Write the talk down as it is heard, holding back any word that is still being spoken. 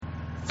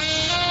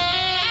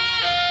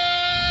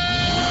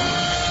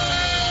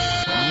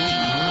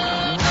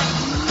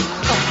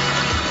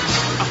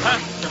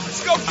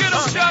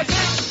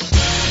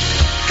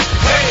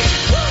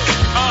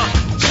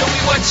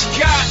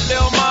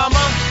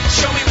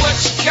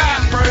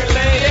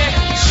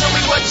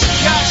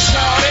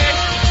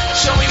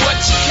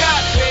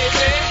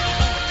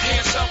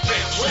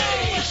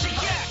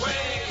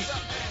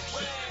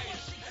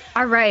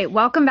All right,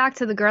 welcome back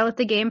to the Girl at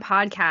the Game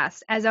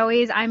podcast. As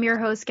always, I'm your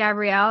host,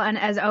 Gabrielle, and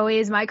as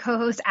always, my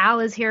co-host, Al,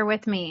 is here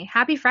with me.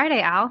 Happy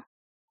Friday, Al.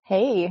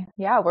 Hey,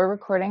 yeah, we're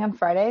recording on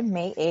Friday,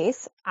 May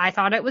 8th. I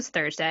thought it was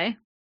Thursday.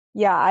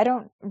 Yeah, I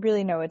don't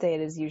really know what day it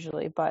is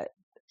usually, but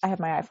I have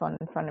my iPhone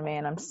in front of me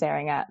and I'm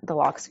staring at the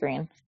lock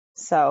screen.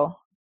 So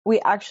we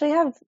actually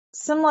have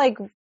some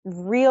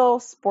real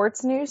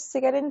sports news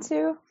to get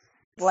into,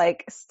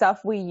 like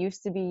stuff we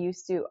used to be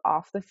used to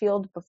off the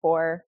field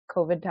before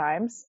COVID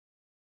times.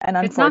 And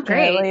It's not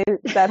great.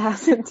 unfortunately, that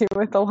has to do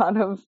with a lot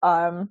of,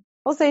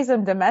 we'll say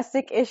some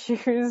domestic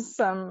issues,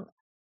 some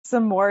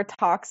more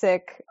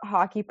toxic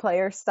hockey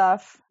player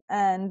stuff,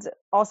 and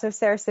also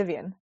Sarah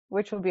Sivian,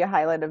 which will be a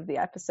highlight of the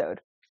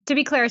episode. To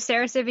be clear,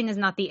 Sarah Sivian is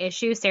not the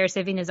issue. Sarah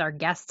Sivian is our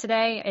guest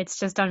today. It's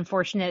just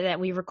unfortunate that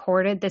we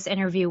recorded this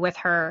interview with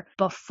her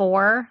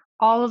before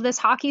all of this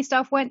hockey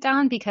stuff went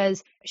down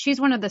because she's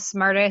one of the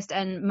smartest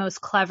and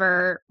most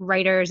clever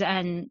writers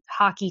and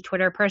hockey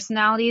Twitter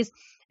personalities.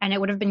 And it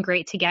would have been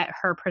great to get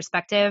her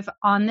perspective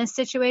on this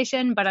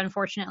situation. But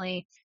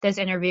unfortunately, this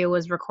interview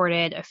was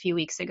recorded a few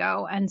weeks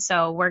ago. And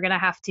so we're going to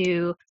have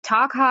to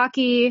talk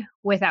hockey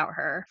without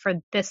her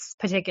for this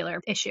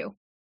particular issue.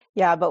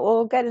 Yeah, but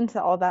we'll get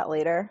into all that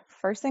later.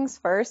 First things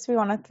first, we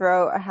want to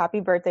throw a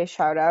happy birthday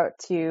shout out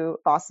to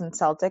Boston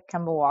Celtic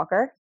Kemba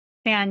Walker.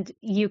 And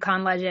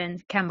UConn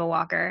legend Kemba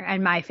Walker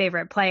and my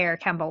favorite player,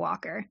 Kemba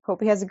Walker.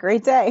 Hope he has a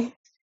great day.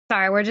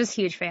 Sorry, we're just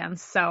huge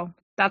fans. So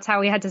that's how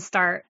we had to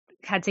start.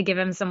 Had to give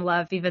him some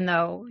love, even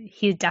though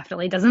he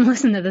definitely doesn't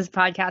listen to this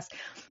podcast.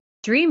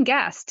 Dream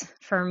guest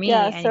for me,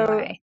 anyway.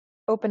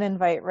 So open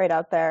invite right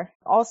out there.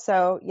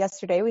 Also,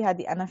 yesterday we had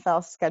the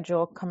NFL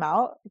schedule come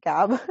out.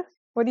 Gab,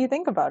 what do you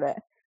think about it?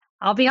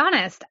 I'll be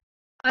honest.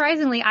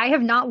 Surprisingly, I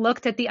have not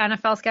looked at the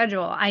NFL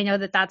schedule. I know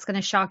that that's going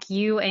to shock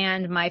you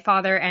and my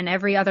father and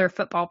every other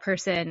football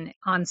person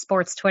on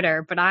sports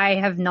Twitter, but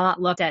I have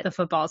not looked at the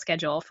football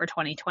schedule for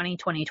 2020,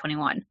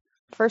 2021.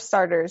 For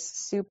starters,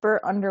 super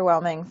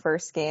underwhelming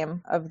first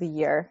game of the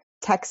year.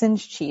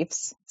 Texans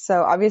Chiefs.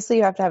 So obviously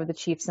you have to have the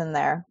Chiefs in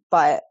there,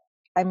 but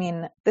I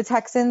mean, the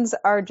Texans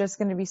are just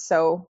going to be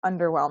so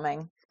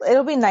underwhelming.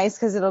 It'll be nice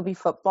because it'll be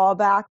football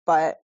back,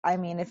 but I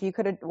mean, if you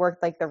could have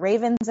worked like the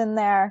Ravens in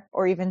there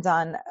or even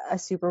done a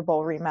Super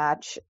Bowl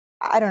rematch,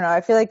 I don't know.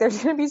 I feel like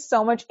there's going to be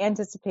so much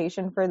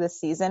anticipation for this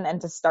season, and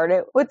to start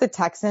it with the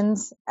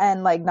Texans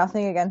and like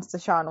nothing against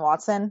Deshaun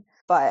Watson,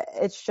 but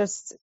it's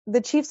just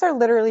the Chiefs are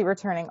literally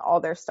returning all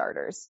their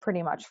starters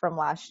pretty much from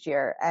last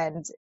year.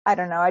 And I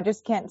don't know. I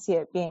just can't see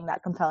it being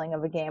that compelling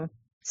of a game.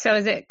 So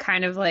is it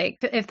kind of like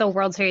if the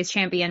World Series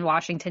champion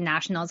Washington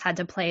Nationals had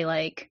to play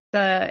like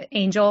the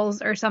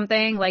Angels or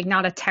something, like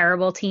not a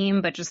terrible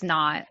team, but just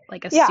not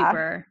like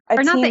super,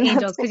 or not the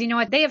Angels, because you know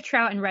what? They have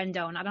Trout and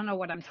Rendon. I don't know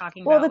what I'm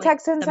talking about. Well, the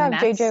Texans have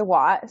JJ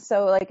Watt.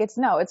 So like it's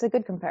a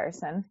good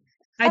comparison.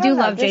 I do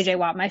love JJ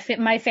Watt.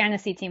 My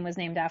fantasy team was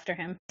named after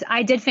him.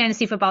 I did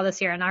fantasy football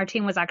this year and our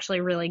team was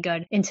actually really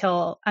good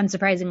until,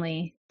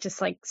 unsurprisingly,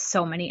 just like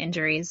so many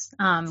injuries.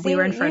 We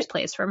were in first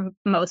place for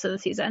most of the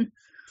season.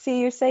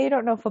 See, you say you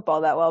don't know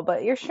football that well,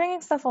 but you're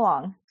stringing stuff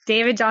along.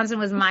 David Johnson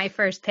was my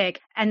first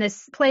pick, and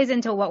this plays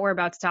into what we're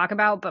about to talk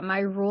about, but my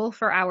rule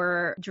for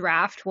our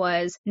draft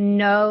was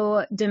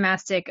no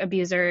domestic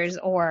abusers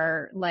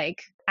or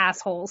like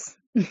assholes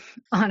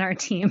on our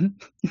team.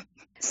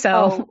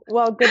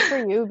 Well, good for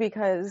you,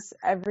 because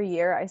every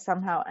year I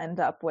somehow end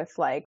up with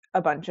like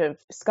a bunch of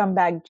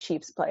scumbag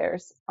Chiefs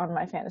players on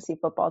my fantasy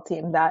football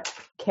team that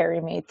carry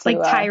me to like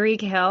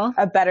Tyreek Hill,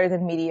 a better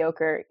than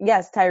mediocre.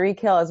 Yes, Tyreek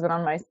Hill has been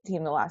on my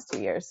team the last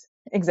 2 years.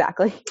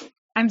 Exactly.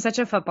 I'm such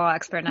a football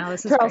expert now.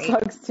 This is Charles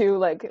great. Hugs too.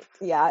 Like,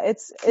 yeah,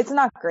 it's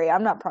not great.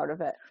 I'm not proud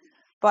of it.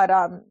 But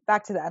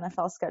back to the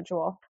NFL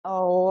schedule. A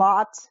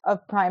lot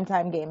of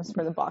primetime games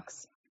for the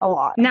Bucs. A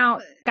lot.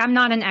 Now, I'm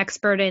not an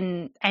expert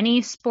in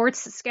any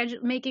sports schedule,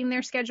 making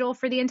their schedule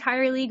for the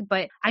entire league,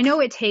 but I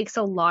know it takes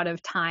a lot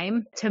of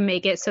time to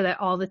make it so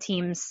that all the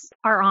teams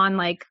are on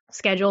like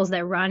schedules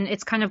that run.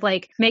 It's kind of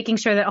like making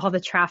sure that all the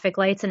traffic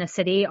lights in a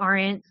city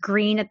aren't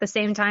green at the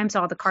same time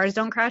so all the cars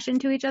don't crash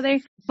into each other.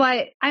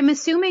 But I'm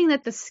assuming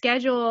that the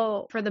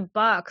schedule for the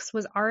Bucs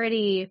was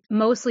already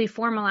mostly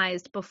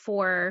formalized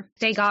before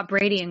they got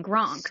Brady and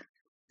Gronk.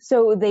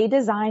 So they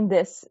designed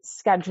this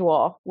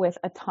schedule with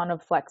a ton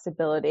of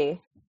flexibility,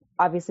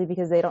 obviously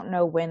because they don't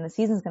know when the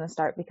season's going to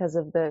start because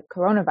of the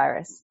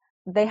coronavirus.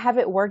 They have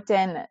it worked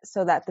in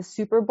so that the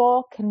Super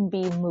Bowl can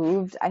be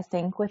moved, I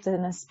think,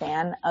 within a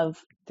span of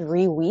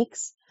 3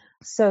 weeks,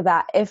 so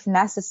that if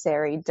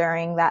necessary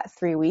during that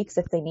 3 weeks,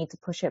 if they need to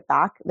push it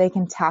back, they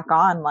can tack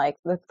on like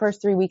the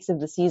first 3 weeks of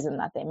the season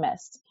that they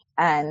missed.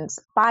 And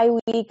bye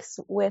weeks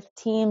with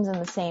teams in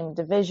the same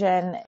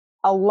division.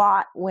 A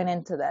lot went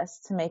into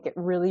this to make it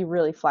really,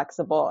 really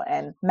flexible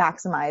and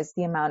maximize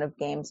the amount of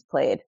games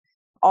played.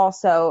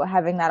 Also,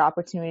 having that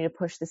opportunity to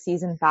push the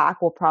season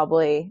back will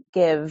probably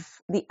give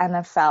the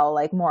NFL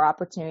like more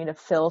opportunity to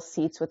fill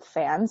seats with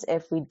fans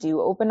if we do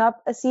open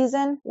up a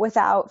season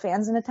without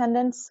fans in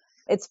attendance.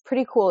 It's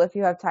pretty cool if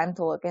you have time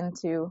to look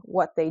into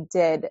what they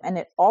did. And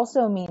it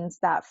also means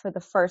that for the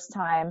first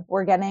time,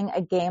 we're getting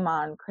a game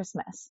on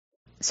Christmas.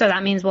 So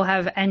that means we'll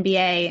have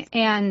NBA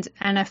and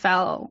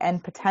NFL.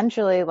 And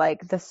potentially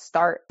like the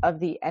start of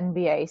the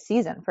NBA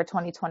season for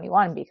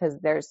 2021 because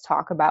there's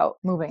talk about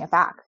moving it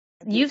back.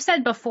 You've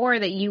said before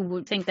that you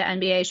would think the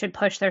NBA should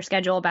push their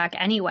schedule back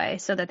anyway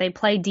so that they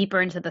play deeper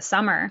into the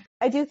summer.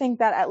 I do think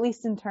that at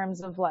least in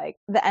terms of like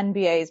the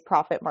NBA's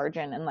profit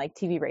margin and like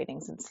TV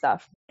ratings and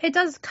stuff. It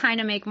does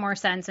kind of make more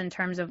sense in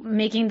terms of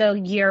making the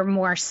year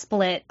more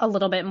split a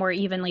little bit more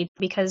evenly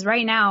because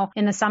right now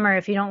in the summer,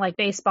 if you don't like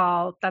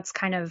baseball, that's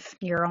kind of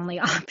your only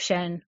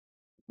option.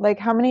 Like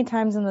how many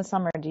times in the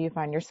summer do you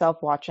find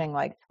yourself watching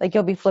like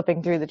you'll be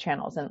flipping through the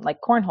channels and like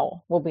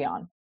cornhole will be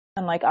on?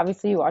 And like,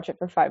 obviously you watch it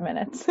for 5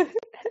 minutes.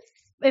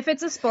 If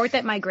it's a sport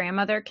that my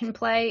grandmother can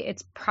play,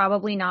 it's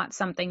probably not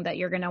something that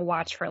you're going to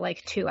watch for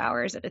like 2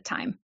 hours at a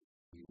time.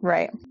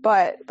 Right.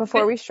 But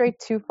before we stray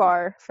too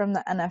far from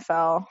the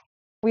NFL,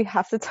 we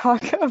have to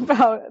talk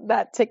about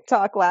that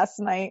TikTok last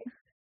night.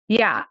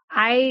 Yeah,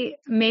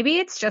 maybe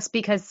it's just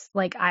because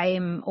like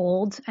I'm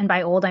old, and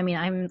by old I mean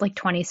I'm like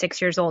 26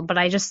 years old, but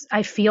I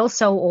feel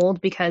so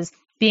old because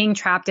being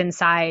trapped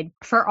inside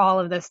for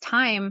all of this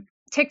time,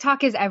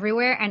 TikTok is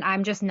everywhere and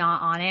I'm just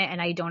not on it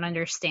and I don't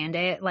understand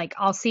it. Like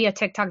I'll see a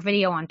TikTok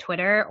video on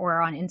Twitter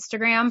or on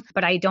Instagram,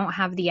 but I don't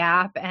have the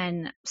app.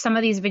 And some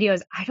of these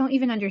videos, I don't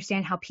even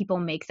understand how people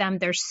make them.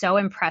 They're so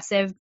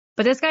impressive.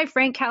 But this guy,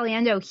 Frank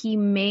Caliendo, he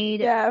made...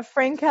 Yeah,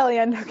 Frank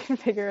Caliendo can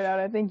figure it out.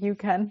 I think you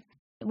can.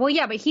 Well,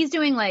 yeah, but he's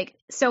doing like,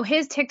 so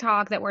his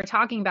TikTok that we're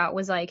talking about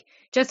was like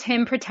just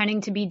him pretending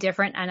to be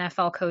different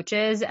NFL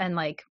coaches and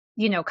like,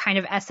 you know, kind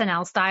of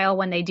SNL style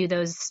when they do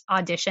those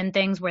audition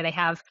things where they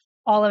have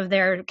all of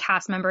their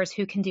cast members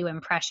who can do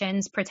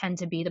impressions pretend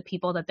to be the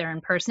people that they're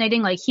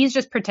impersonating. Like he's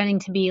just pretending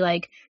to be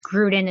like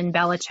Gruden and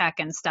Belichick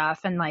and stuff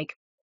and like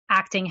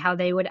acting how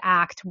they would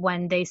act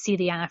when they see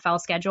the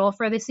NFL schedule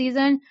for the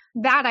season.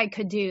 That I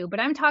could do, but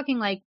I'm talking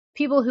like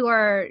people who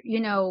are, you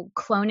know,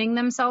 cloning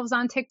themselves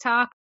on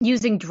TikTok,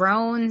 using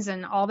drones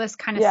and all this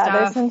kind of stuff. Yeah,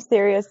 there's some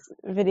serious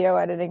video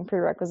editing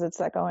prerequisites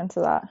that go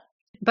into that.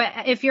 But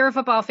if you're a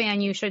football fan,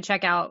 you should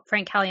check out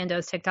Frank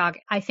Caliendo's TikTok.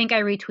 I think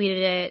I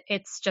retweeted it.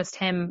 It's just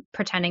him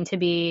pretending to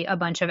be a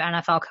bunch of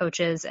NFL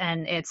coaches,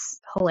 and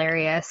it's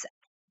hilarious.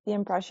 The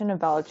impression of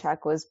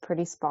Belichick was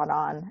pretty spot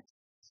on.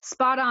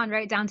 Spot on,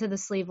 right down to the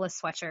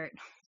sleeveless sweatshirt.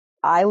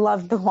 I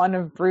love the one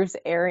of Bruce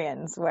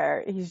Arians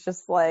where he's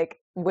just like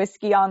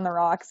whiskey on the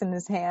rocks in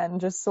his hand,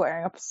 just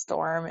swearing up a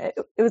storm.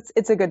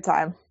 It's a good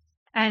time.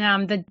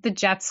 And the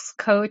Jets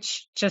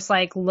coach just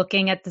like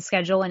looking at the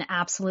schedule in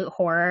absolute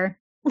horror.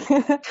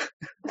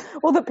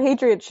 Well, the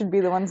Patriots should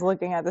be the ones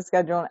looking at the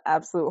schedule in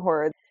absolute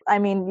horror. I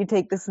mean, you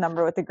take this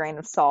number with a grain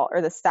of salt,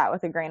 or the stat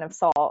with a grain of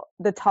salt.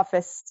 The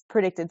toughest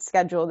predicted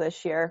schedule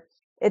this year.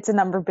 It's a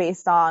number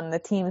based on the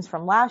teams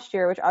from last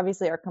year, which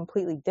obviously are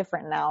completely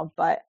different now,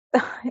 but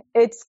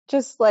it's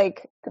just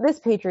like this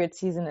Patriots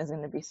season is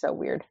going to be so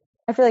weird.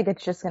 I feel like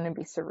it's just going to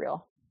be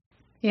surreal.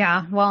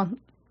 Yeah, well,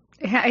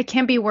 it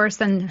can't be worse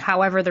than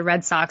however the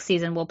Red Sox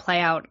season will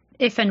play out,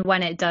 if and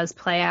when it does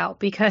play out,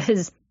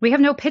 because we have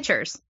no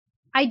pitchers.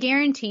 I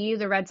guarantee you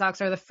the Red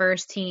Sox are the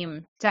first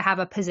team to have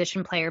a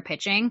position player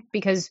pitching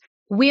because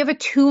we have a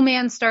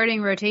 2-man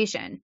starting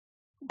rotation.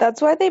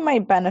 That's why they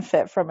might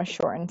benefit from a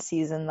shortened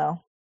season,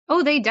 though.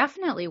 Oh, they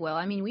definitely will.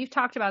 I mean, we've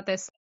talked about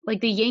this. Like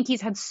the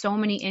Yankees had so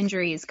many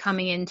injuries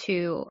coming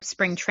into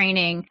spring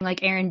training.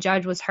 Like Aaron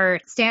Judge was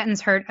hurt. Stanton's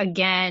hurt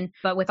again.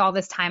 But with all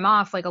this time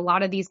off, like a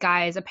lot of these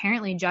guys,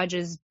 apparently Judge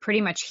is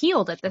pretty much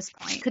healed at this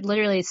point. Could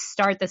literally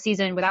start the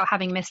season without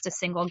having missed a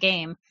single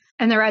game.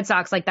 And the Red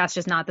Sox, like that's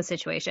just not the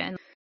situation.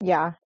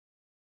 Yeah.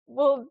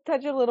 We'll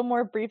touch a little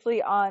more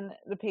briefly on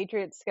the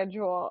Patriots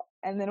schedule.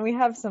 And then we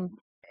have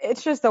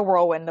it's just a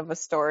whirlwind of a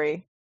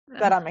story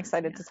that I'm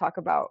excited to talk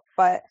about.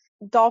 But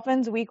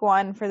Dolphins week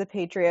 1 for the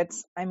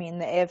Patriots. I mean,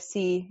 the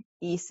AFC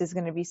East is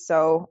going to be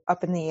so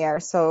up in the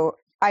air. So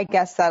I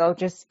guess that'll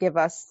just give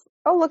us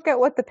a look at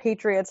what the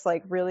Patriots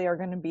like really are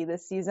going to be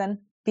this season.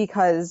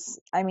 Because,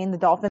 I mean, the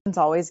Dolphins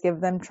always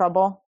give them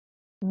trouble.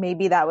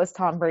 Maybe that was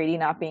Tom Brady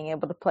not being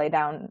able to play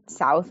down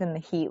south in the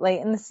heat late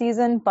in the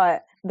season.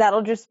 But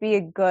that'll just be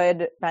a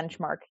good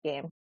benchmark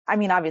game. I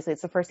mean, obviously,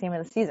 it's the first game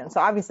of the season. So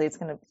obviously, it's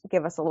going to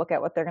give us a look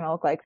at what they're going to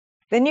look like.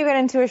 Then you get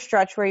into a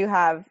stretch where you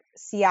have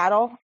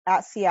Seattle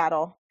at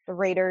Seattle, the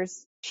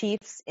Raiders,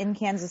 Chiefs in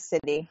Kansas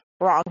City,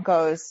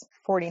 Broncos,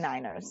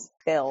 49ers,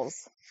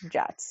 Bills,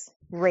 Jets,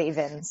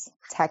 Ravens,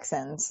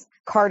 Texans,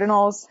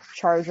 Cardinals,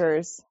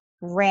 Chargers,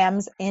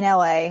 Rams in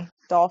LA,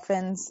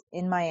 Dolphins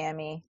in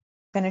Miami,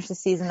 finish the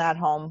season at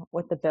home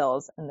with the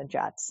Bills and the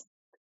Jets.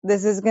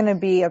 This is going to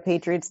be a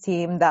Patriots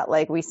team that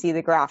like we see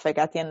the graphic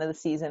at the end of the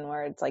season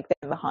where it's like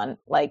they're in the hunt,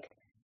 like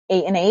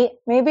 8-8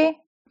 maybe.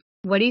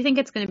 What do you think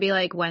it's going to be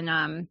like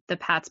when the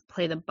Pats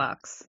play the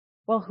Bucks?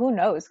 Well, who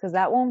knows? Because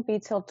that won't be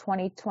till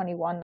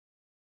 2021.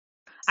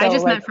 I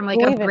just meant from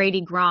like a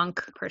Brady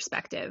Gronk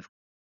perspective.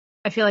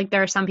 I feel like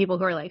there are some people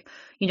who are like,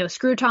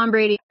 screw Tom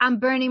Brady. I'm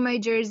burning my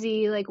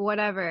jersey, like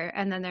whatever.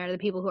 And then there are the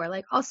people who are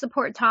like, I'll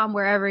support Tom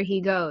wherever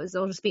he goes.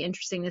 It'll just be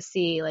interesting to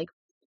see like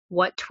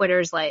what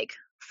Twitter's like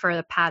for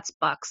the Pats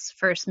Bucks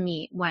first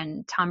meet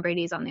when Tom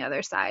Brady's on the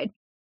other side.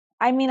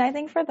 I mean, I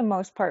think for the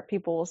most part,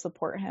 people will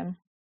support him.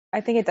 I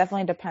think it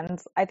definitely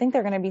depends. I think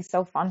they're going to be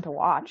so fun to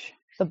watch,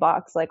 the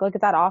Bucks. Like, look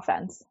at that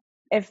offense.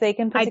 If they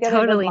can put together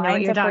a good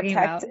line to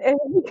protect, if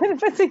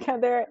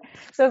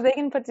they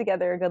can put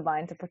together a good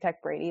line to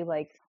protect Brady,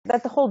 like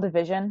that, the whole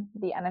division,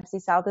 the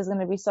NFC South, is going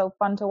to be so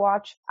fun to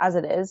watch as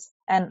it is.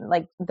 And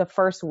like the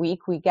first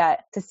week, we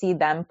get to see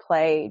them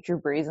play Drew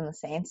Brees and the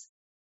Saints.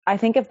 I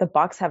think if the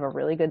Bucks have a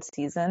really good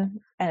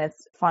season and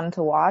it's fun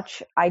to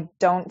watch, I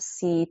don't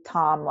see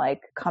Tom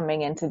like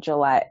coming into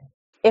Gillette,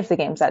 if the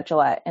game's at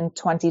Gillette, in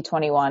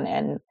 2021.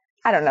 And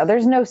I don't know,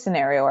 there's no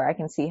scenario where I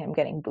can see him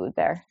getting booed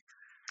there.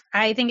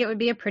 I think it would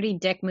be a pretty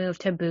dick move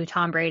to boo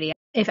Tom Brady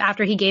if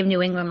after he gave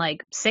New England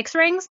like 6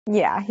 rings.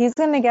 Yeah, he's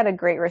going to get a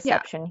great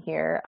reception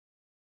here.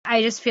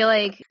 I just feel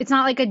like it's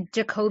not like a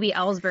Jacoby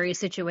Ellsbury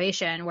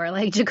situation where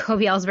like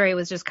Jacoby Ellsbury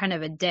was just kind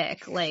of a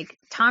dick. Like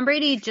Tom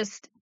Brady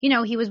just,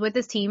 he was with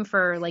his team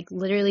for like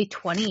literally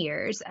 20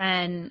 years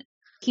and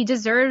he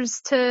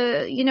deserves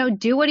to,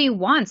 do what he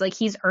wants. Like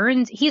he's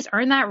earned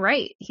that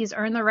right. He's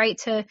earned the right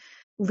to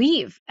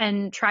leave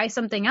and try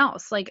something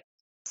else. Like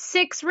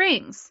 6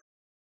 rings.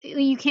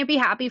 You can't be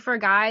happy for a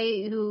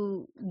guy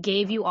who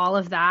gave you all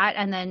of that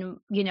and then,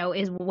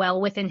 is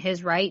well within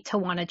his right to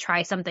want to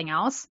try something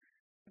else.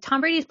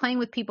 Tom Brady's playing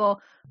with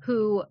people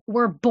who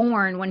were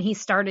born when he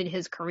started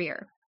his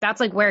career.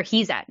 That's like where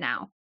he's at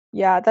now.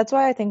 Yeah, that's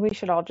why I think we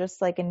should all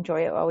just like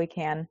enjoy it while we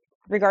can.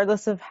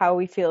 Regardless of how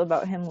we feel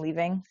about him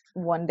leaving,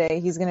 one day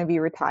he's going to be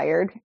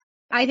retired.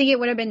 I think it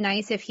would have been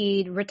nice if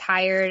he'd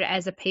retired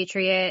as a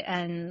Patriot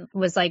and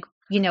was like,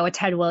 a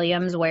Ted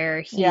Williams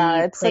where he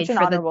it's played such an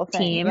for honorable the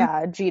team. Thing.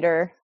 Yeah,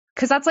 Jeter.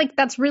 Because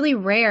that's really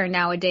rare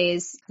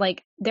nowadays.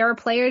 Like there are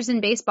players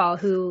in baseball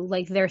who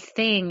like their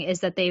thing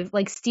is that they've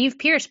like Steve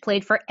Pearce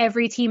played for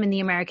every team in the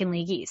American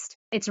League East.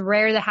 It's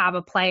rare to have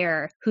a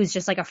player who's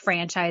just like a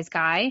franchise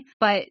guy,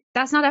 but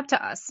that's not up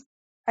to us.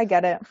 I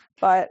get it.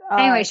 But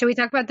anyway, should we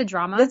talk about the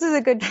drama? This is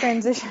a good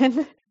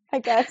transition, I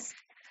guess.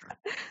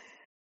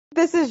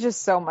 This is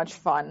just so much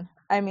fun.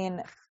 I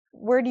mean,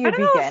 where do you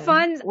begin with this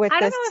story? I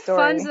don't know if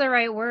fun's the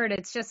right word.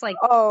 It's just like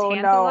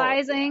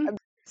tantalizing. No.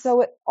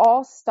 So it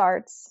all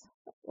starts,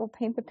 we'll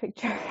paint the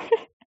picture.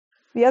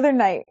 The other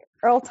night,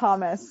 Earl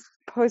Thomas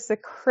posts a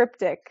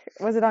cryptic,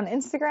 was it on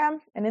Instagram?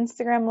 An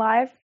Instagram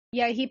Live?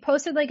 Yeah, he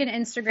posted like an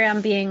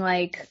Instagram being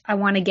like, I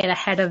want to get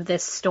ahead of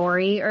this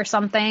story or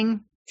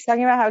something. He's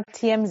talking about how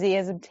TMZ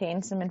has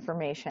obtained some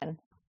information.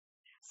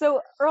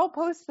 So Earl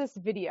posts this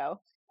video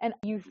and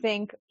you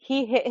think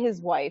he hit his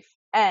wife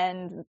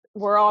and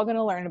we're all going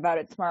to learn about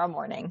it tomorrow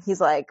morning. He's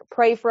like,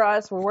 pray for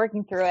us. We're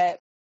working through it.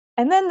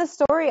 And then the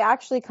story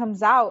actually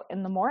comes out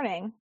in the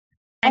morning.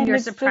 And you're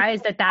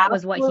surprised that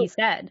was what he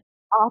said.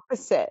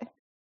 Opposite.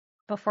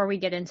 Before we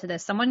get into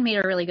this, someone made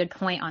a really good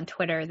point on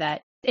Twitter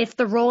that if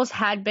the roles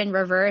had been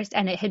reversed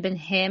and it had been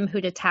him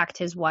who'd attacked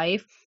his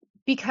wife,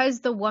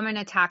 because the woman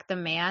attacked the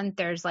man,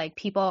 there's like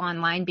people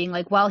online being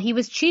like, well, he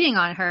was cheating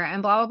on her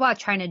and blah, blah, blah,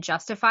 trying to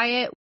justify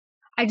it.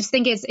 I just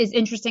think it's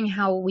interesting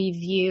how we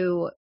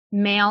view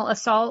male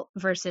assault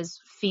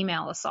versus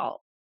female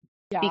assault.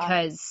 Yeah.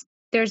 Because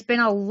there's been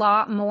a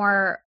lot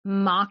more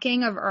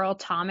mocking of Earl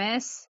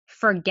Thomas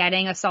for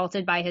getting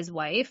assaulted by his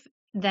wife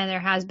than there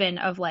has been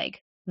of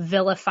like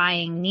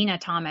vilifying Nina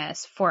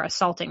Thomas for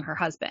assaulting her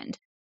husband.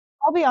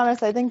 I'll be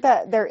honest, I think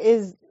that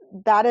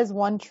that is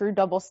one true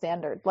double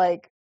standard.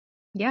 Like,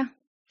 yeah.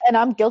 And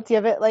I'm guilty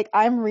of it. Like,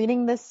 I'm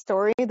reading this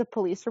story, the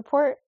police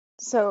report.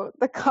 So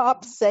the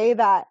cops say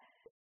that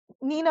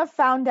Nina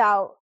found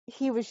out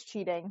he was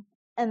cheating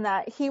and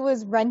that he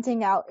was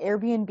renting out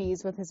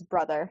Airbnbs with his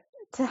brother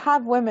to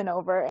have women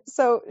over.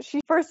 So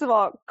she, first of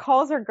all,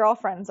 calls her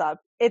girlfriends up.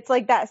 It's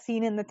like that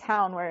scene in The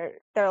Town where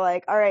they're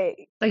like, all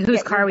right. Like,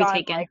 whose car are we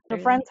taking? Like, her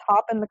friends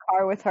hop in the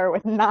car with her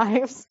with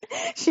knives.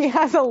 She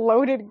has a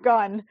loaded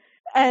gun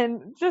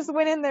and just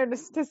went in there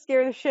to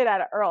scare the shit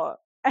out of Earl.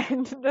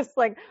 And just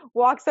like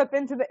walks up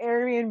into the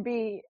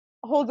Airbnb,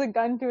 holds a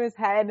gun to his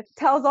head,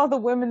 tells all the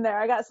women there,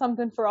 I got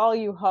something for all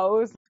you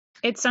hoes.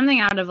 It's something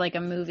out of like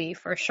a movie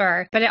for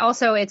sure. But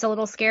it's a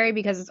little scary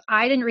because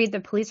I didn't read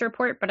the police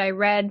report, but I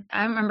don't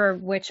remember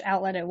which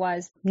outlet it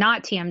was,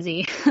 not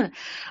TMZ.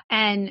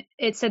 And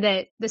it said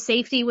that the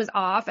safety was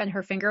off and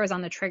her finger was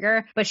on the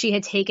trigger, but she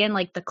had taken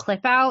like the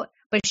clip out,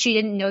 but she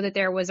didn't know that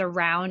there was a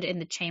round in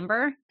the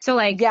chamber. So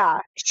like, yeah,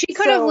 she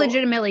could have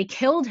legitimately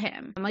killed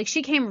him. Like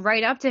she came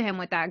right up to him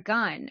with that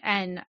gun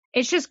and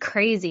it's just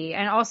crazy.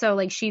 And also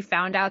like she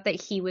found out that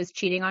he was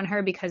cheating on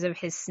her because of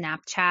his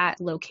Snapchat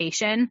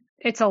location.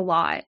 It's a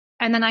lot.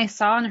 And then I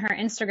saw on her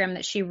Instagram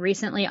that she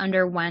recently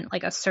underwent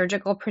like a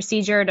surgical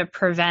procedure to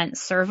prevent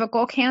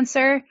cervical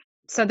cancer.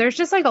 So there's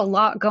just like a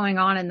lot going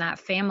on in that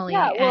family.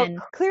 Yeah, well, And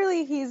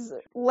clearly he's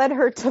led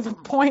her to the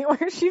point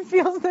where she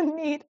feels the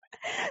need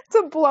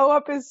to blow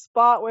up his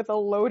spot with a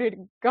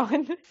loaded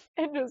gun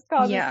and just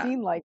cause a yeah,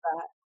 scene like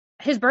that.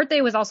 his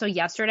birthday was also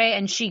yesterday,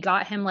 and she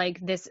got him like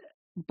this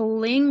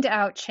blinged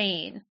out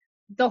chain.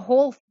 The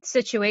whole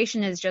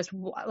situation is just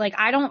like,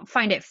 I don't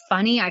find it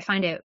funny. I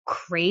find it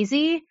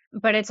crazy,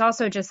 but it's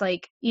also just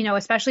like, you know,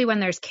 especially when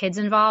there's kids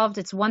involved.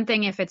 It's one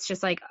thing if it's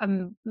just like a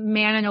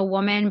man and a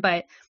woman,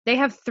 but they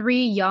have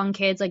 3 young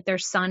kids. Like their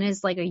son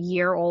is like a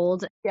year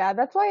old. Yeah,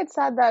 that's why it's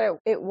sad that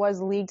it was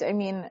leaked. I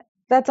mean,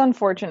 that's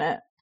unfortunate.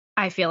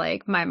 I feel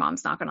like my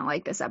mom's not going to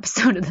like this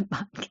episode of the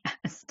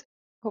podcast.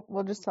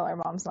 We'll just tell our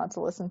moms not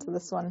to listen to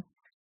this one.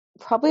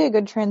 Probably a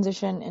good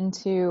transition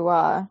into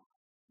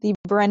the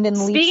Brendan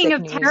Leipsic Speaking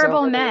of news terrible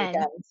over the men,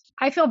 weekend.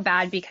 I feel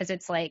bad because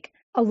it's like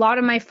a lot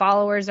of my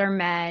followers are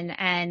men,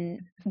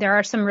 and there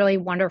are some really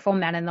wonderful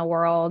men in the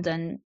world.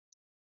 And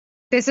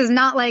this is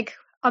not like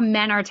a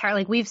men are terrible.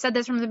 Like we've said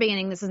this from the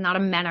beginning, this is not a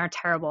men are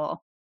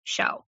terrible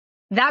show.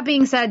 That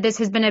being said, this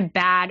has been a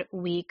bad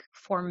week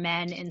for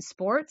men in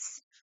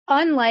sports.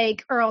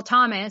 Unlike Earl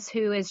Thomas,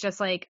 who is just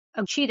like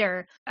a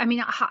cheater. I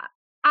mean,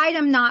 I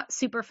am not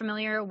super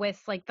familiar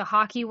with like the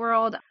hockey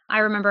world. I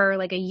remember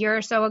like a year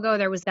or so ago,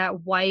 there was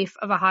that wife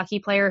of a hockey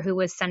player who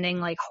was sending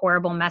like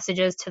horrible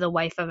messages to the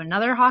wife of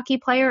another hockey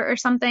player or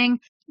something.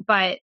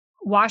 But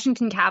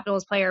Washington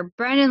Capitals player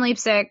Brendan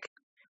Leipsic.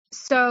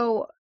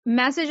 So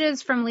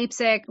messages from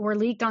Leipsic were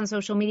leaked on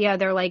social media.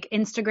 They're like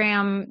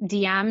Instagram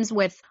DMs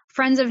with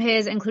friends of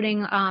his,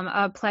 including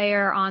a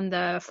player on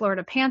the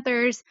Florida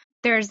Panthers.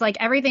 There's like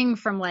everything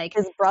from like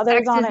his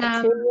brother's on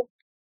it too.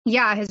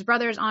 Yeah, his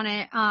brother's on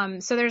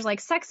it. So there's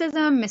like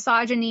sexism,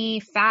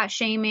 misogyny, fat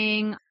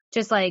shaming,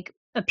 just like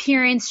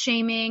appearance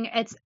shaming.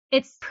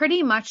 It's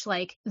pretty much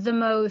like the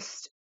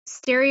most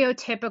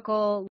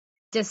stereotypical,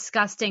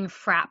 disgusting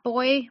frat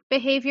boy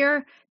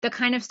behavior, the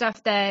kind of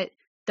stuff that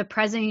the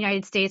president of the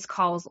United States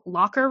calls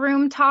locker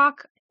room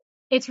talk.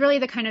 It's really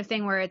the kind of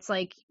thing where it's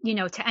like, you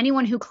know, to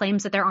anyone who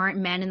claims that there aren't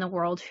men in the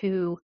world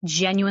who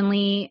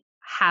genuinely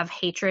have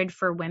hatred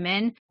for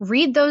women,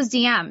 read those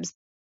DMs.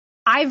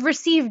 I've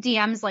received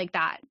DMs like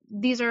that.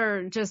 These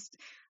are just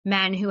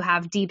men who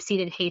have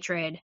deep-seated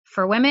hatred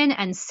for women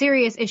and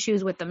serious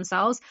issues with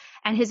themselves.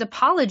 And his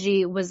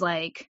apology was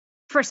like,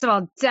 first of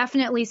all,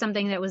 definitely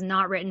something that was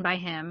not written by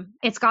him.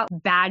 It's got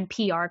bad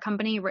PR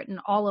company written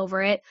all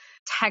over it.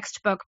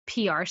 Textbook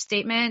PR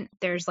statement.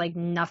 There's like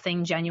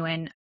nothing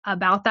genuine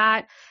about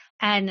that.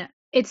 And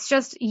it's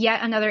just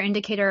yet another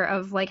indicator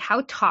of like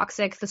how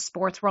toxic the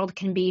sports world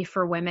can be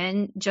for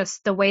women.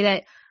 Just the way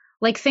that,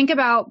 like, think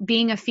about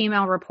being a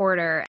female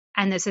reporter,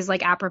 and this is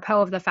like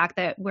apropos of the fact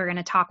that we're going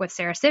to talk with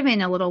Sarah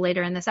Sivan a little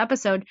later in this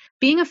episode,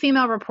 being a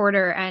female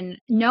reporter and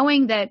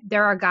knowing that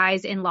there are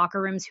guys in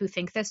locker rooms who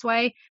think this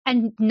way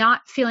and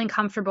not feeling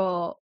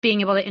comfortable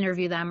being able to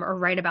interview them or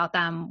write about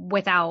them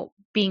without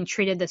being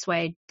treated this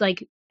way.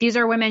 Like, these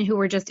are women who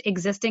were just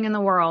existing in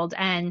the world,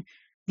 and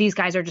these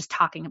guys are just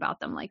talking about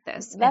them like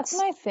this. That's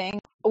my thing.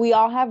 We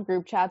all have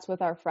group chats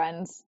with our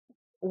friends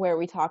where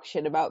we talk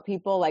shit about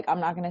people. Like, I'm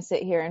not going to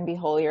sit here and be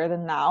holier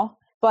than thou,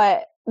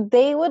 but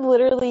they would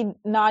literally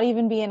not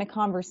even be in a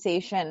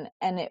conversation,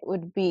 and it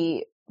would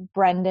be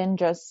Brendan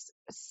just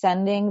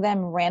sending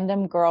them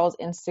random girls'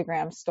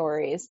 Instagram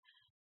stories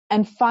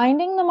and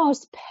finding the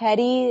most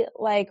petty,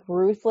 like,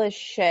 ruthless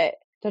shit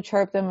to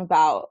chirp them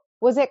about.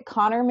 Was it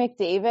Connor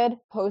McDavid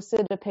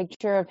posted a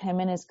picture of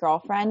him and his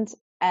girlfriend,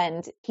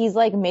 and he's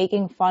like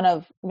making fun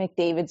of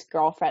McDavid's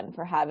girlfriend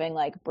for having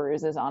like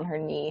bruises on her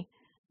knee.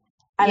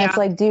 And It's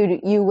like, dude,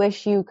 you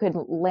wish you could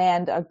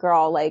land a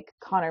girl like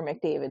Connor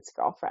McDavid's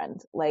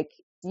girlfriend. Like,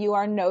 you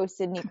are no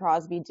Sidney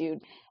Crosby, dude.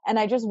 And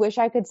I just wish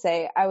I could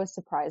say I was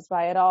surprised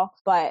by it all.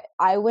 But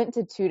I went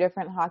to 2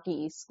 different Hockey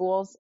East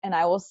schools, and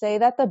I will say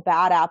that the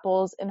bad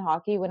apples in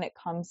hockey when it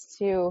comes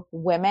to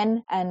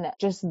women and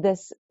just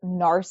this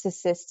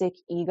narcissistic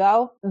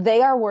ego,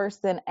 they are worse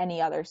than any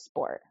other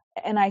sport.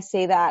 And I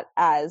say that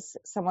as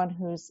someone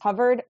who's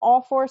covered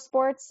all 4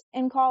 sports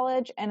in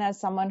college, and as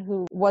someone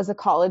who was a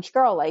college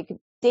girl, like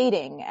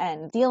dating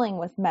and dealing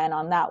with men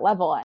on that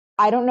level.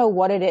 I don't know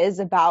what it is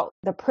about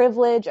the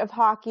privilege of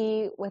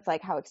hockey with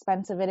like how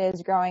expensive it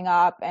is growing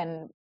up,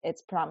 and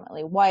it's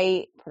predominantly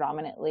white,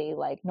 predominantly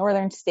like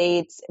northern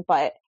states,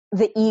 but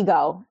the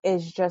ego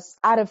is just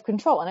out of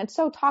control, and it's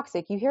so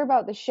toxic. You hear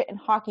about this shit in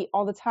hockey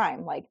all the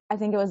time. Like, I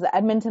think it was the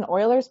Edmonton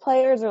Oilers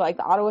players or like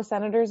the Ottawa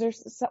Senators or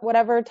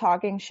whatever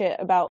talking shit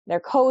about their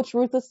coach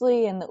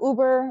ruthlessly, and the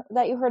Uber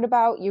that you heard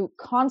about. You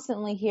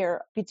constantly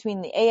hear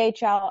between the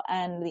AHL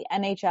and the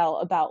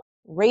NHL about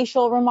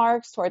racial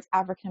remarks towards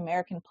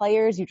African-American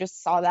players. You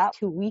just saw that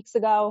 2 weeks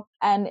ago.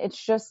 And it's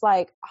just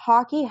like,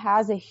 hockey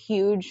has a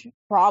huge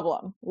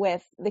problem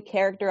with the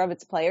character of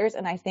its players.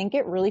 And I think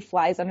it really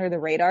flies under the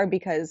radar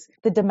because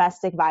the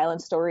domestic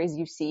violence stories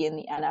you see in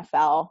the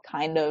NFL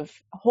kind of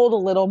hold a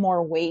little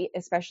more weight,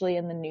 especially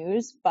in the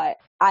news. But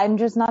I'm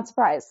just not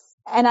surprised.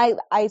 And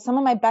I some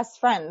of my best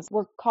friends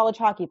were college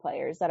hockey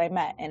players that I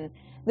met, and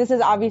this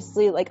is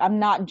obviously like, I'm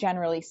not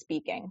generally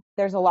speaking.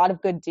 There's a lot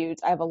of good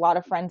dudes. I have a lot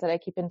of friends that I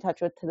keep in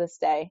touch with to this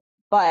day,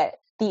 but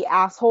the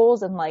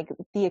assholes and like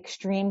the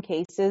extreme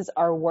cases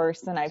are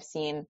worse than I've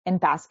seen in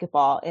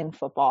basketball, in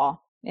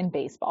football, in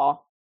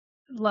baseball.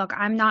 Look,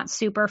 I'm not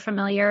super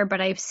familiar,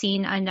 but I've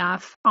seen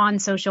enough on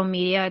social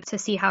media to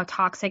see how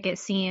toxic it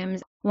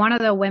seems. One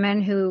of the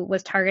women who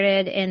was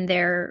targeted in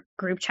their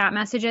group chat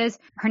messages,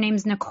 her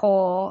name's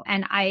Nicole,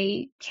 and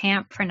I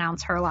can't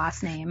pronounce her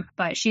last name,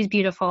 but she's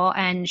beautiful.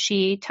 And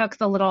she took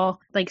the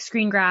little like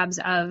screen grabs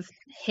of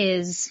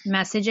his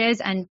messages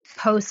and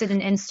posted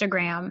an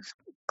Instagram,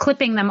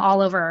 clipping them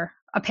all over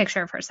a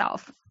picture of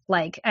herself,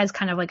 like as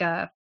kind of like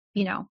a,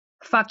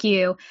 fuck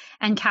you,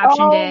 and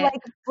captioned it.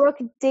 Like Brooke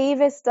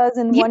Davis does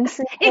in Yes, One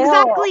Tree Hill.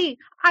 exactly.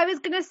 I was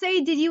gonna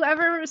say, did you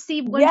ever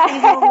see One Tree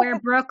Hill where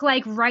Brooke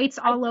like writes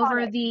all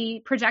over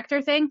the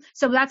projector thing?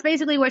 So that's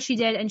basically what she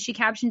did, and she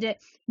captioned it,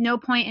 "No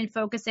point in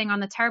focusing on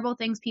the terrible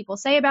things people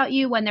say about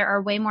you when there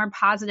are way more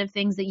positive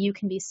things that you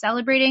can be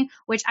celebrating,"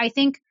 which I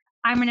think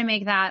I'm gonna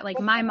make that like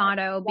my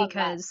motto,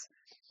 because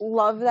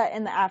love that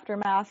in the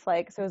aftermath,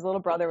 like, so his little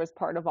brother was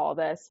part of all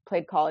this,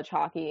 played college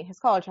hockey. His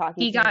college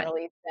hockey team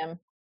released him.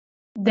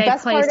 They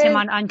placed him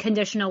on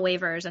unconditional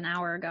waivers an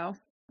hour ago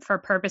for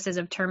purposes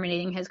of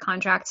terminating his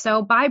contract.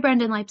 So bye,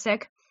 Brendan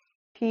Leipsic.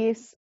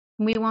 Peace.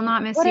 We will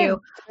not miss you.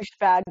 What a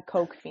douchebag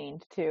coke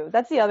fiend too.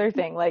 That's the other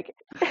thing. Like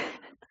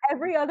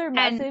every other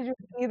message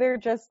was either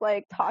just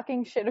like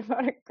talking shit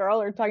about a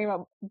girl or talking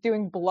about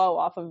doing blow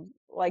off of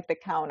like the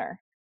counter.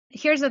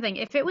 Here's the thing.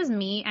 If it was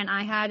me and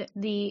I had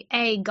the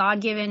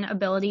God-given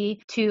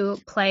ability to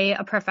play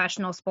a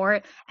professional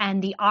sport and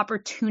the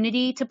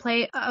opportunity to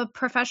play a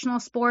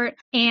professional sport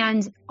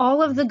and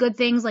all of the good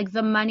things like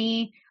the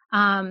money,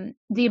 the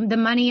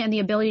money and the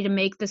ability to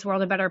make this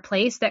world a better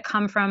place that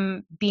come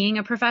from being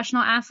a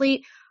professional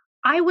athlete,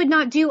 I would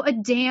not do a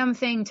damn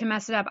thing to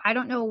mess it up. I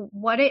don't know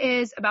what it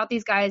is about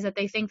these guys that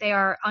they think they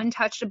are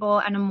untouchable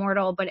and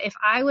immortal. But if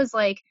I was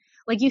like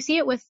you see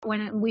it with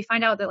when we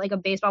find out that like a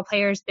baseball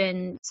player's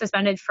been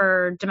suspended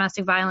for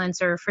domestic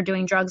violence or for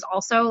doing drugs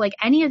also, like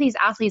any of these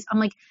athletes, I'm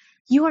like,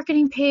 you are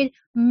getting paid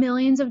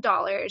millions of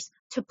dollars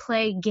to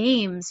play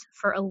games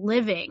for a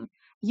living.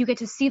 You get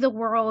to see the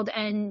world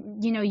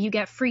and, you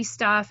get free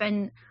stuff.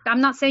 And I'm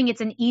not saying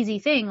it's an easy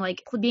thing.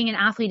 Like being an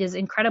athlete is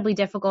incredibly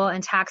difficult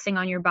and taxing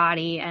on your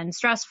body and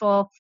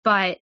stressful.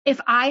 But if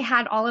I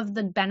had all of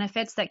the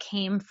benefits that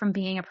came from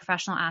being a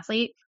professional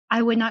athlete,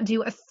 I would not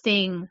do a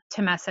thing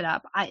to mess it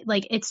up.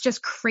 It's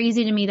just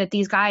crazy to me that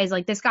these guys,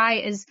 like this guy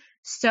is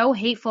so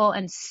hateful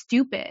and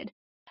stupid.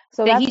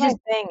 So that's my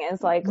thing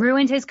is like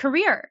ruined his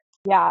career.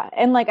 Yeah.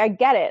 And like, I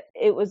get it.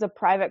 It was a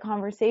private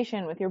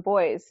conversation with your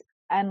boys.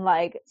 And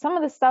like some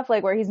of the stuff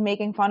like where he's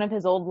making fun of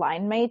his old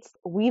line mates,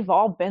 we've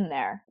all been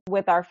there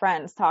with our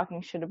friends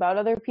talking shit about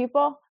other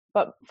people.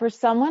 But for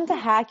someone to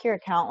hack your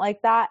account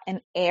like that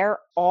and air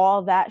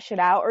all that shit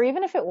out, or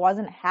even if it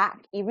wasn't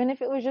hacked, even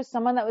if it was just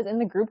someone that was in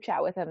the group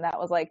chat with him that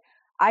was like,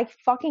 I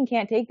fucking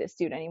can't take this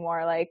dude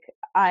anymore. Like,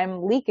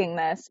 I'm leaking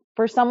this.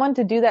 For someone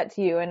to do that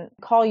to you and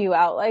call you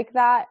out like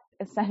that,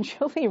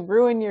 essentially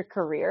ruin your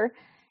career,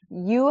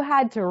 you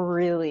had to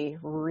really,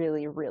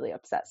 really, really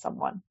upset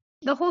someone.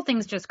 The whole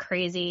thing's just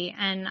crazy.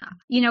 And,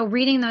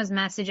 reading those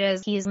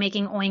messages, he's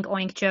making oink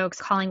oink jokes,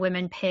 calling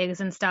women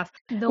pigs and stuff.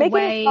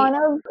 Making fun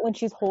of when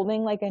she's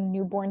holding like a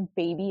newborn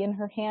baby in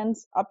her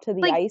hands up to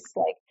the ice.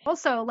 Like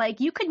also, like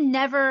you could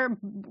never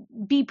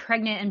be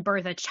pregnant and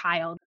birth a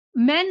child.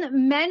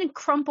 Men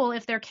crumple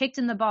if they're kicked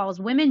in the balls.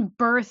 Women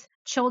birth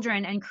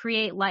children and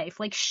create life.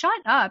 Like,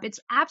 shut up. It's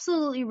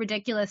absolutely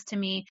ridiculous to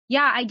me.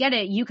 Yeah, I get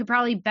it. You could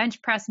probably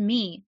bench press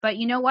me, but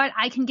you know what?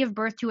 I can give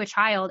birth to a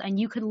child and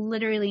you could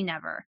literally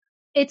never.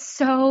 It's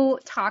so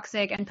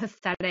toxic and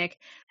pathetic.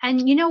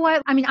 And you know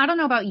what? I mean, I don't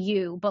know about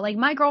you, but like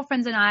my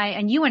girlfriends and I,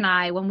 and you and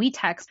I, when we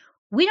text,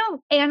 we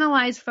don't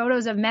analyze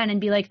photos of men and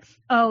be like,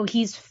 oh,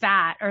 he's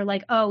fat, or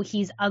like, oh,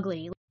 he's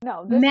ugly.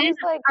 No, men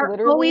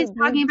are always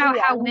talking about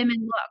how women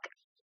look.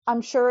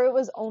 I'm sure it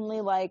was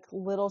only like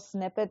little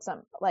snippets.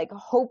 Like,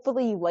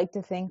 hopefully you like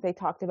to think they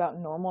talked about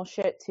normal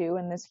shit too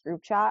in this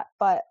group chat,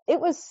 but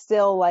it was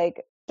still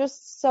like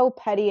just so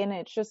petty. And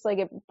it's just like,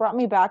 it brought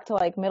me back to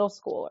like middle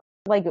school.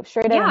 Like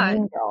straight out of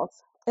Mean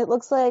Girls. It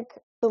looks like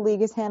the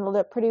league has handled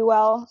it pretty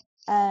well,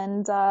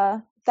 and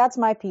that's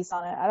my piece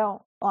on it. I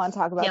don't want to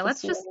talk about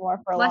this anymore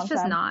for a long time. Let's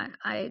just not.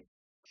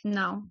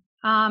 No.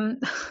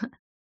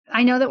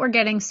 I know that we're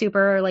getting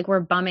super, like we're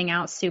bumming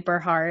out super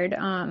hard,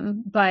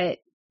 but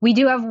we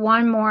do have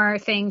one more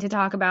thing to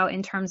talk about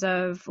in terms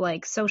of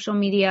like social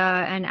media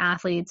and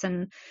athletes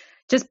and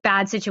just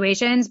bad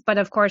situations. But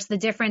of course,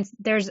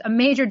 there's a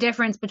major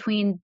difference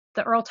between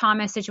the Earl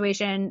Thomas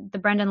situation, the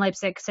Brendan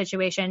Leipsic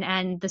situation,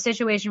 and the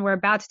situation we're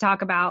about to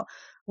talk about,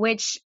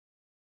 which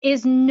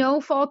is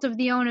no fault of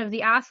the own of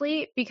the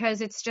athlete,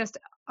 because it's just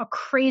a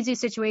crazy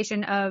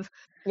situation of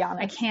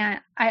Giannis.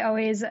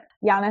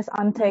 Giannis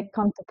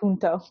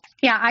Antetokounmpo.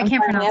 Yeah, I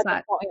can't pronounce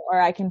that. Point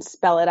where I can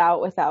spell it out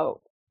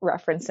without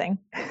referencing.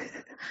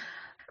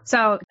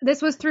 So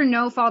this was through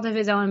no fault of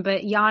his own,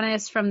 but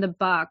Giannis from the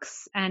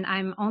Bucks, and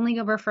I'm only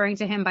referring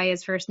to him by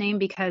his first name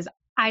because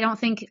I don't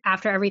think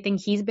after everything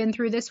he's been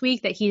through this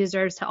week that he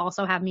deserves to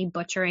also have me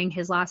butchering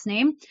his last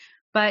name.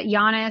 But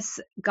Giannis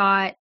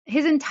got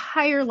his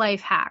entire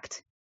life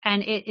hacked,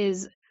 and it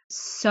is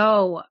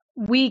so,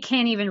 we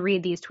can't even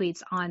read these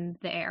tweets on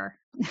the air.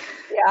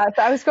 Yeah,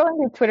 so I was scrolling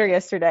through Twitter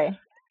yesterday,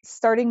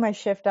 starting my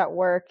shift at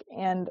work,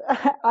 and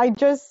I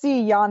just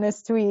see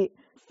Giannis tweet,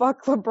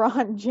 "Fuck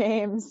LeBron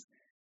James.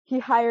 He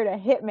hired a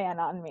hitman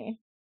on me."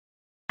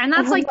 And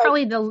that's like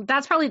probably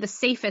the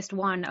safest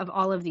one of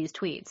all of these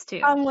tweets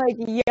too. I'm like,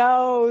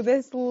 yo,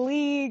 this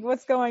league,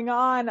 what's going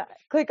on?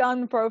 Click on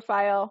the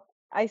profile.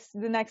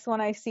 The next one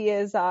I see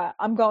is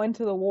I'm going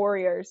to the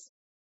Warriors.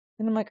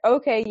 And I'm like,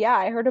 okay, yeah,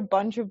 I heard a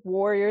bunch of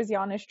Warriors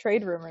Giannis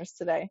trade rumors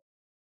today.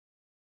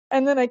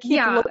 And then I keep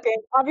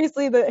looking.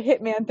 Obviously, the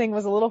hitman thing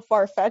was a little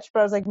far-fetched, but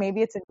I was like,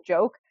 maybe it's a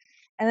joke.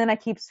 And then I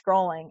keep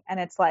scrolling, and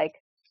it's like,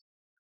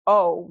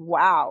 oh,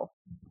 wow.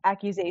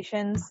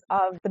 Accusations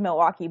of the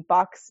Milwaukee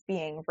Bucks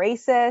being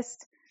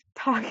racist,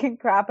 talking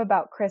crap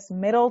about Chris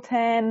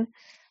Middleton,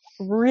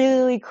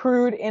 really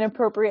crude,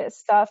 inappropriate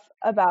stuff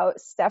about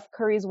Steph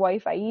Curry's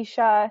wife,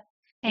 Aisha.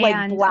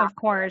 And of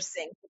course,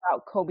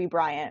 about Kobe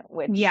Bryant,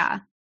 which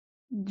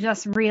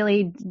just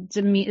really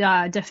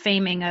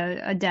defaming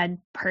a dead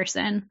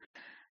person.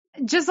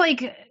 Just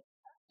like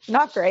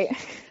not great.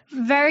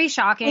 Very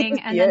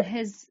shocking. And then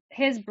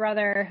his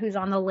brother, who's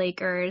on the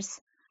Lakers,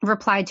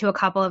 replied to a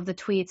couple of the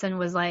tweets and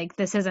was like,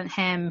 this isn't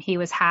him, he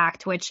was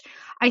hacked, which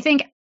I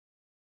think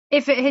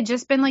if it had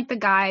just been like the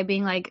guy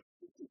being like,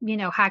 you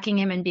know, hacking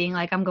him and being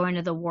like, I'm going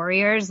to the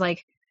Warriors,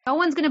 like no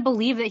one's going to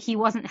believe that he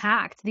wasn't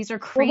hacked. These are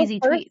crazy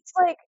tweets.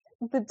 Like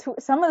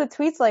some of the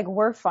tweets like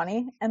were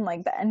funny, and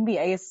like the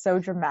NBA is so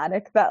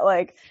dramatic that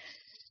like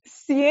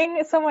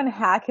seeing someone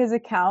hack his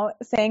account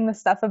saying the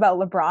stuff about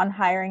LeBron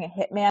hiring a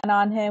hitman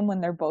on him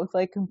when they're both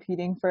like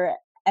competing for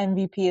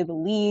MVP of the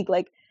league,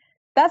 like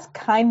that's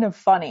kind of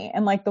funny.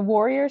 And like the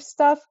Warriors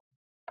stuff,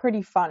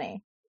 pretty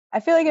funny. I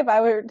feel like if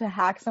I were to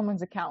hack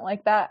someone's account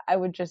like that, I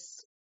would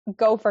just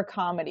go for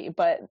comedy,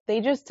 but they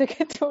just took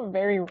it to a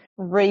very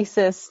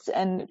racist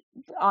and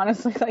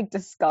honestly like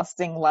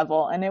disgusting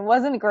level, and it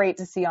wasn't great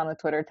to see on the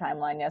Twitter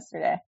timeline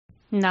yesterday.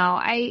 No,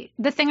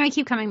 the thing I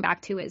keep coming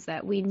back to is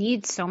that we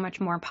need so much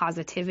more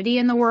positivity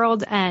in the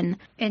world, and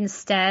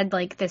instead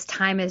like this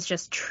time is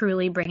just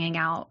truly bringing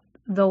out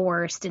the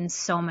worst in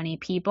so many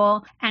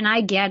people. And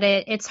I get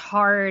it. It's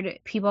hard.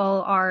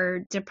 People are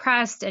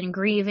depressed and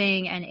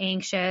grieving and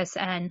anxious,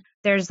 and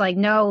there's like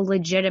no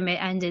legitimate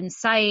end in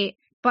sight.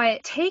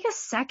 But take a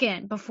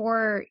second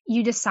before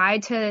you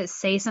decide to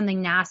say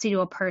something nasty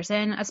to a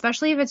person,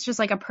 especially if it's just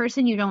like a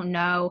person you don't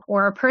know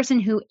or a person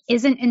who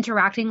isn't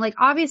interacting. Like,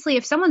 obviously,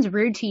 if someone's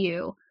rude to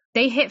you,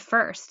 they hit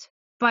first.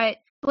 But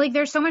like,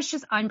 there's so much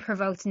just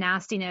unprovoked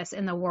nastiness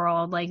in the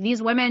world. Like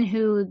these women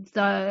who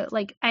the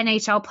like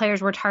NHL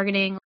players were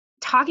targeting,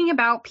 talking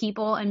about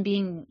people and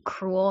being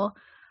cruel.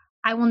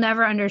 I will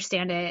never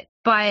understand it.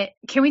 But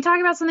can we talk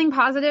about something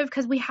positive?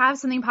 Because we have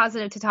something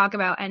positive to talk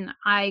about. And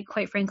I,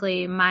 quite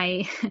frankly,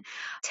 my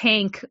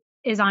tank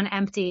is on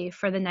empty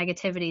for the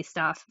negativity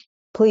stuff.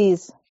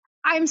 Please.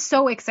 I'm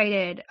so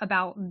excited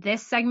about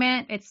this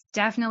segment. It's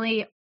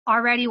definitely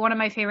already one of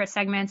my favorite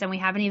segments, and we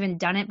haven't even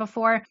done it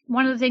before.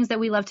 One of the things that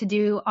we love to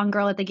do on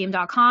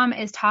girlatthegame.com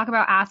is talk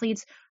about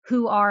athletes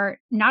who are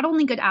not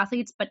only good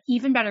athletes, but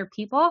even better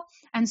people.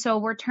 And so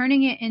we're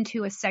turning it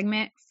into a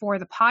segment for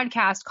the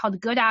podcast called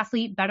Good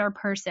Athlete, Better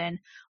Person,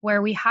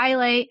 where we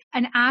highlight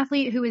an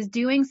athlete who is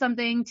doing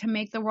something to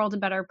make the world a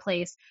better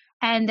place.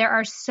 And there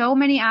are so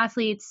many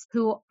athletes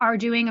who are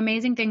doing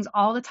amazing things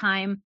all the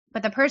time.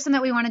 But the person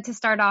that we wanted to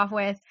start off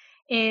with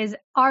is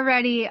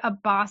already a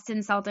Boston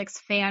Celtics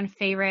fan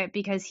favorite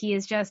because he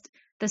is just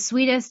the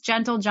sweetest,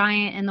 gentle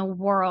giant in the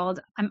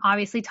world. I'm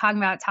obviously talking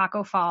about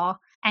Tacko Fall.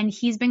 And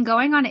he's been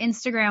going on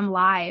Instagram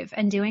Live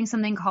and doing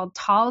something called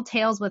Tall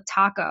Tales with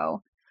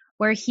Tacko,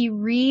 where he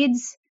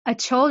reads a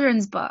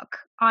children's book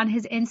on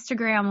his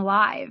Instagram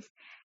Live.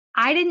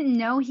 I didn't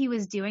know he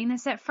was doing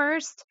this at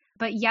first,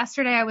 but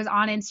yesterday I was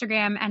on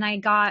Instagram and I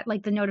got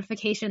like the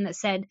notification that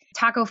said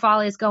Tacko Fall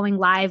is going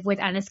live with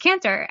Enes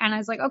Kanter. And I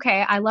was like,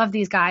 okay, I love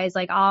these guys.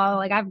 Like,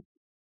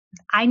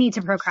 I need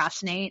to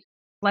procrastinate.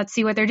 Let's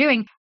see what they're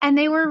doing. And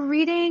they were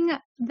reading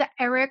the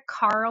Eric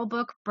Carle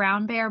book,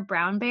 Brown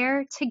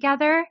Bear,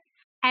 together.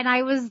 And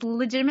I was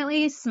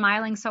legitimately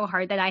smiling so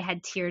hard that I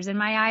had tears in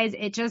my eyes.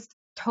 It just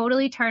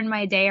totally turned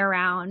my day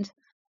around.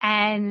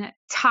 And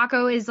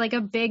Tacko is like a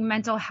big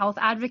mental health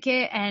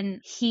advocate. And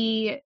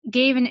he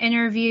gave an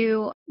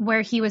interview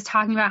where he was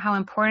talking about how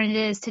important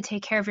it is to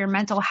take care of your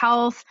mental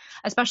health,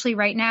 especially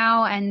right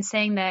now, and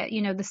saying that,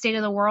 you know, the state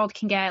of the world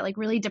can get like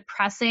really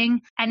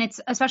depressing. And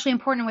it's especially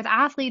important with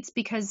athletes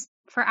because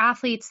for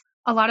athletes,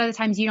 a lot of the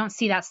times you don't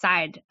see that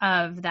side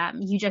of them.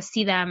 You just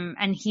see them.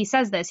 And he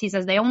says this, he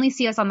says, they only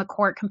see us on the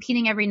court,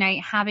 competing every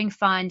night, having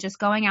fun, just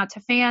going out to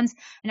fans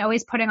and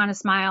always putting on a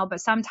smile.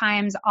 But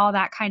sometimes all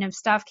that kind of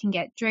stuff can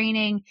get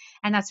draining.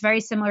 And that's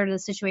very similar to the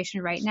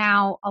situation right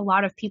now. A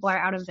lot of people are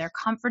out of their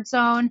comfort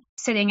zone.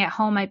 Sitting at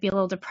home might be a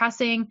little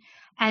depressing.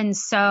 And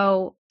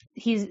so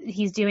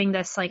he's doing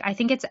this, like, I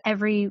think it's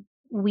every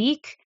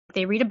week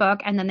they read a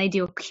book and then they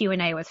do a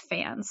Q&A with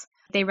fans.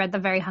 They read The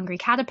Very Hungry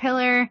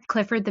Caterpillar,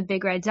 Clifford the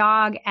Big Red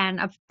Dog, and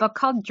a book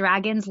called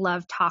Dragons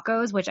Love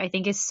Tacos, which I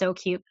think is so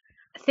cute.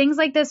 Things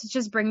like this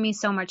just bring me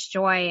so much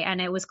joy, and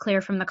it was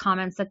clear from the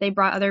comments that they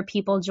brought other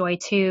people joy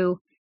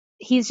too.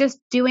 He's just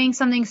doing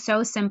something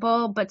so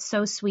simple but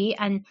so sweet,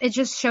 and it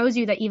just shows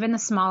you that even the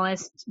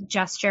smallest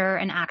gesture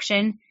and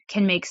action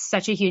can make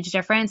such a huge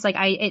difference. Like,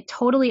 it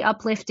totally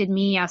uplifted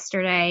me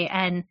yesterday,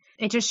 and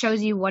it just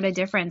shows you what a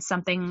difference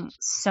something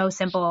so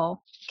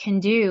simple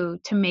can do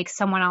to make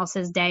someone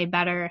else's day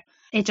better.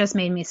 It just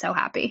made me so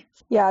happy.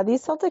 Yeah,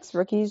 these Celtics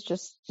rookies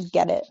just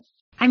get it.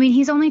 I mean,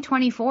 he's only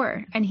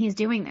 24 and he's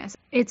doing this.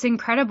 It's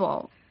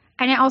incredible.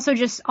 And it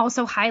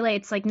also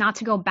highlights, like, not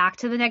to go back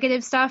to the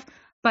negative stuff,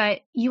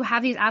 but you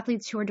have these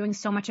athletes who are doing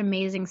so much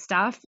amazing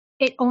stuff.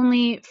 It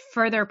only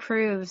further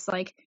proves,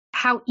 like,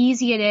 how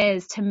easy it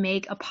is to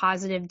make a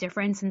positive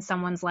difference in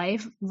someone's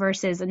life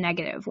versus a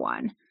negative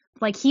one.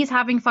 Like, he's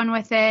having fun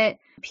with it.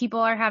 People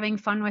are having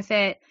fun with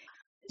it.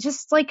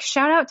 Just, like,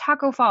 shout out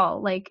Taco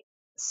Fall. Like,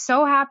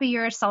 so happy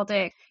you're a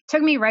Celtic.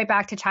 Took me right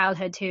back to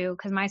childhood too,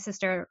 because my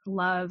sister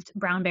loved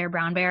Brown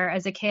Bear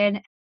as a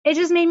kid. It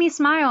just made me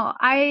smile.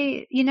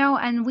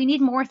 And we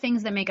need more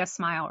things that make us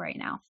smile right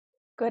now.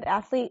 Good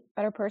athlete,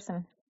 better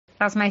person.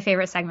 That's my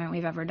favorite segment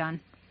we've ever done.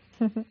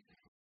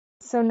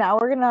 So now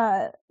we're going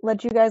to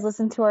let you guys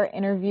listen to our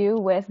interview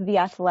with The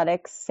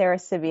Athletic's Sara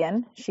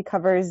Civian. She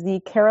covers the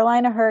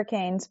Carolina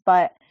Hurricanes,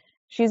 but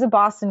she's a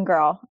Boston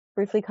girl.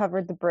 Briefly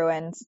covered the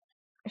Bruins.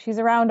 She's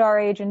around our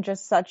age and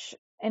just such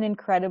an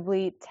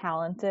incredibly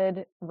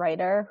talented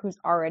writer who's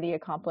already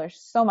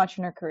accomplished so much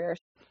in her career.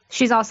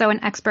 She's also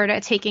an expert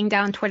at taking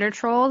down Twitter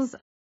trolls.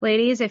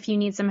 Ladies, if you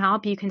need some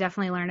help, you can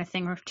definitely learn a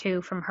thing or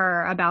two from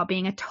her about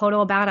being a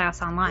total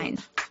badass online.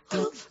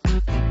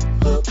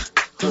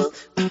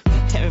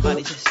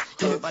 Everybody just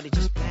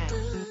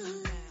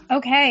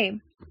Okay,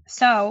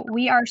 so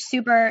we are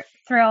super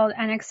thrilled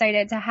and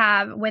excited to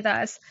have with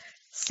us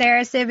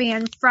Sara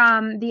Civian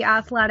from The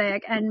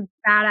Athletic and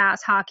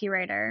badass hockey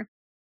writer.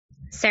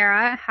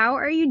 Sara, how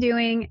are you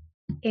doing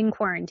in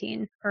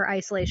quarantine or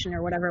isolation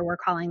or whatever we're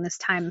calling this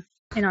time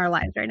in our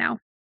lives right now?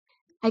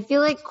 I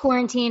feel like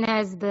quarantine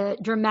has the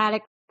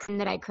dramatic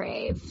that I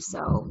crave,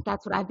 so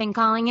that's what I've been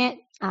calling it.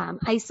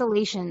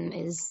 Isolation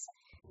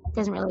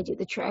doesn't really do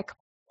the trick.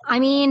 I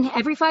mean,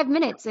 every 5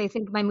 minutes, I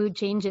think my mood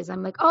changes.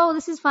 I'm like, oh,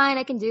 this is fine.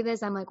 I can do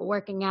this. I'm like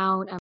working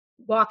out. I'm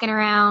walking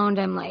around.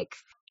 I'm like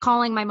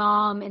calling my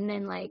mom. And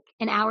then like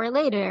an hour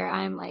later,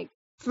 I'm like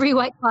 3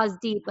 White Claws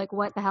deep. Like,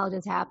 what the hell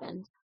just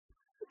happened?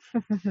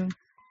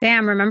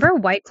 Damn, remember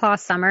White Claw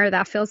summer?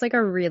 That feels like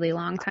a really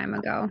long time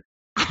ago.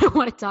 I don't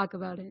want to talk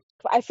about it.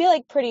 I feel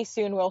like pretty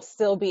soon we'll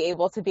still be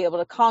able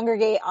to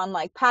congregate on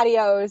like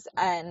patios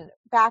and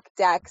back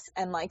decks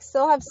and like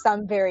still have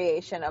some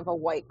variation of a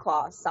White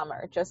Claw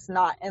summer, just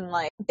not in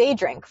like day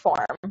drink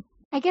form.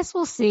 I guess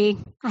we'll see.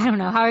 I don't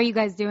know. How are you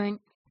guys doing?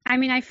 I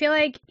mean, I feel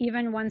like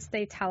even once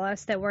they tell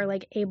us that we're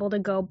like able to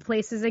go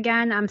places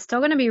again, I'm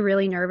still going to be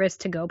really nervous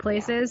to go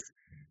places. Yeah.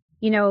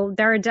 You know,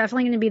 there are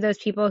definitely going to be those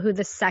people who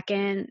the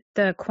second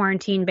the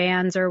quarantine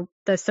bans or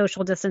the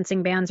social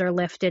distancing bans are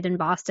lifted in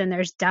Boston,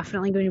 there's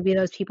definitely going to be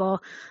those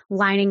people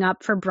lining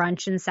up for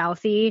brunch in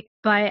Southie.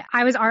 But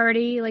I was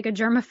already like a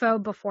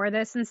germaphobe before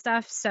this and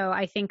stuff. So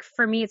I think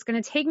for me, it's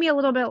going to take me a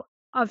little bit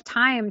of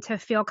time to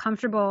feel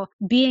comfortable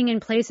being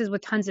in places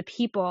with tons of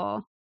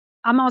people.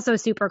 I'm also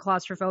super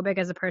claustrophobic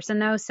as a person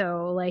though.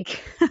 So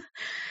like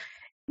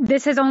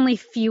this has only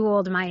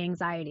fueled my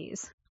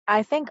anxieties.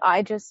 I think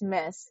I just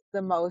miss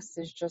the most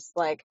is just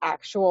like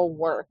actual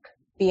work,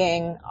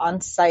 being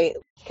on site.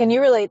 Can you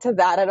relate to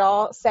that at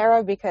all,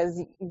 Sara?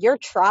 Because you're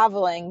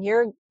traveling,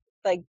 you're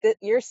like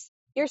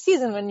your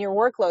season when your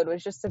workload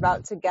was just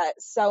about to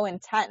get so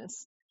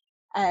intense,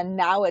 and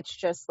now it's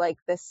just like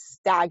this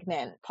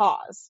stagnant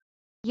pause.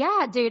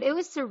 Yeah, dude, it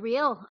was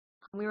surreal.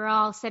 We were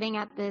all sitting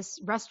at this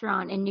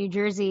restaurant in New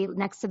Jersey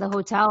next to the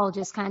hotel,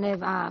 just kind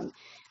of,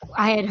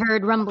 I had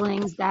heard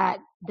rumblings that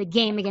the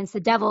game against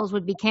the Devils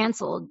would be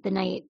canceled the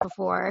night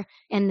before.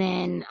 And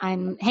then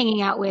I'm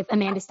hanging out with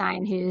Amanda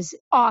Stein, who's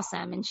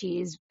awesome, and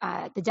she's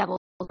the Devils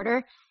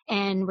reporter.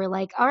 And we're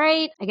like, all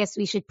right, I guess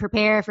we should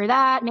prepare for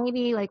that.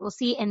 Maybe like we'll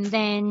see. And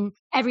then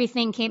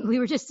everything came. We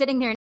were just sitting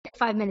there.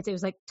 5 minutes, it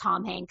was like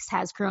Tom Hanks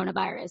has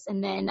coronavirus,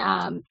 and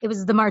then it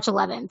was the March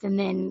 11th, and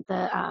then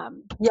the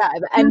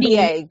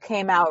NBA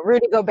came out,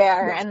 Rudy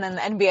Gobert, and then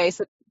the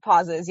NBA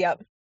pauses.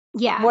 Yep.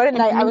 Yeah. What a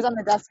night! I was on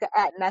the desk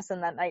at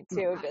Nesson that night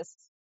too, just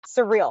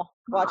surreal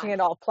watching it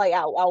all play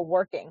out while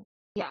working.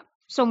 Yeah,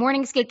 So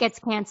morning skate gets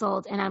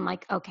canceled and I'm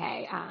like,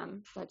 okay,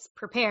 let's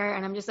prepare.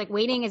 And I'm just like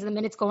waiting as the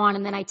minutes go on.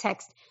 And then I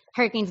text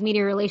Hurricanes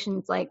media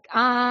relations like,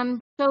 so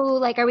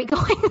like, are we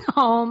going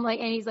home? Like,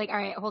 and he's like, all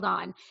right, hold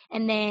on.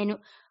 And then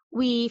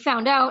we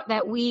found out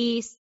that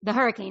the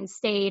Hurricanes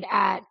stayed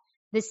at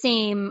the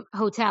same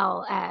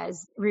hotel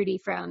as Rudy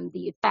from the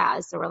Youth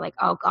Jazz. So we're like,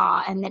 oh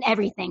God. And then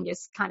everything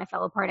just kind of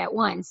fell apart at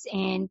once.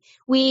 And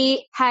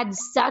we had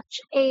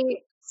such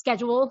a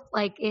schedule,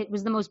 like it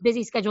was the most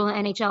busy schedule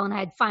in the NHL, and I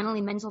had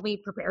finally mentally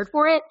prepared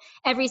for it.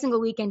 Every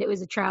single weekend it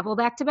was a travel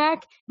back to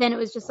back. Then it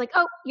was just like,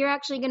 oh, you're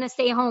actually going to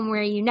stay home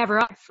where you never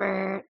are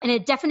for an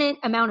indefinite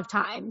amount of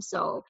time.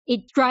 So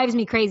it drives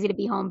me crazy to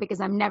be home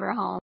because I'm never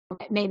home.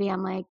 Maybe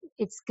I'm like,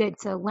 it's good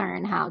to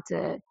learn how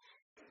to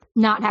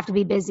not have to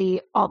be busy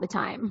all the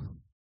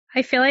time.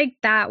 I feel like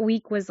that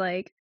week was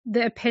like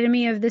the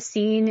epitome of the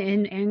scene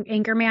in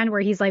Anchorman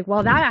where he's like,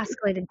 well, that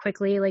escalated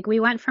quickly. Like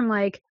we went from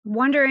like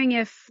wondering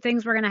if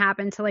things were going to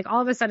happen to like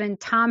all of a sudden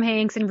Tom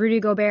Hanks and Rudy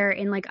Gobert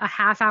in like a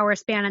half-hour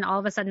span, and all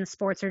of a sudden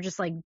sports are just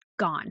like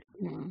gone.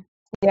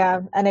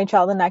 Yeah,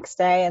 NHL the next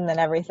day, and then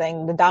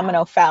everything, the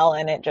domino fell,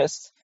 and it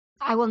just...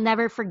 I will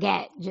never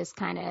forget just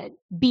kind of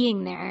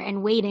being there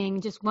and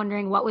waiting, just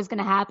wondering what was going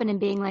to happen and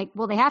being like,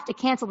 well, they have to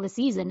cancel the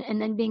season. And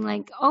then being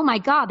like, oh my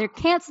God, they're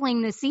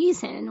canceling the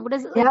season. What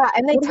is it? Yeah,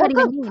 and they took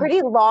a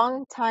pretty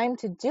long time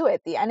to do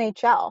it, the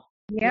NHL.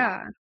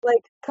 Yeah.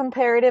 Like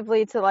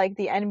comparatively to like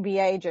the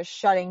NBA just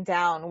shutting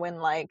down when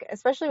like,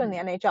 especially when the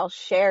NHL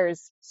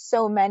shares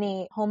so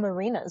many home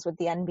arenas with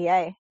the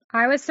NBA.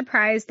 I was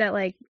surprised that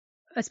like,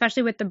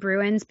 especially with the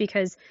Bruins,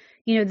 because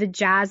you know, the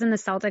Jazz and the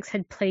Celtics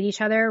had played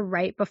each other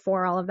right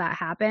before all of that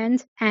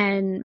happened.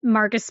 And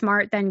Marcus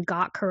Smart then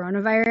got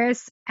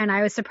coronavirus. And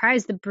I was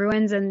surprised the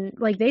Bruins and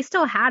like they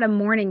still had a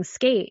morning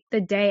skate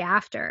the day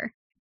after.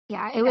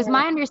 Yeah, it was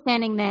my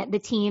understanding that the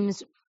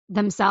teams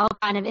themselves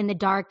kind of in the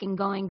dark and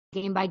going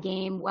game by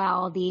game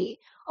while the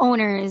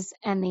owners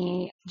and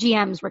the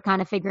GMs were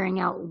kind of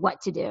figuring out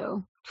what to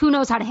do. Who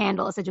knows how to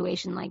handle a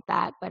situation like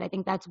that? But I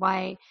think that's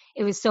why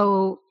it was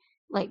so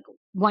like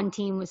one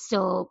team was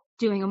still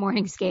doing a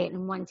morning skate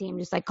and one team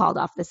just like called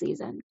off the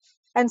season.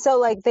 And so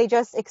like they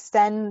just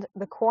extend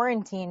the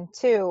quarantine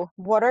too.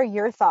 What are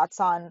your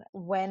thoughts on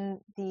when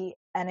the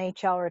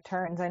NHL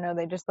returns? I know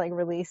they just like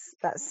released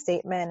that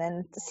statement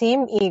and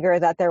seem eager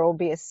that there will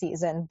be a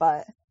season,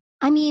 but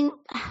I mean,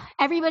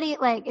 everybody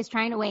like is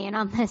trying to weigh in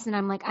on this, and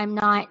I'm like, I'm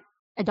not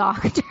a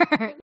doctor.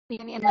 I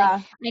mean,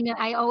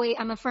 like,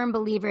 I'm a firm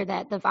believer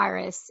that the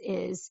virus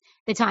is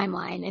the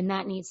timeline and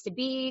that needs to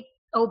be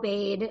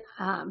obeyed.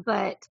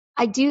 But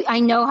I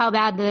know how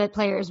bad the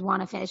players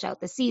want to finish out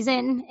the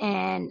season,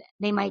 and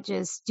they might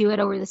just do it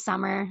over the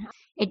summer.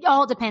 It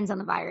all depends on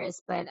the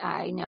virus, but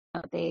I know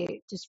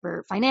they just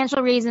for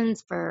financial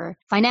reasons, for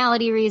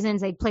finality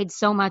reasons, they played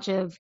so much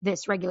of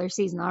this regular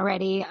season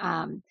already.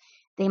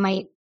 They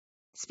might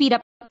speed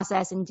up the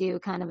process and do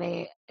kind of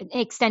an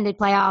extended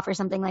playoff or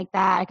something like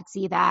that. I could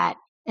see that.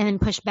 And then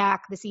push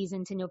back the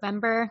season to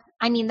November.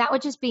 I mean, that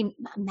would just be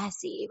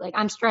messy. Like,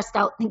 I'm stressed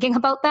out thinking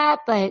about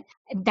that, but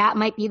that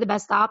might be the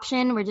best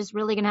option. We're just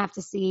really going to have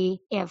to see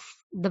if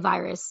the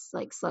virus,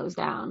 like, slows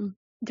down.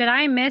 Did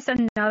I miss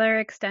another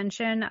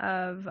extension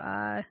of...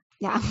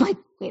 Yeah, I'm like,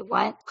 wait,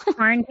 what?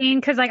 Quarantine?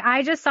 Because, like,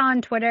 I just saw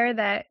on Twitter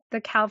that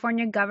the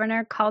California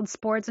governor called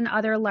sports and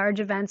other large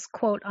events,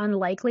 quote,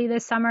 unlikely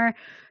this summer.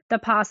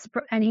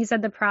 And he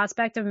said the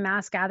prospect of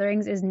mass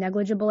gatherings is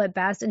negligible at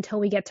best until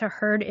we get to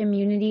herd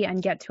immunity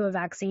and get to a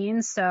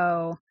vaccine.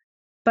 So,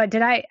 but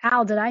did I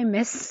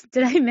miss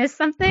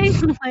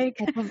something? Like,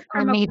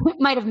 I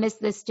might have missed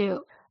this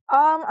too.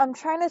 I'm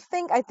trying to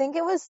think. I think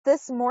it was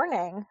this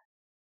morning.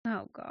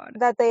 Oh God.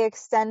 That they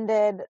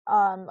extended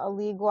a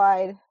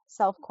league-wide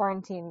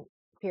self-quarantine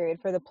period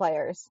for the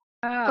players.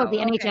 Oh, the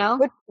NHL?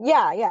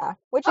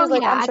 Which is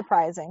like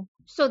unsurprising.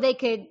 So they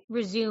could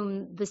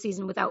resume the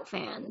season without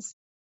fans.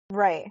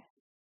 Right.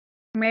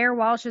 Mayor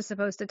Walsh is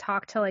supposed to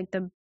talk to like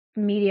the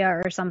media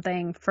or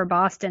something for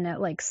Boston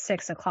at like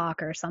 6:00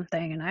 or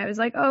something. And I was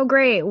like, oh,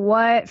 great.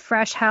 What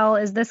fresh hell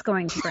is this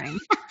going to bring?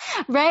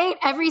 Right.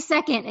 Every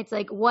second. It's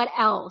like, what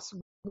else?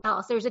 What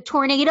else? There was a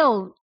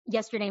tornado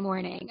yesterday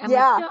morning. I'm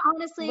like,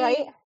 honestly,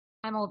 right?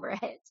 I'm over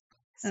it.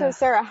 So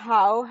Sarah,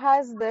 how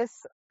has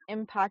this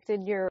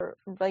impacted your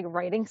like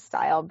writing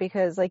style?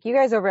 Because like you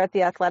guys over at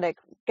The Athletic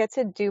get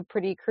to do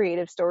pretty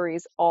creative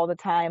stories all the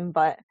time,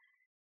 but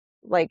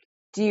like,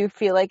 do you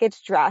feel like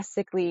it's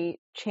drastically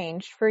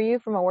changed for you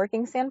from a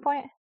working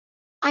standpoint?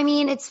 I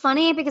mean, it's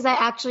funny because I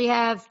actually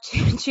have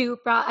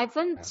I've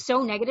been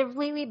so negative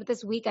lately, but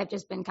this week I've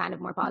just been kind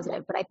of more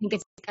positive. But I think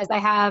it's because I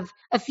have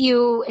a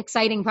few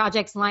exciting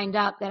projects lined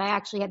up that I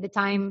actually had the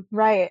time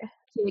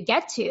to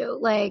get to.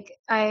 Like,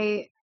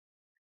 I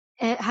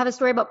have a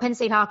story about Penn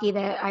State hockey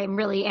that I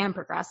really am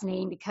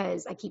procrastinating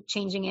because I keep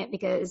changing it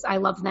because I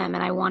love them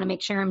and I want to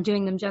make sure I'm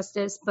doing them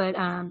justice. But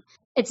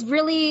it's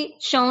really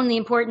shown the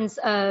importance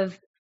of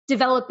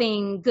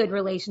developing good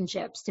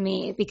relationships to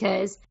me,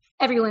 because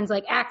everyone's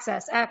like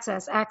access.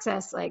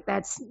 Like,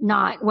 that's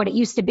not what it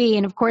used to be.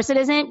 And of course it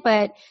isn't.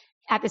 But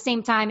at the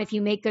same time, if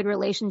you make good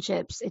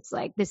relationships, it's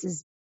like this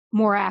is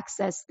more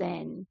access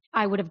than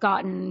I would have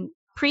gotten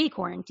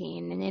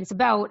pre-quarantine. And it's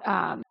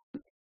about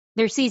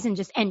their season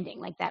just ending,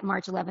 like that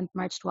March 11th,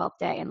 March 12th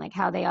day, and like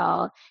how they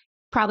all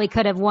probably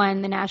could have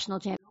won the national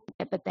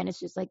championship, but then it's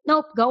just like,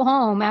 nope, go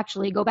home,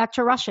 actually go back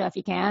to Russia if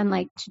you can,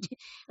 like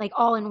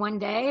all in one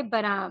day.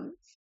 But I'm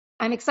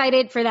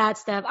excited for that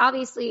stuff.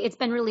 Obviously, it's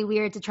been really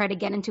weird to try to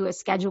get into a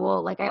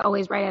schedule. Like I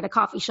always write at a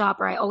coffee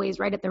shop or I always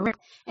write at the room,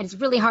 and it's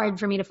really hard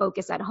for me to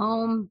focus at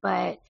home.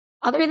 But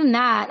other than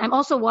that, I'm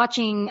also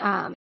watching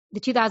the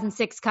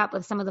 2006 Cup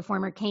with some of the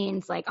former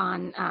Canes, like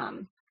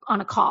on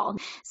a call.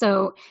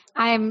 So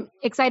I'm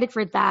excited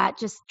for that.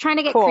 Just trying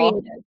to get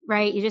creative,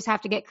 right? You just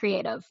have to get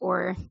creative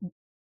or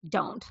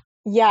don't.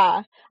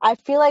 Yeah. I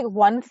feel like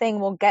one thing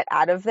we'll get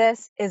out of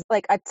this is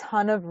like a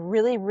ton of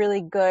really,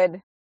 really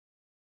good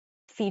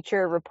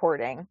feature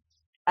reporting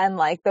and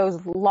like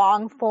those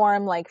long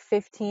form, like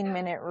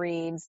 15-minute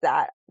reads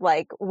that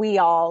like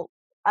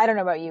I don't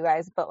know about you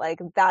guys, but like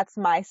that's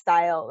my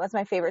style. That's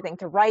my favorite thing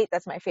to write.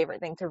 That's my favorite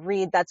thing to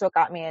read. That's what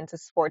got me into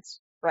sports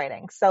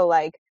writing. So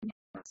like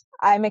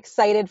I'm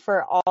excited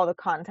for all the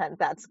content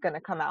that's going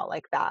to come out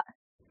like that.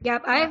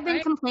 Yep. I've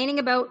been complaining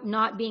about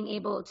not being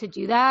able to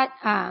do that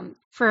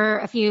for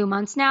a few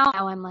months now.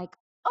 Now I'm like,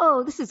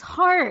 oh, this is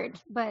hard,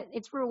 but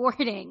it's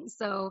rewarding.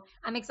 So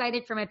I'm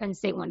excited for my Penn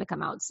State one to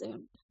come out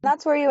soon.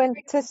 That's where you went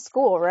to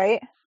school,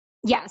 right?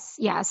 Yes.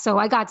 Yeah. So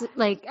I got to,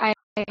 I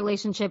had a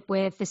relationship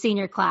with the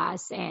senior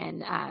class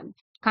and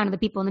kind of the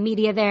people in the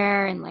media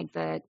there and like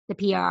the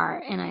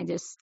PR. And I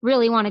just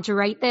really wanted to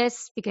write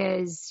this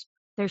because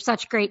they're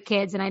such great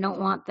kids and I don't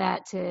want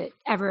that to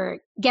ever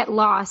get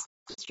lost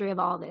in the history of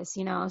all this,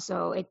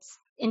 So it's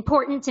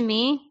important to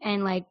me.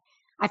 And like,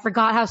 I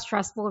forgot how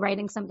stressful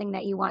writing something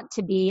that you want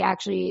to be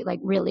actually like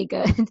really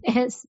good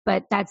is,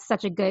 but that's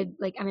such a good,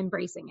 like I'm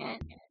embracing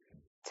it.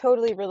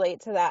 Totally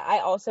relate to that. I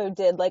also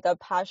did like a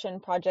passion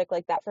project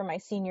like that for my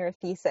senior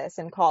thesis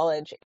in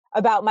college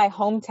about my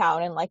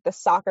hometown and like the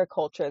soccer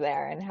culture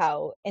there and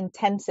how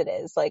intense it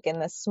is, like in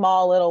this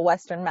small little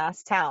Western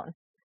Mass town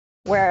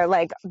where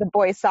like the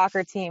boys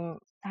soccer team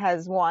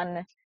has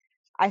won,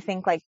 I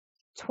think like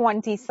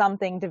 20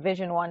 something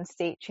Division I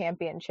state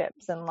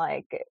championships. And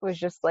like, it was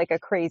just like a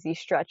crazy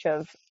stretch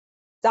of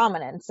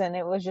dominance. And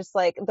it was just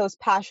like those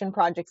passion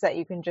projects that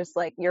you can just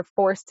like, you're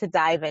forced to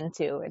dive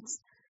into.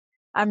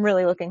 I'm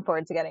really looking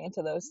forward to getting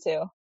into those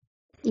too.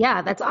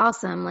 Yeah, that's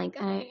awesome. Like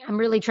I'm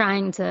really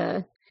trying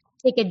to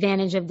take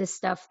advantage of this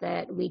stuff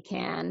that we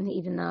can,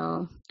 even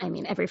though, I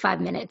mean, every 5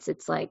 minutes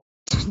it's like,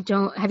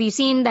 have you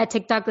seen that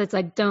TikTok that's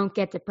like, don't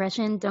get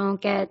depression.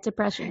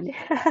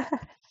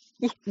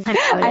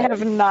 I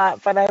have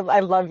not, but I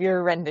love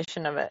your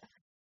rendition of it.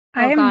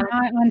 I am not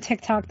on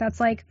TikTok. That's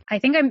like, I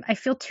think I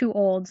feel too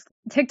old.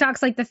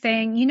 TikTok's like the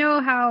thing,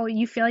 how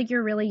you feel like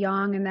you're really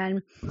young and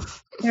then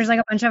there's like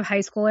a bunch of high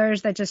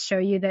schoolers that just show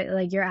you that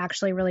like you're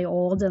actually really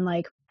old. And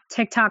like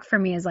TikTok for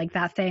me is like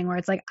that thing where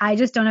it's like, I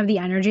just don't have the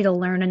energy to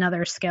learn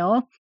another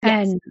skill.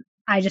 Yes. And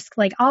I just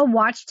like, I'll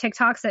watch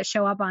TikToks that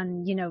show up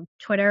on,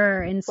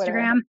 Twitter or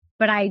Instagram,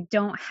 but I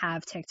don't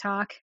have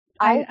TikTok.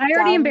 I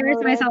already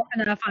embarrassed myself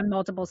enough on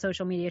multiple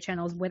social media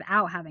channels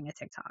without having a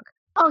TikTok.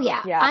 Oh,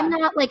 yeah. I'm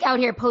not like out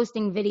here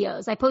posting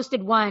videos. I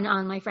posted one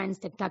on my friend's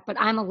TikTok, but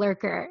I'm a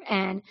lurker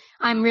and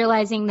I'm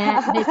realizing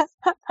that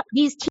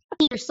these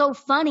teens are so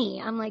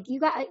funny. I'm like,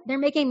 they're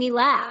making me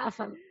laugh.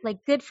 I'm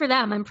like, good for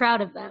them. I'm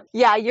proud of them.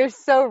 Yeah, you're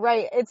so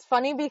right. It's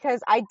funny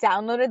because I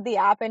downloaded the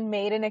app and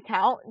made an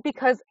account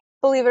because,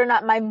 believe it or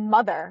not, my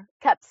mother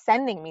kept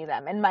sending me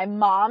them and my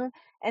mom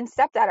and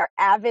stepdad are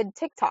avid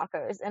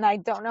TikTokers, and I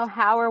don't know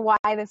how or why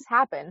this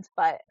happened,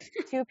 but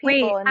two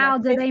people in Al,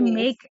 their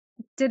 50s,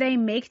 do they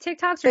make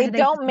TikToks? Or they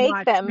don't make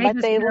them,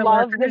 but they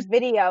love the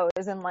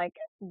videos and like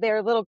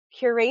their little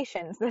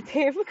curations that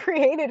they've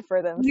created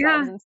for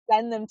themselves and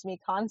send them to me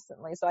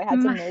constantly. So I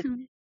had to make.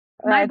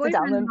 My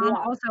boyfriend's mom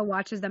also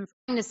watches them.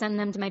 I'm to send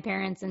them to my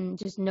parents, and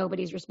just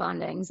nobody's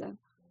responding. So.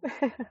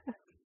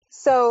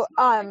 So,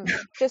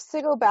 just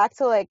to go back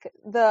to like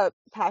the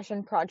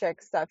passion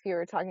project stuff you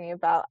were talking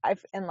about,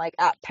 and like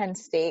at Penn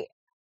State,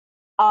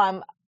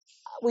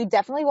 we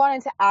definitely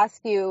wanted to ask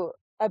you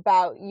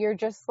about your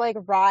just like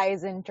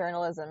rise in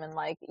journalism and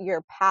like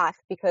your path,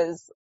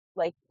 because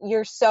like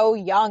you're so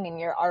young and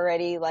you're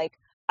already like,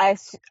 I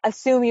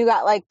assume you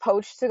got like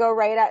poached to go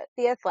write at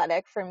The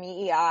Athletic from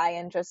EEI,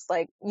 and just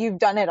like you've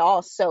done it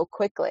all so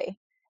quickly.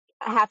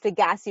 I have to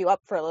gas you up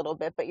for a little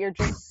bit, but you're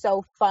just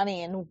so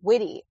funny and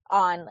witty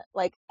on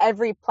like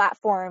every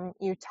platform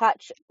you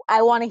touch.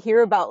 I want to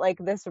hear about like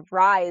this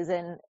rise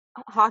in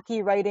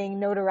hockey writing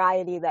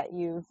notoriety that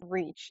you've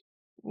reached,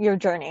 your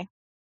journey.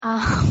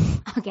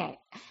 Okay.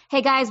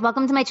 Hey guys,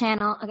 welcome to my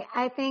channel. Okay.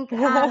 I think,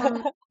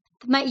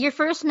 your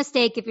first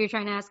mistake, if you're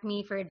trying to ask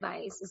me for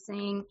advice, is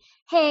saying,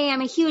 hey, I'm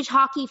a huge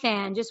hockey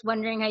fan, just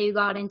wondering how you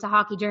got into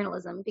hockey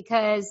journalism,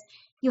 because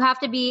you have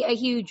to be a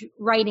huge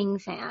writing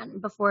fan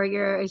before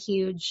you're a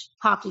huge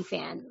hockey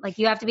fan. Like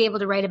you have to be able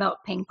to write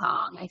about ping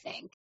pong, I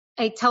think.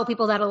 I tell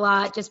people that a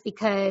lot just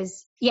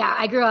because, yeah,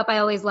 I grew up, I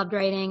always loved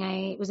writing.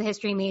 I was a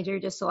history major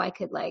just so I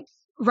could like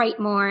write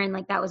more. And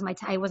like, that was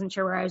I wasn't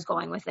sure where I was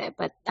going with it,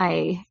 but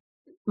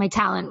my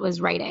talent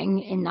was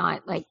writing and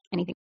not like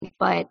anything.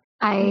 But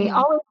I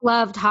always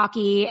loved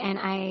hockey.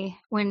 And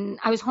when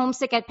I was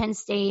homesick at Penn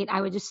State,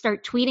 I would just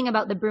start tweeting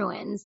about the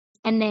Bruins.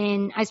 And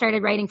then I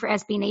started writing for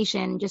SB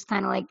Nation, just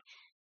kind of like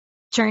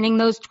turning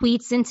those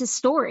tweets into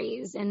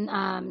stories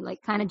and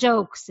like kind of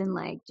jokes and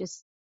like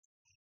just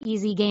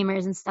easy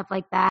gamers and stuff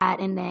like that.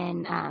 And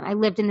then I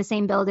lived in the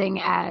same building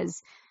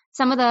as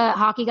some of the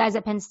hockey guys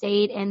at Penn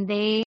State, and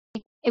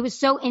it was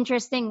so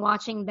interesting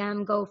watching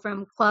them go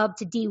from club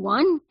to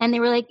D1. And they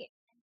were like,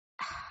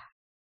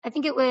 I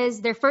think it was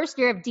their first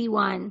year of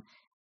D1.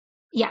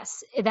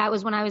 Yes, that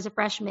was when I was a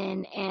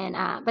freshman,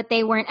 and but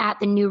they weren't at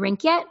the new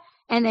rink yet.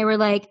 And they were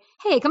like,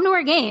 hey, come to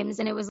our games.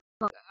 And it was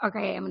like,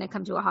 okay, I'm going to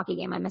come to a hockey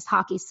game. I miss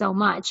hockey so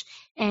much.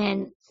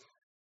 And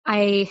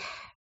I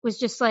was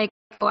just like,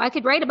 oh, I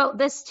could write about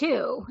this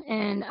too.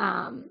 And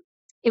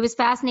it was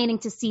fascinating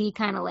to see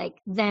kind of like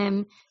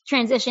them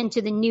transition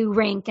to the new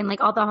rink and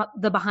like all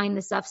the behind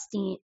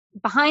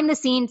the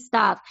scenes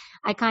stuff.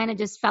 I kind of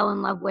just fell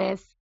in love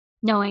with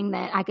knowing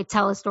that I could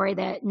tell a story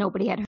that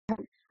nobody had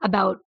heard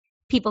about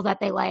people that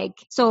they like.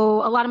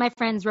 So a lot of my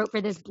friends wrote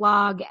for this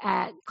blog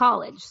at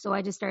college. So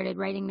I just started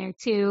writing there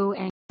too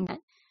and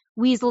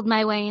weaseled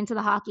my way into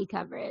the hockey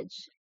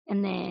coverage.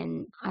 And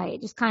then I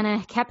just kind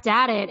of kept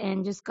at it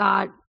and just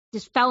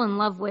fell in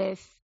love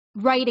with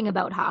writing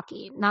about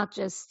hockey, not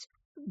just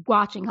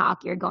watching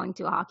hockey or going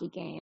to a hockey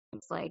game.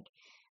 It's like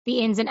the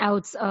ins and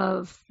outs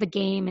of the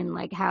game and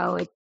like how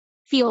it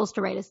feels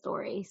to write a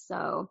story.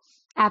 So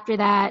after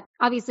that,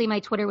 obviously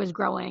my Twitter was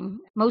growing,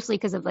 mostly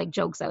because of like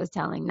jokes I was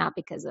telling, not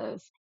because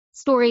of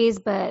stories,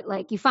 but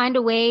like you find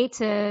a way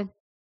to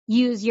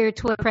use your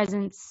Twitter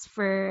presence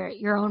for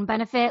your own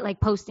benefit, like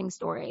posting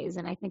stories.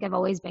 And I think I've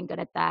always been good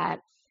at that.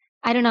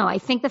 I don't know. I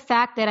think the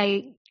fact that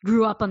I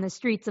grew up on the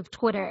streets of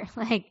Twitter,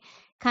 like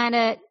kind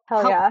of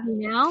helps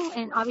me now.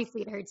 And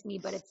obviously it hurts me,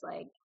 but it's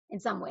like in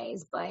some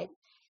ways, but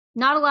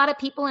not a lot of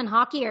people in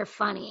hockey are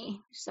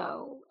funny.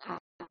 So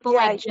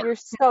you're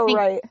so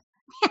right.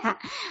 Yeah,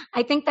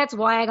 I think that's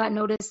why I got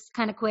noticed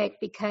kind of quick,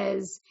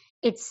 because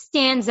it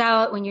stands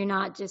out when you're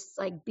not just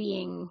like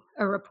being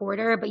a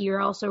reporter, but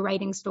you're also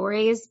writing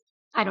stories.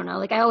 I don't know.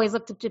 Like I always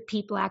looked up to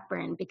Pete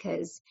Blackburn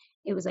because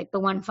it was like the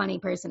one funny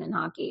person in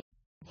hockey.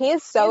 He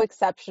is so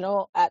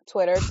exceptional at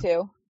Twitter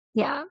too.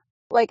 Yeah.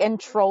 Like and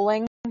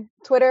trolling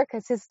Twitter,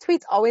 because his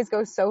tweets always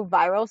go so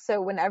viral.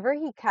 So whenever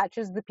he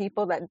catches the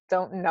people that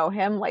don't know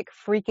him like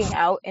freaking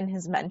out in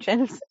his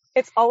mentions,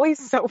 it's always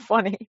so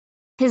funny.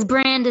 His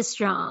brand is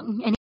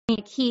strong and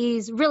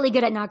he's really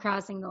good at not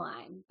crossing the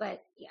line.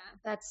 But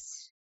yeah,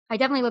 I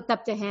definitely looked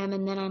up to him.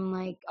 And then I'm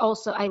like,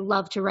 also, I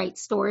love to write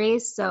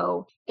stories.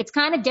 So it's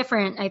kind of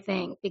different, I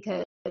think,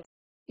 because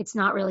it's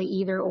not really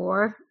either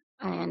or.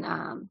 And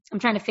I'm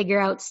trying to figure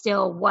out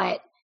still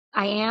what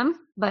I am,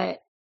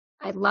 but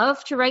I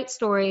love to write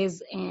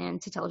stories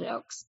and to tell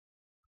jokes.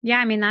 Yeah,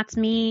 I mean, that's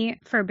me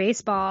for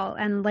baseball.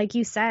 And like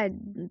you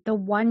said, the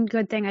one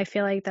good thing I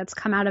feel like that's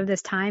come out of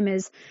this time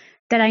is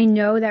that I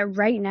know that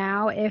right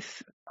now,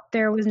 if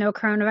there was no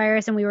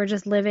coronavirus and we were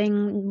just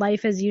living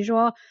life as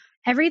usual,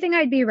 everything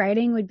I'd be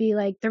writing would be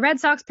like, the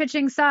Red Sox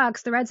pitching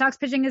sucks. The Red Sox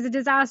pitching is a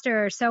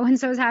disaster.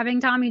 So-and-so's having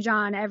Tommy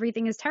John.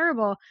 Everything is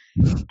terrible.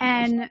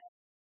 And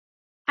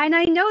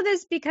I know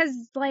this because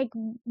like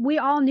we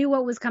all knew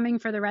what was coming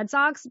for the Red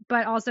Sox,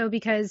 but also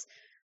because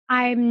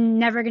I'm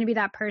never going to be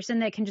that person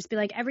that can just be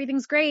like,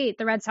 everything's great.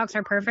 The Red Sox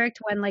are perfect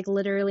when like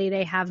literally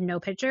they have no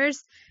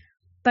pitchers.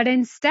 But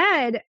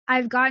instead,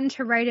 I've gotten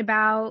to write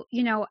about,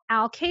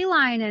 Al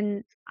Kaline.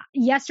 And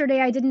yesterday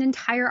I did an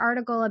entire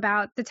article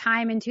about the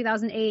time in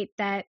 2008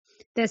 that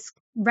this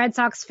Red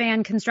Sox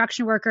fan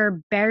construction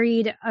worker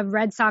buried a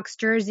Red Sox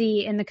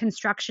jersey in the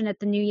construction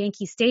at the new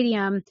Yankee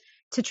Stadium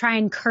to try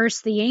and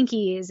curse the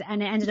Yankees.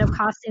 And it ended up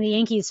costing the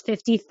Yankees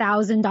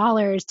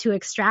 $50,000 to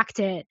extract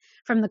it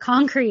from the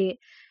concrete.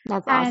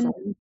 That's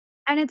awesome.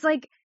 And it's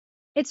like,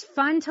 it's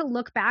fun to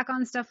look back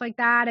on stuff like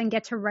that and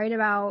get to write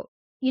about,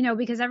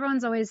 because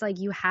everyone's always like,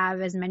 you have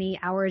as many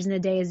hours in a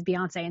day as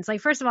Beyonce. And it's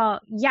like, first of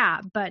all,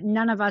 yeah, but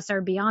none of us are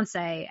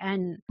Beyonce.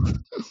 And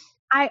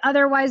I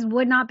otherwise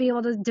would not be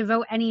able to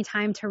devote any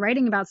time to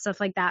writing about stuff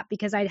like that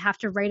because I'd have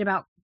to write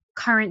about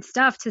current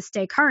stuff to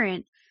stay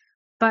current.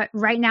 But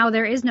right now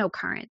there is no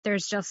current.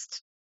 There's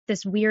just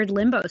this weird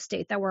limbo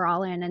state that we're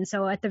all in. And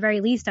so at the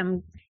very least,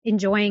 I'm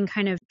enjoying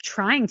kind of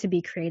trying to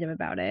be creative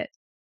about it.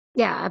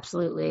 Yeah,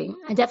 absolutely.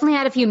 I definitely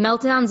had a few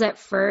meltdowns at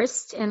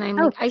first, and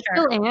I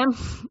still am,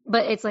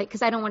 but it's like,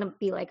 cause I don't want to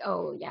be like,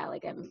 oh yeah,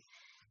 like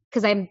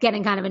cause I'm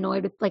getting kind of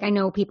annoyed with, like, I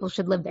know people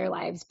should live their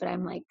lives, but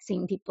I'm like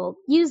seeing people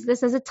use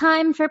this as a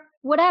time for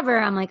whatever.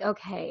 I'm like,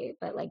 okay,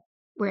 but like,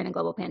 we're in a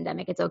global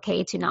pandemic. It's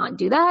okay to not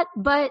do that.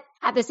 But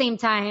at the same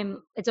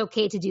time, it's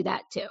okay to do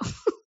that too.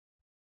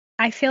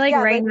 I feel like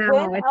right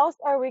now. When else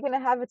are we going to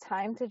have a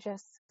time to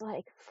just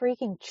like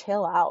freaking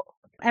chill out?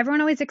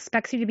 Everyone always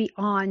expects you to be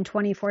on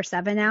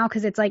 24/7 now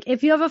because it's like,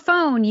 if you have a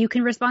phone, you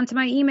can respond to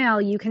my email,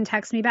 you can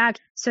text me back.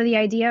 So the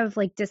idea of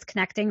like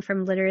disconnecting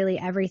from literally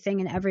everything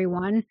and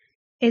everyone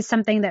is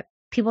something that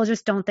people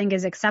just don't think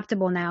is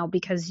acceptable now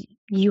because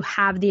you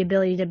have the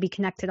ability to be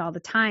connected all the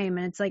time.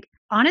 And it's like,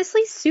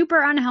 honestly,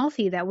 super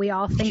unhealthy that we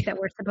all think that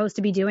we're supposed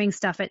to be doing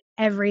stuff at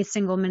every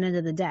single minute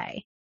of the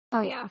day.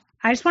 Oh, yeah.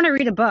 I just want to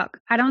read a book.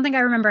 I don't think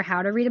I remember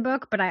how to read a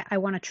book, but I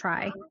want to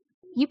try.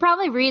 You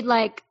probably read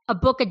like a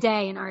book a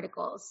day in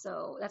articles.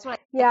 So that's what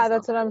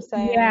that's what I'm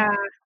saying. Yeah.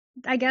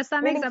 I guess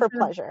that Reading makes up for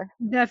pleasure.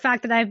 The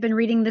fact that I've been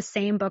reading the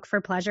same book for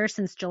pleasure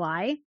since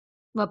July.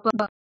 What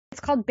book? It's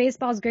called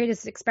Baseball's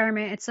Greatest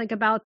Experiment. It's like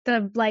about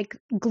the like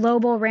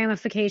global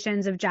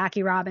ramifications of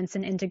Jackie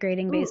Robinson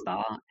integrating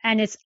baseball.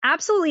 And it's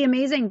absolutely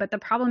amazing. But the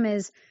problem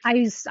is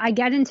I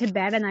get into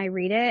bed and I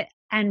read it.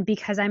 And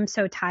because I'm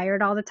so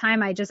tired all the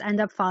time, I just end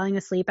up falling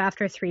asleep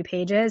after 3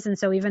 pages. And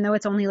so even though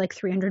it's only like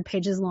 300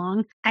 pages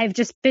long, I've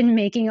just been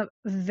making a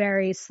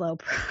very slow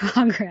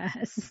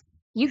progress.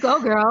 You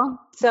go, girl.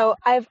 So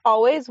I've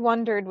always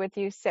wondered with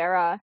you,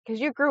 Sarah,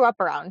 because you grew up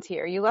around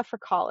here. You left for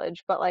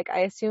college, but like I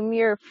assume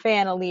your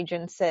fan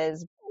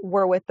allegiances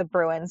were with the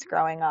Bruins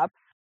growing up.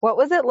 What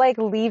was it like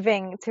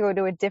leaving to go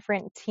to a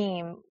different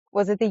team?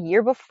 Was it the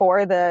year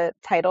before the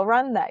title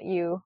run that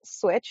you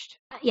switched?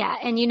 Yeah,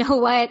 and you know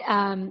what?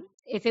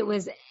 If it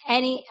was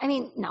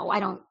no, I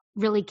don't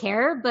really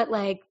care, but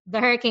like the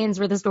Hurricanes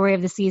were the story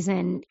of the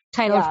season,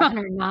 title run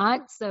or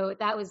not. So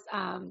that was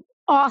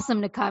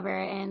awesome to cover,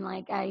 and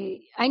like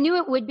I knew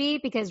it would be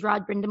because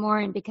Rod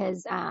Brindamore and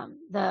because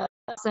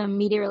some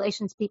media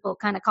relations people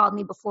kind of called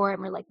me before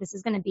and were like, this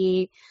is going to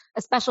be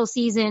a special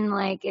season,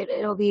 like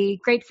it'll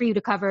be great for you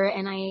to cover.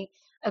 And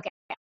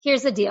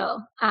here's the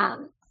deal.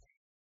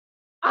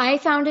 I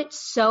found it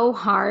so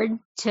hard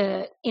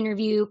to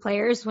interview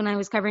players when I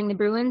was covering the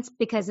Bruins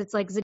because it's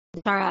like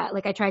Zachara,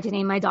 like I tried to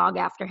name my dog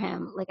after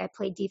him. Like I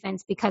played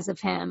defense because of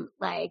him.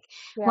 Like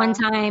one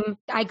time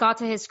I got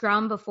to his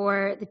scrum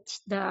before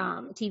the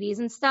TVs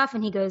and stuff.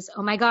 And he goes,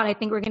 oh my God, I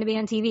think we're going to be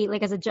on TV,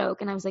 like as a joke.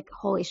 And I was like,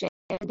 holy shit,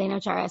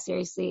 Zdeno Chara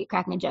seriously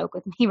cracking a joke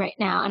with me right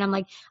now. And I'm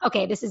like,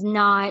 okay, this is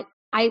not,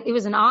 it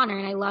was an honor.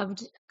 And I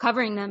loved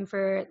covering them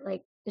for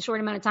like the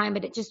short amount of time,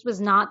 but it just was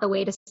not the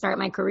way to start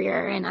my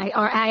career. And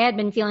I had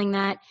been feeling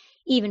that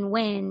even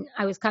when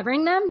I was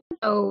covering them.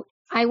 So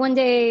one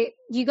day,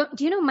 do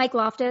you know Mike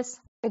Loftus?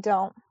 I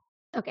don't.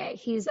 Okay.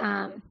 He's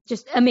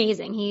just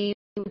amazing. He's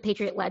the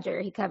Patriot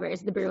Ledger. He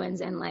covers the Bruins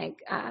and like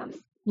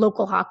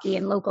local hockey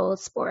and local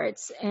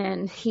sports.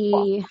 And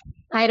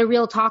I had a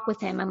real talk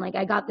with him. I'm like,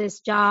 I got this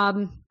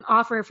job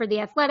offer for the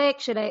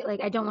Athletic.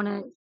 I don't want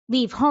to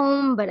leave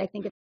home, but I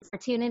think it's an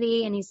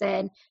opportunity. And he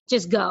said,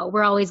 just go.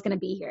 We're always going to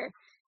be here.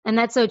 And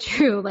that's so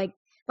true. Like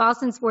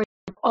Boston sports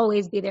will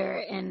always be there.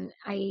 And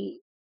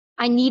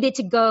I needed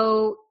to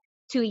go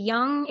to a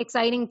young,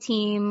 exciting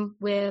team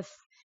with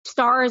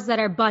stars that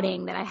are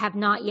budding that I have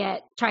not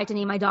yet tried to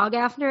name my dog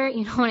after.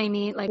 You know what I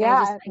mean? Like,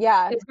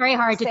 it's very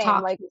hard to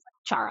talk to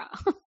Chara.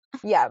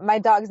 Yeah. My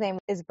dog's name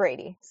is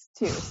Brady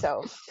too.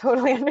 So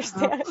totally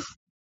understand.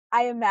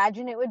 I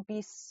imagine it would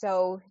be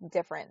so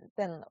different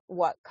than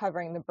what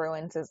covering the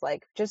Bruins is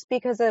like, just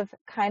because of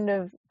kind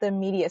of the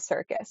media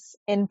circus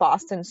in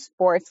Boston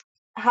sports.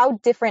 How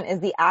different is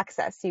the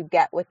access you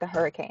get with the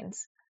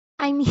Hurricanes?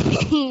 I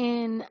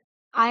mean,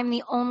 I'm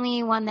the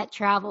only one that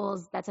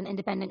travels that's an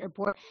independent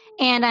reporter,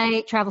 and I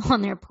travel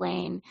on their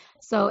plane.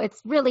 So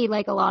it's really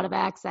like a lot of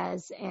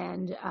access,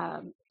 and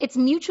it's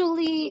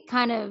mutually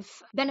kind of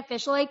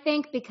beneficial, I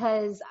think,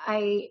 because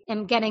I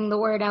am getting the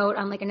word out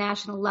on like a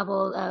national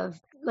level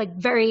of like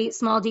very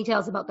small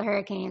details about the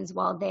Hurricanes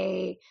while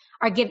they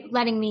are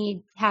letting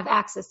me have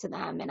access to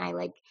them.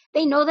 And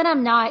they know that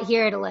I'm not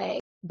here to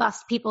like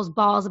bust people's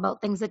balls about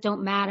things that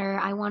don't matter.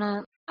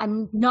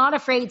 I'm not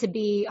afraid to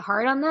be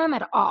hard on them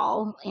at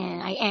all.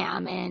 And I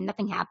am, and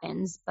nothing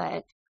happens,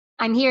 but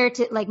I'm here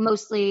to like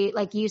mostly,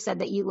 like you said,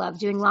 that you love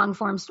doing long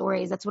form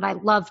stories. That's what I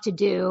love to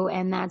do.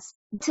 And that's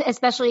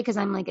especially because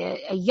I'm like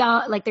a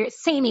young, like they're the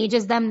same age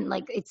as them.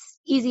 Like it's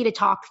easy to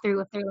talk through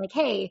if they're like,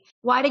 hey,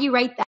 why did you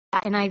write that?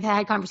 And I've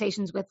had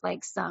conversations with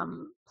like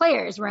some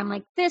players where I'm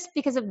like this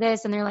because of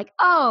this. And they're like,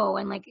 oh,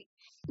 and like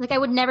I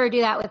would never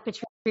do that with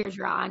Patricia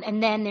Bergeron.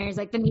 And then there's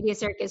like the media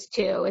circus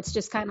too. It's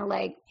just kind of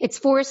like, it's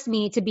forced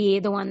me to be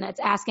the one that's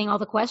asking all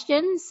the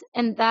questions.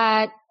 And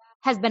that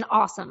has been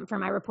awesome for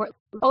my report.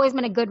 I've always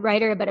been a good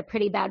writer, but a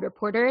pretty bad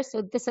reporter.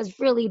 So this has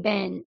really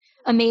been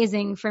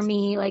amazing for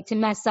me, like to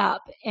mess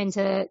up and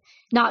to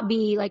not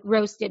be like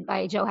roasted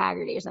by Joe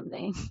Haggerty or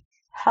something.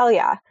 Hell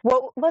yeah.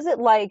 What was it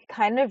like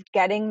kind of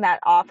getting that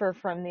offer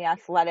from the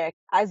Athletic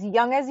as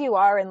young as you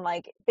are, and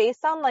like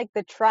based on like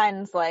the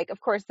trends, like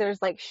of course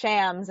there's like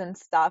Shams and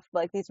stuff,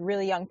 like these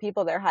really young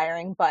people they're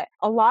hiring, but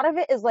a lot of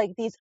it is like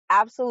these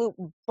absolute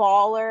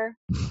baller,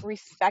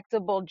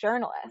 respectable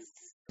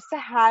journalists. To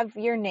have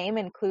your name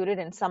included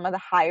in some of the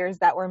hires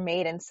that were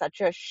made in such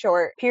a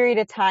short period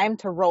of time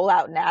to roll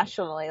out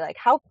nationally, like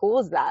how cool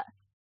is that?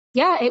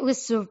 Yeah, it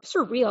was so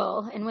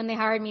surreal. And when they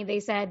hired me,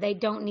 they said they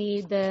don't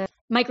need the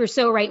Mike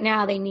Rousseau right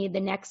now, they need the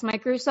next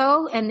Mike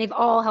Rousseau, and they've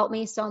all helped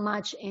me so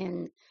much.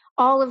 And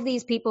all of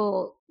these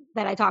people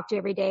that I talk to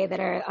every day that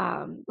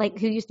are like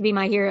who used to be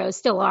my heroes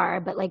still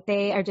are, but like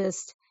they are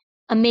just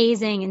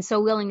amazing and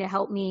so willing to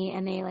help me,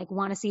 and they like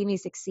want to see me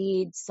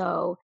succeed.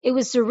 So it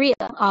was surreal,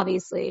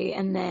 obviously,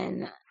 and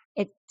then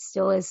it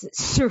still is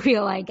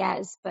surreal, I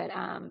guess. But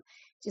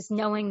just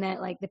knowing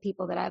that like the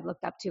people that I've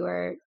looked up to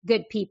are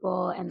good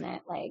people, and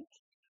that like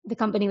the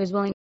company was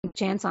willing to take a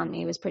chance on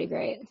me was pretty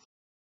great.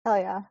 Hell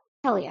yeah.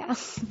 Hell yeah.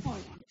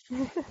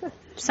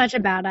 Such a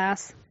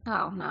badass.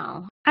 Oh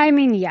no. I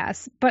mean,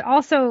 yes, but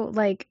also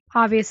like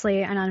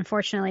obviously and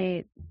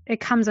unfortunately it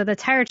comes with the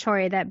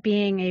territory that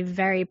being a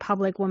very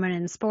public woman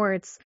in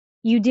sports,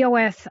 you deal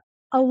with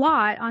a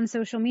lot on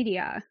social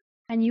media,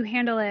 and you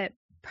handle it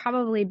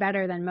probably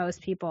better than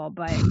most people,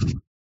 but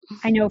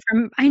I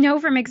know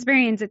from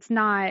experience it's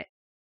not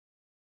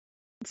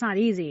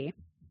easy.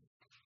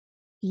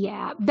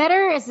 Yeah,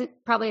 better is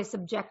probably a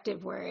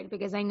subjective word,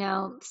 because I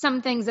know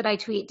some things that I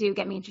tweet do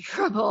get me into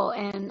trouble,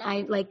 and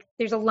I like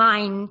there's a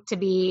line to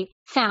be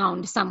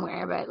found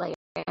somewhere, but like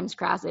I'm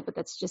cross it, but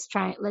that's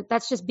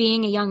just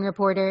being a young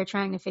reporter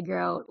trying to figure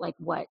out like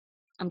what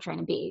I'm trying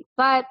to be.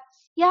 But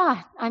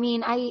yeah, I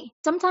mean, I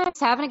sometimes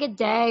having a good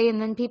day,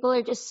 and then people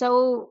are just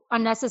so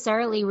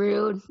unnecessarily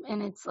rude,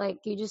 and it's like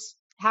you just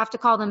have to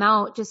call them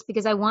out, just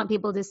because I want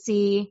people to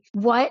see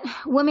what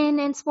women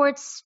in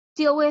sports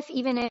deal with,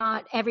 even if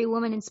not every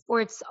woman in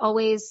sports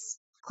always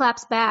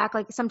claps back.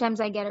 Like sometimes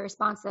I get a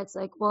response that's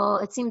like, well,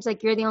 it seems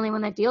like you're the only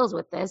one that deals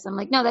with this. I'm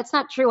like, no, that's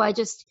not true. I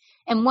just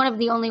am one of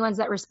the only ones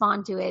that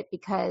respond to it,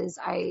 because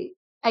I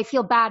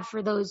feel bad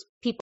for those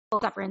people who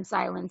suffer in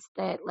silence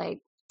that like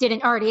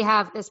didn't already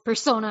have this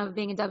persona of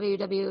being a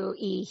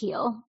WWE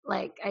heel.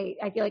 Like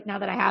I feel like now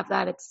that I have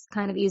that, it's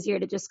kind of easier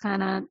to just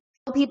kind of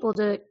tell people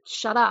to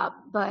shut up.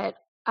 But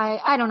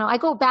I don't know. I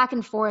go back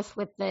and forth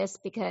with this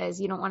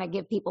because you don't want to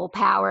give people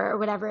power or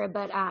whatever,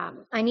 but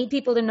I need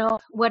people to know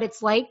what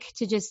it's like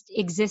to just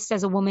exist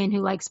as a woman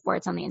who likes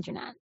sports on the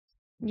internet.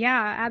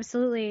 Yeah,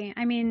 absolutely.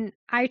 I mean,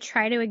 I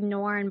try to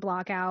ignore and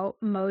block out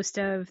most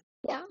of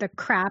the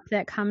crap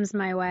that comes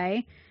my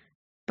way,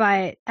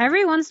 but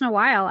every once in a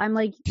while I'm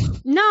like,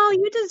 no,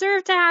 you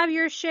deserve to have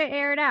your shit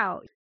aired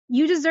out.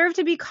 You deserve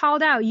to be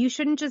called out. You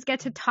shouldn't just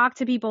get to talk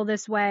to people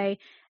this way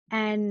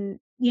and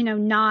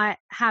not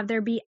have there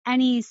be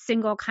any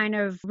single kind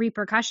of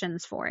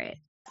repercussions for it.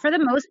 For the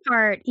most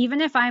part, even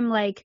if I'm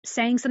like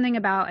saying something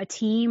about a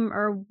team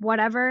or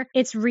whatever,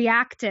 it's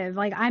reactive.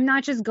 Like I'm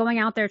not just going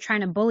out there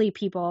trying to bully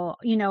people,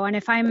 and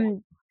if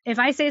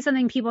I say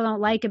something people don't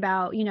like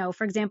about,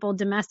 for example,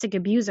 domestic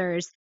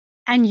abusers,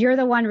 and you're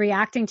the one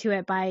reacting to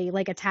it by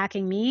like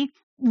attacking me,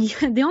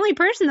 the only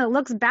person that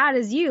looks bad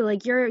is you.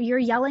 Like you're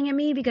yelling at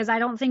me because I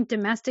don't think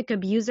domestic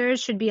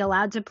abusers should be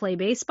allowed to play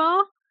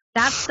baseball.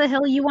 That's the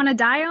hill you want to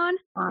die on?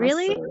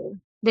 Honestly, really?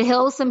 The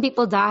hill some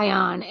people die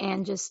on,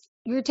 and just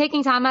you're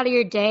taking time out of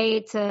your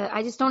day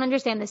I just don't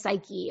understand the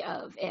psyche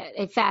of it.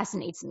 It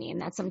fascinates me, and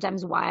that's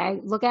sometimes why I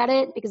look at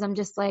it, because I'm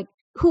just like,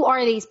 who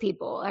are these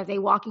people? Are they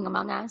walking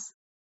among us?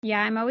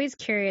 Yeah, I'm always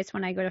curious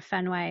when I go to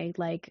Fenway.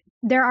 Like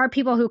there are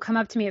people who come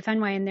up to me at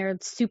Fenway and they're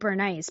super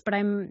nice, but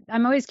I'm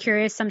always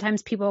curious.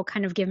 Sometimes people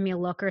kind of give me a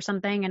look or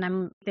something,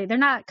 and they're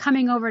not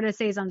coming over to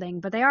say something,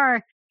 but they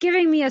are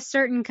giving me a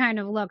certain kind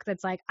of look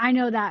that's like, I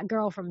know that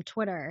girl from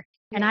Twitter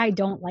and I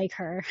don't like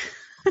her.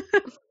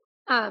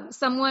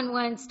 Someone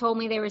once told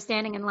me they were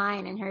standing in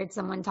line and heard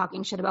someone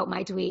talking shit about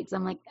my tweets.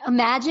 I'm like,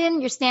 imagine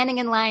you're standing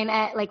in line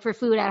for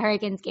food at a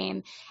Hurricanes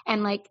game,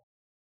 and like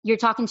you're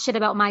talking shit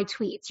about my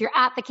tweets. You're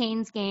at the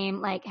Canes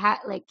game, like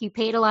you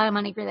paid a lot of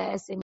money for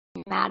this, and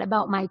you're mad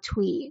about my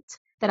tweet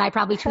that I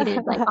probably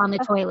tweeted like on the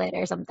toilet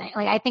or something.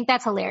 Like I think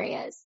that's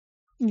hilarious.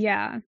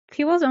 Yeah.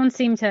 People don't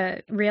seem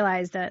to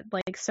realize that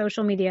like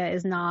social media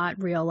is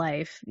not real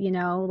life,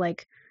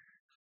 like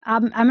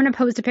I'm going to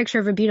post a picture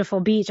of a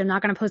beautiful beach. I'm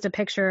not going to post a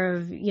picture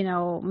of,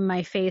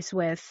 my face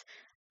with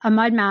a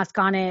mud mask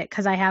on it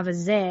because I have a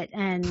zit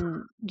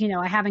and,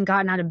 I haven't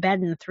gotten out of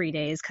bed in 3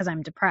 days because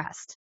I'm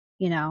depressed,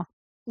 Yeah.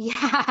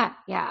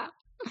 Yeah.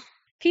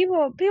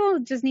 People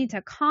just need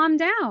to calm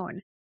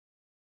down.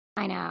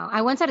 I know.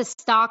 I once had a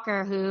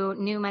stalker who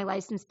knew my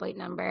license plate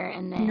number,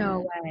 and then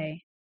no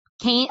way.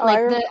 I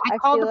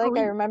feel like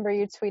I remember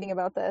you tweeting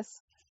about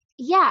this.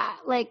 Yeah,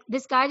 like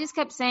this guy just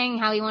kept saying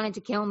how he wanted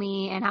to kill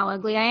me and how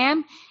ugly I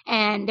am,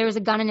 and there was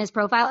a gun in his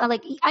profile.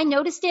 I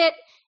noticed it.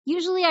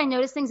 Usually I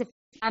notice things a few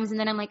times and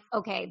then I'm like,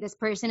 okay, this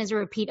person is a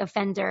repeat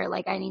offender.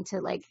 Like I need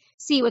to like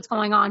see what's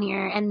going on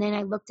here. And then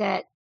I looked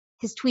at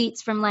his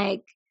tweets from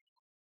like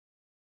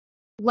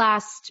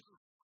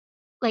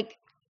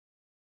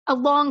a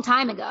long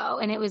time ago,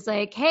 and it was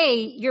like,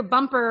 hey, your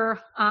bumper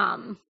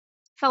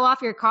fell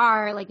off your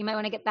car, like you might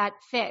want to get that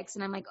fixed.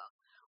 And I'm like,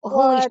 oh,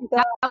 holy shit,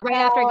 that was right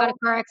after I got a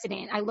car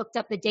accident. I looked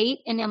up the date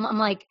and I'm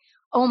like,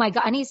 oh my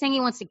God. And he's saying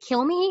he wants to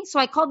kill me. So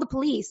I called the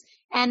police,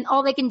 and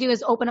all they can do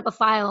is open up a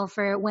file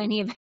for when he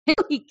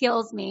eventually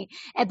kills me.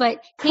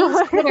 But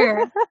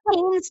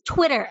Kane's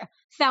Twitter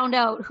found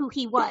out who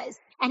he was.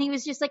 And he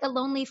was just like a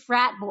lonely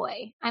frat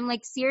boy. I'm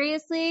like,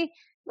 seriously?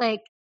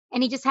 Like,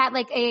 and he just had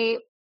like a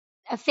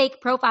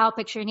fake profile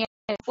picture and he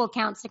had full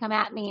accounts to come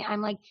at me.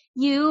 I'm like,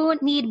 you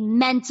need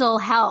mental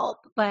help.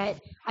 But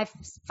I've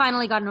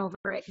finally gotten over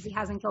it because he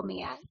hasn't killed me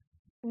yet.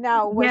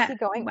 Now, was Yeah. he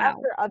going Wow.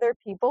 after other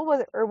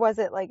people, or was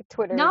it like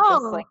Twitter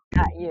just No, like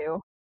at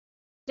you?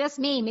 just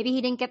me. Maybe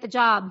he didn't get the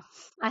job.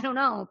 I don't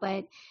know,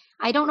 but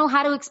I don't know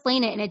how to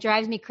explain it. And it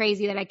drives me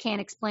crazy that I can't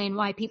explain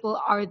why people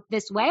are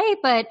this way.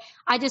 But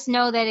I just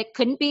know that it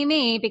couldn't be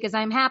me because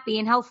I'm happy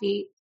and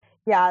healthy.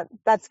 Yeah,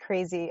 that's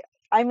crazy.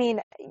 I mean,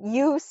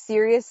 you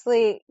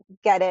seriously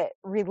get it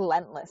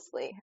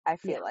relentlessly. I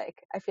feel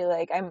like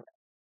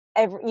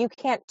you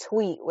can't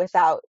tweet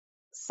without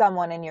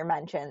someone in your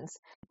mentions.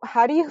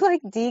 How do you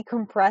like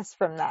decompress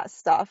from that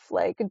stuff?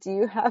 Like, do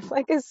you have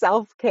like a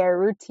self-care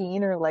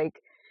routine or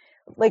like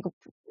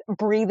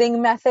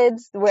breathing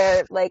methods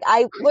where like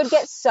I would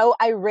get so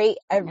irate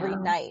every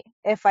night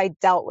if I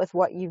dealt with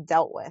what you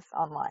dealt with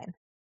online?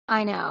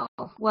 I know.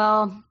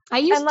 Well, I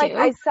And used like to.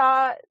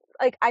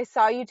 I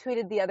saw you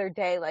tweeted the other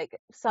day, like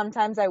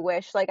sometimes I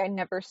wish like I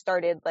never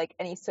started like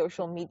any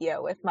social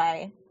media with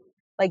my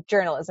like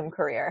journalism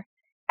career.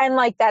 And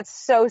like that's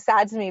so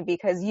sad to me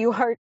because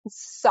you're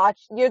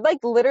like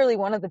literally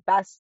one of the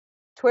best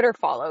Twitter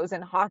follows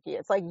in hockey.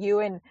 It's like you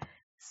and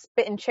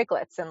Spittin'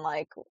 Chicklets, and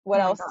like what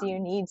Oh my else do God. you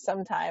need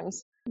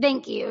sometimes?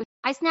 Thank you.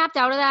 I snapped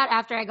out of that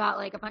after I got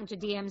like a bunch of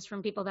DMs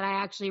from people that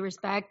I actually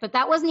respect, but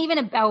that wasn't even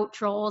about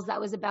trolls. That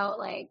was about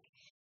like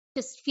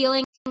just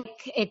feeling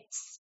like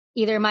it's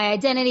either my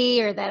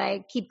identity or that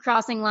I keep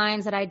crossing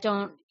lines that I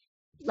don't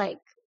like.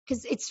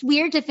 Because it's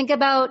weird to think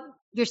about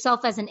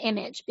yourself as an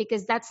image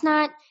because that's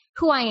not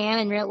who I am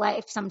in real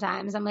life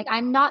sometimes. I'm like,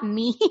 I'm not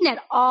mean at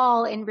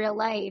all in real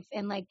life.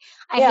 And like,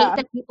 I hate Yeah.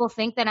 that people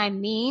think that I'm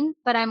mean,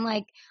 but I'm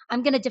like,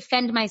 I'm going to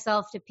defend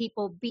myself to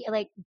people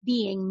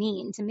being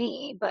mean to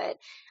me. But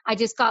I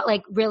just got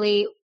like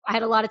really, I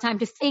had a lot of time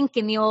to think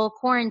in the old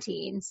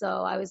quarantine. So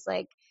I was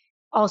like,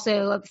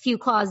 also a few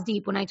claws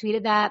deep when I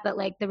tweeted that, but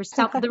like the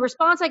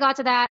response I got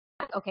to that,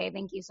 okay,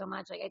 thank you so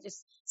much. Like I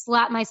just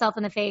slapped myself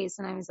in the face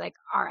and I was like,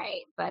 all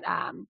right. But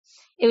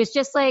it was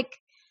just like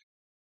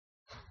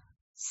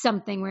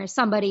something where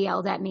somebody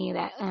yelled at me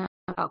that,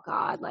 oh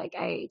God, like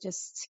I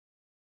just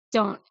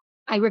don't,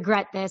 I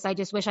regret this. I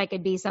just wish I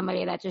could be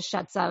somebody that just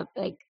shuts up.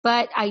 Like,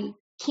 but I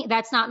can't,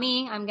 that's not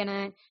me. I'm going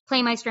to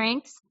play my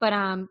strengths. But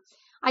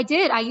I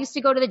used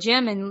to go to the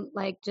gym and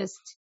like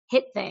just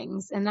hit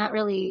things and that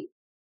really,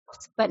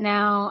 but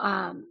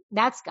now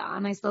that's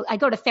gone. I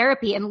go to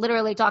therapy and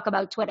literally talk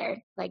about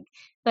Twitter. Like,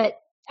 but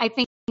I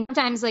think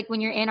sometimes like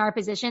when you're in our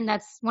position,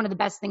 that's one of the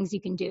best things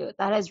you can do.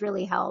 That has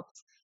really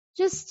helped.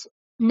 Just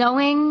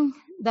knowing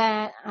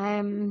that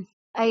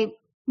I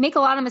make a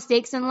lot of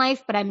mistakes in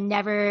life, but I'm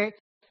never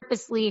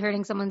purposely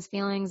hurting someone's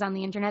feelings on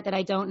the internet that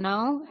I don't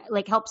know,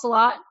 like helps a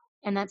lot.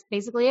 And that's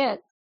basically it.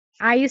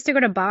 I used to go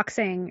to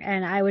boxing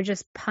and I would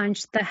just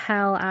punch the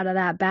hell out of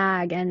that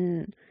bag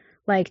and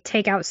like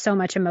take out so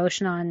much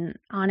emotion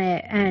on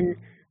it. And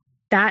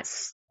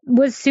that's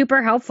was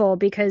super helpful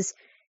because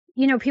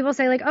people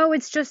say like, oh,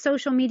 it's just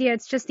social media,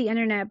 it's just the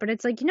internet, but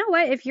it's like, you know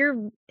what, if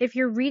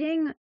you're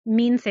reading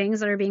mean things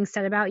that are being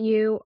said about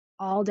you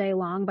all day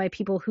long by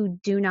people who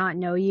do not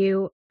know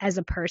you as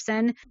a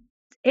person,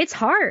 it's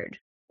hard.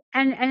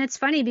 And it's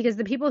funny because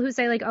the people who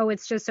say like, oh,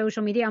 it's just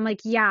social media, I'm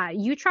like, yeah,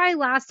 you try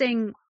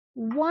lasting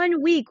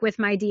 1 week with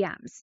my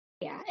DMs.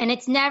 Yeah. And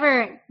it's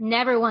never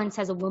once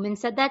has a woman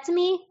said that to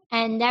me,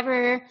 and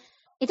never,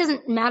 it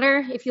doesn't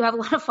matter if you have a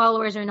lot of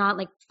followers or not.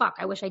 Like, fuck,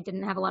 I wish I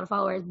didn't have a lot of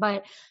followers,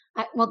 but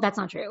well, that's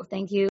not true.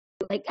 Thank you.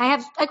 Like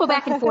I go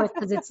back and forth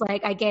because it's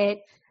like, I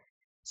get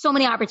so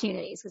many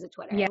opportunities because of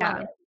Twitter. Yeah. I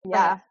love it.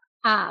 Yeah.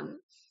 But,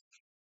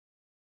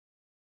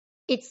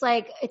 it's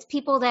like, it's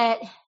people that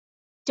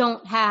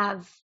don't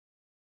have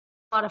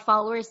a lot of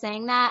followers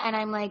saying that. And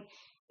I'm like,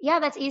 yeah,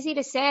 that's easy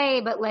to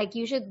say, but like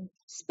you should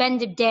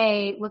spend a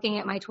day looking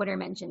at my Twitter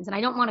mentions. And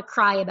I don't want to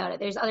cry about it.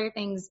 There's other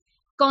things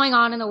going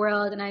on in the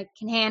world and I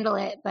can handle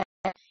it, but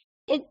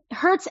it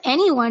hurts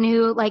anyone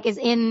who like is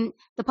in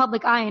the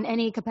public eye in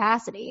any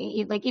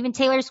capacity. Like even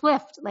Taylor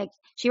Swift, like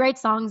she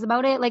writes songs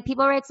about it. Like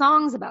people write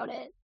songs about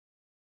it.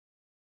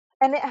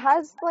 And it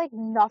has like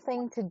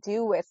nothing to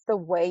do with the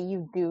way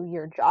you do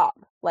your job.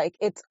 Like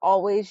it's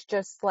always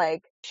just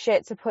like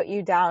shit to put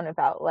you down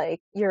about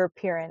like your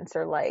appearance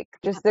or like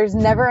just there's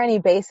never any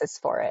basis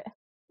for it.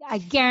 I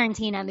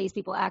guarantee none of these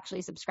people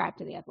actually subscribe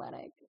to The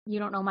Athletic. You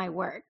don't know my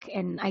work.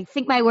 And I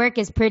think my work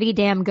is pretty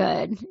damn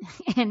good.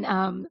 And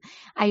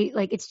I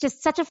like, it's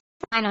just such a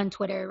fine on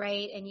Twitter,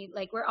 right? And you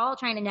like, we're all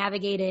trying to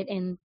navigate it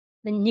in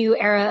the new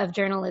era of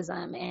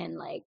journalism. And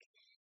like,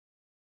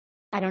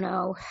 I don't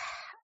know,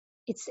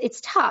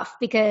 it's tough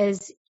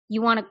because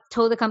you want to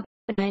toe the company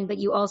line, but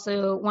you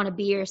also want to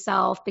be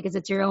yourself because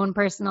it's your own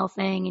personal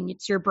thing and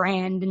it's your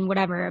brand and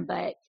whatever,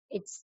 but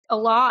it's a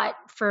lot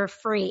for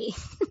free.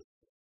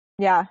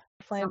 Yeah,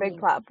 definitely a big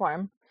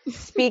platform.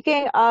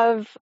 Speaking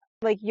of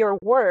like your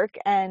work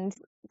and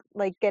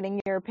like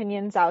getting your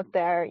opinions out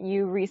there,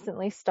 you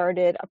recently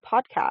started a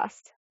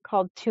podcast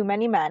called Too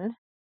Many Men.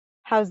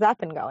 How's that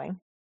been going?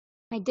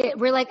 I did.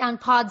 We're like on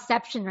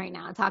Podception right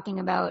now, talking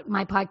about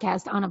my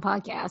podcast on a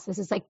podcast. This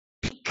is like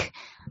peak.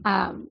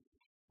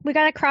 We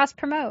got to cross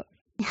promote.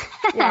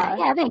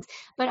 Yeah, thanks.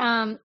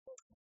 But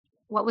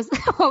what was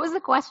what was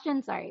the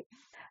question? Sorry.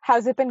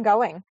 How's it been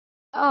going?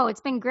 Oh,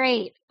 it's been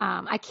great.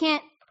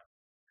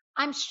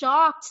 I'm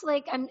shocked.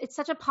 Like, it's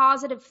such a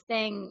positive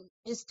thing.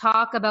 Just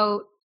talk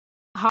about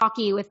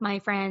hockey with my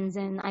friends,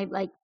 and I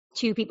like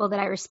two people that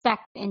I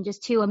respect, and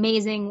just two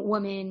amazing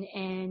women,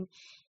 and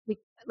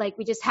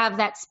we just have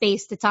that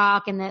space to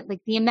talk, and that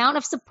like the amount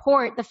of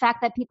support, the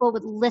fact that people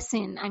would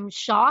listen. I'm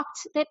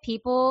shocked that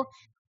people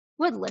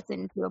would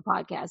listen to a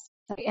podcast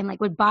and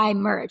like would buy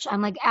merch.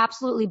 I'm like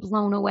absolutely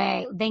blown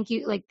away. Thank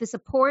you. Like the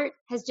support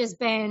has just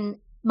been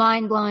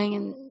mind blowing.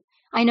 And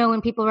I know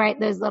when people write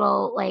those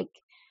little like,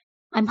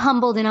 I'm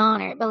humbled and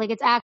honored, but like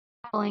it's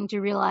actually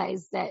to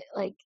realize that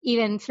like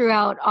even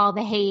throughout all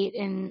the hate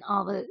and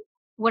all the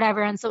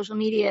whatever on social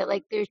media,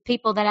 like there's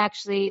people that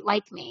actually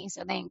like me.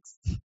 So thanks.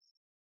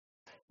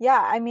 Yeah,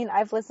 I mean,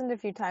 I've listened a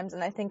few times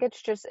and I think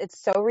it's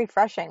so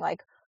refreshing.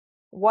 Like,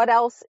 what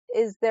else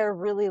is there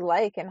really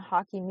like in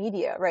hockey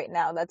media right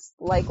now that's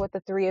like what the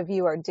three of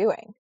you are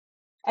doing?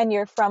 And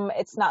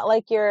it's not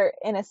like you're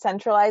in a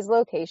centralized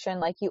location,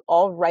 like you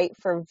all write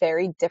for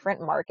very different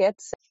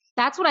markets.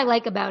 That's what I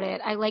like about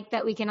it. I like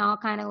that we can all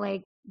kind of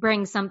like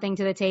bring something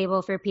to the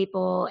table for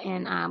people.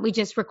 And we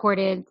just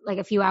recorded like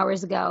a few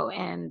hours ago,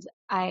 and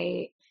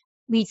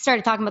we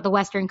started talking about the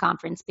Western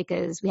Conference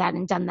because we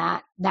hadn't done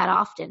that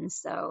often.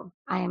 So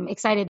I'm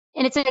excited.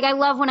 And it's like, I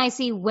love when I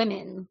see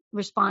women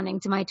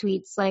responding to my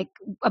tweets, like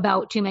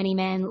about too many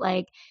men,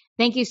 like,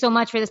 thank you so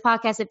much for this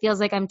podcast. It feels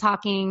like I'm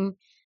talking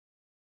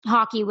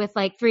hockey with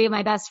like three of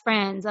my best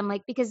friends. I'm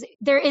like, because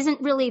there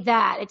isn't really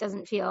that. It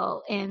doesn't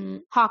feel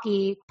in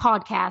hockey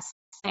podcast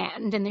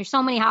land. And there's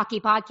so many hockey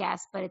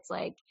podcasts, but it's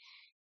like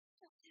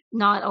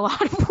not a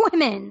lot of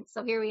women.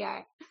 So here we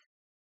are.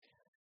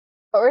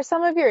 What were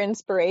some of your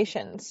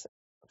inspirations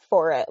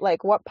for it?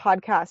 Like, what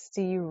podcasts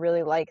do you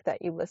really like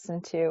that you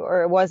listen to?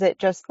 Or was it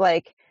just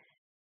like,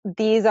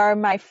 these are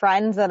my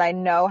friends that I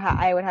know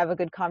I would have a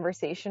good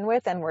conversation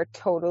with, and we're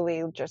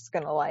totally just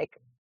going to like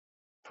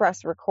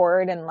press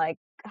record and like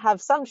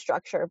have some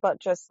structure, but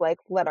just like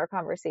let our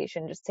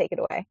conversation just take it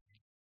away?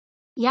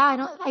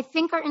 Yeah, I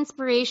think our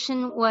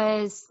inspiration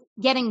was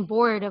getting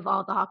bored of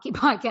all the hockey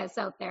podcasts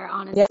out there,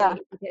 honestly. Yeah.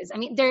 Because I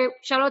mean,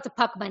 shout out to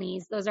Puck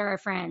Bunnies. Those are our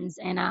friends.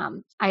 And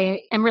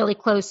I am really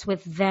close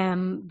with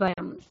them, but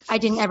I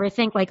didn't ever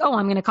think like, oh,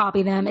 I'm going to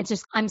copy them. It's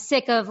just, I'm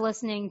sick of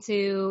listening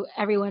to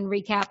everyone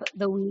recap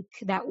the week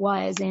that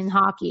was in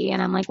hockey. And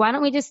I'm like, why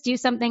don't we just do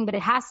something? But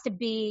it has to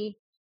be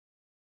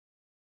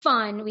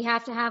fun. We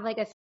have to have like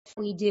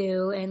we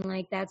do, and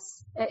like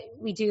that's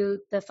we do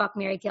the fuck,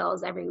 marry,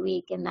 kills every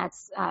week, and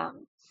that's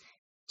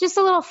just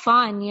a little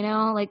fun, you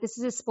know, like this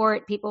is a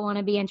sport, people want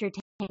to be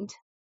entertained.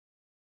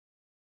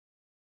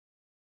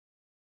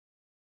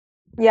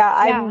 Yeah,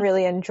 I'm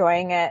really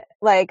enjoying it.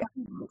 Like,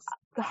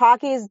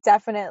 hockey is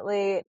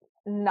definitely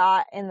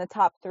not in the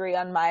top 3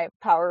 on my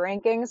power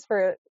rankings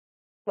for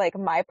like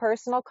my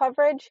personal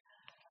coverage,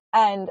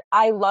 and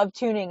I love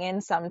tuning in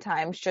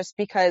sometimes just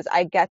because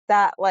I get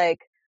that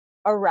like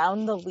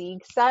around the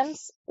league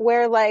sense,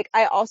 where like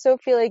I also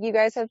feel like you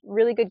guys have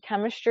really good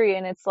chemistry,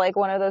 and it's like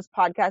one of those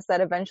podcasts that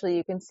eventually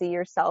you can see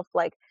yourself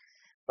like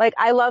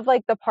I love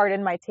like the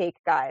Pardon My Take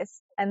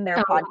guys and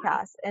their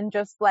podcast, and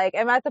just like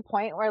I'm at the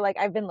point where like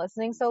I've been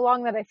listening so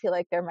long that I feel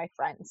like they're my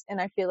friends, and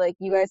I feel like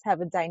you guys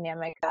have a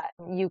dynamic that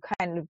you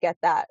kind of get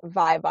that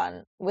vibe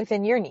on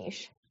within your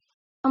niche.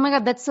 Oh my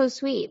God, that's so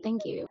sweet.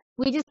 Thank you.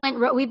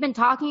 We've been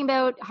talking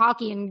about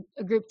hockey in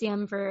a group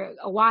DM for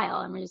a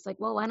while, and we're just like,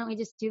 well, why don't we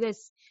just do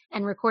this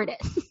and record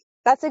it?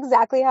 That's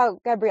exactly how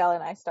Gabrielle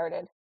and I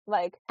started.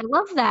 Like, I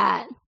love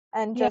that.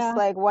 And just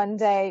like one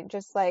day,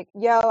 just like,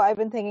 yo, I've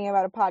been thinking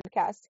about a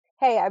podcast.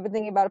 Hey, I've been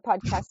thinking about a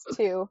podcast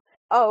too.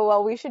 Oh,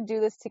 well, we should do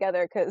this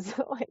together because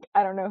like,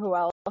 I don't know who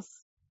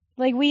else.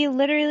 Like we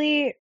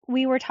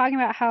were talking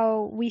about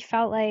how we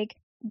felt like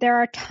there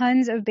are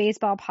tons of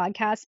baseball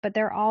podcasts, but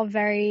they're all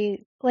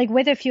very, like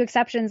with a few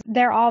exceptions,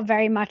 they're all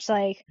very much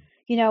like,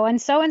 you know,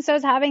 and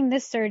so-and-so's having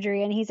this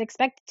surgery and he's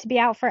expected to be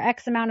out for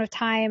X amount of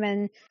time.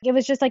 And it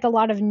was just like a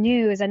lot of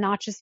news and not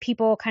just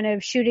people kind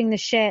of shooting the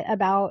shit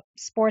about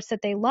sports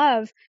that they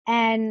love.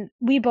 And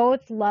we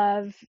both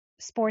love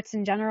sports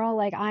in general.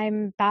 Like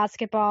I'm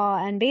basketball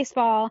and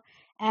baseball,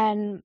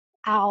 and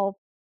Al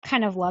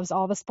kind of loves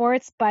all the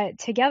sports, but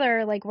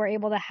together, like we're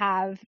able to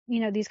have,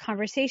 you know, these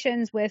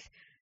conversations with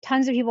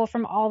tons of people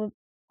from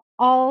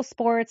all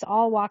sports,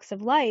 all walks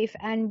of life.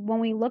 And when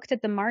we looked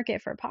at the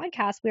market for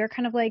podcasts, we were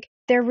kind of like,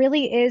 there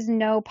really is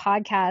no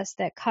podcast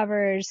that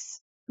covers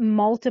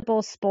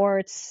multiple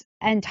sports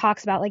and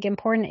talks about like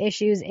important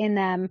issues in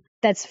them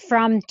that's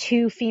from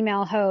two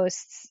female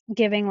hosts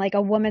giving like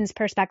a woman's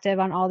perspective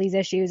on all these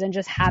issues and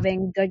just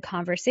having good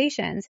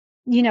conversations.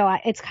 You know,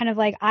 it's kind of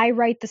like I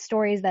write the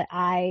stories that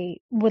I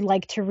would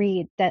like to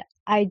read that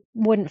I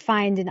wouldn't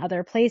find in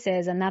other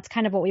places. And that's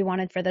kind of what we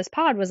wanted for this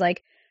pod, was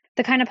like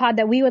the kind of pod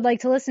that we would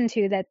like to listen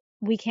to, that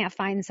we can't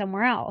find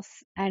somewhere else.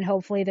 And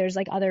hopefully there's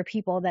like other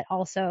people that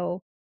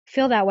also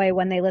feel that way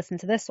when they listen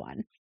to this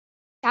one.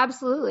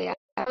 Absolutely.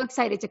 I'm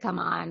excited to come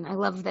on. I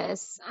love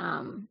this.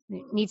 There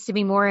needs to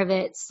be more of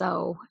it.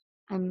 So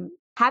I'm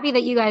happy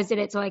that you guys did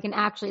it so I can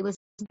actually listen.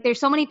 There's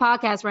so many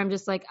podcasts where I'm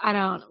just like, I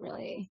don't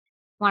really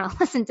want to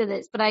listen to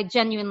this, but I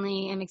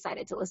genuinely am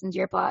excited to listen to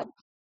your pod.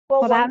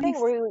 Well, that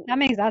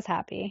makes us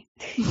happy.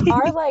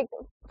 Our like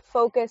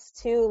focus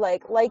too,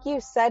 like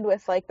you said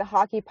with like the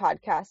hockey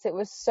podcast, it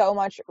was so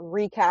much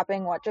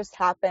recapping what just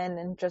happened,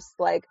 and just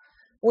like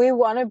we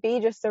want to be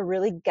just a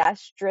really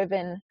guest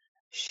driven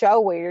show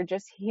where you're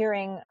just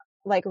hearing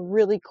like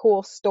really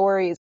cool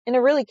stories in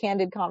a really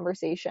candid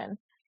conversation,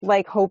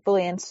 like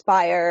hopefully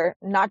inspire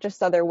not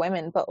just other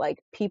women but like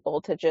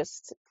people to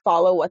just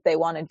follow what they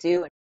want to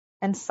do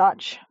and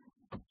such.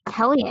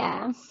 Hell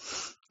yeah.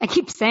 I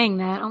keep saying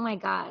that. Oh my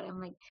God. I'm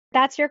like,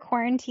 that's your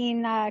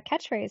quarantine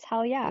catchphrase.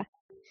 Hell yeah.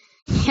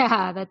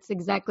 Yeah, that's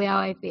exactly how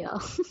I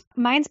feel.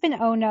 Mine's been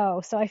oh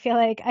no, so I feel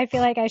like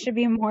I should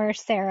be more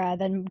Sarah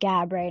than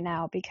Gab right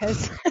now,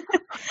 because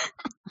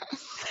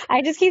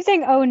I just keep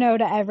saying oh no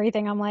to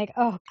everything. I'm like,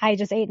 oh, I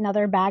just ate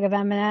another bag of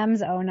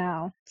M&Ms. Oh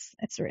no.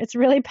 It's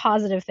really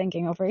positive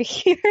thinking over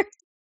here.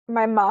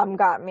 My mom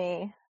got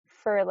me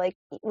for like,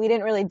 we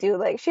didn't really do,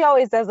 like, she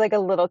always does like a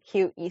little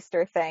cute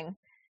Easter thing.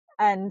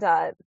 And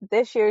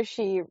this year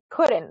she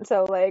couldn't.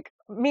 So like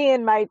me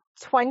and my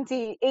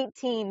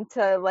 18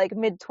 to like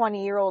mid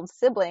 20-year-old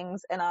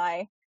siblings and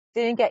I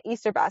didn't get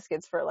Easter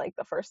baskets for like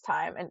the first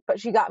time. But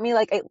she got me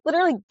like a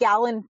literally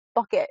gallon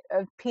bucket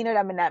of peanut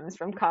M&Ms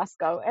from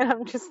Costco. And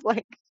I'm just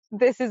like,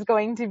 this is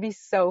going to be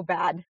so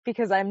bad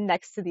because I'm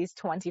next to these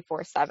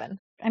 24/7.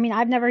 I mean,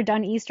 I've never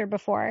done Easter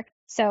before.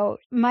 So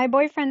my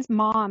boyfriend's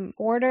mom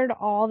ordered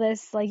all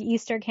this like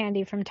Easter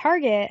candy from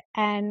Target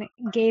and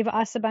gave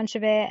us a bunch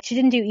of it. She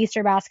didn't do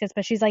Easter baskets,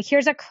 but she's like,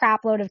 here's a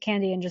crap load of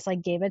candy, and just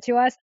like gave it to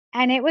us.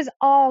 And it was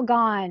all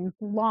gone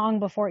long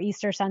before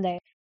Easter Sunday.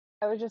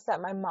 I was just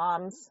at my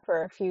mom's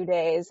for a few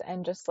days,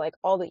 and just like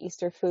all the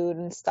Easter food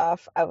and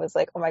stuff, I was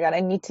like, oh my God,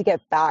 I need to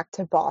get back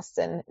to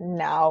Boston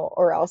now,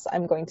 or else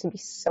I'm going to be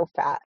so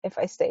fat if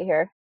I stay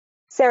here.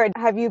 Sarah,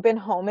 have you been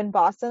home in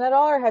Boston at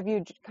all, or have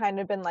you kind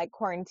of been like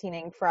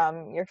quarantining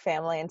from your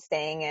family and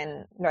staying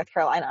in North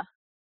Carolina?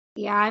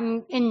 Yeah,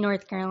 I'm in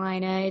North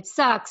Carolina. It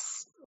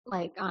sucks,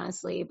 like,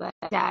 honestly, but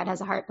Dad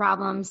has a heart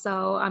problem,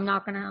 so I'm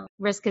not going to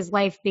risk his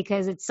life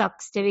because it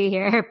sucks to be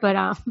here.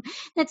 But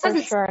it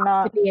doesn't suck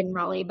to be in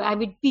Raleigh, but I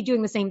would be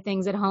doing the same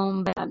things at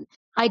home. But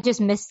I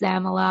just miss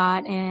them a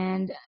lot,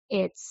 and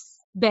it's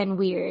been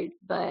weird.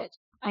 But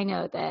I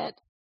know that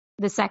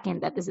the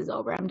second that this is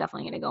over, I'm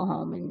definitely going to go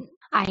home. And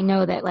I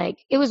know that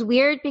like it was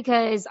weird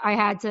because I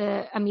had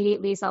to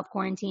immediately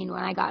self-quarantine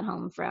when I got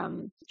home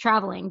from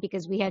traveling,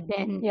 because we had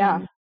been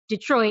in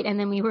Detroit and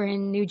then we were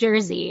in New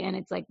Jersey, and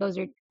it's like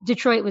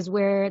Detroit was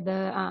where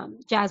the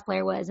jazz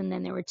player was, and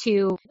then there were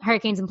 2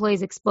 Hurricanes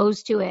employees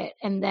exposed to it,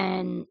 and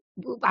then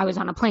I was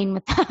on a plane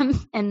with them,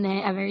 and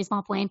then a very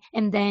small plane,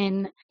 and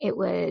then it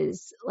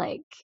was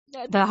like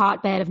the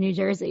hotbed of New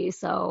Jersey.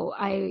 So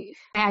I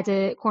had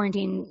to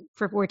quarantine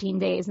for 14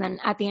 days. And then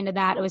at the end of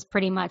that, it was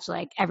pretty much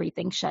like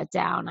everything shut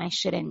down. I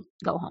shouldn't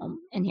go home.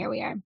 And here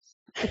we are.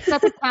 It's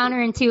such a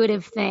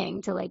counterintuitive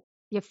thing to like,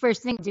 your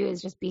first thing to do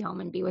is just be home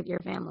and be with your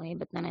family.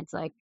 But then it's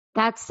like,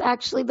 that's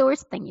actually the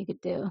worst thing you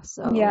could do.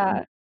 So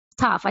yeah, it's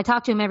tough. I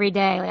talk to him every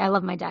day. Like, I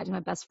love my dad. He's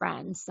my best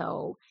friend.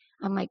 So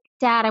I'm like,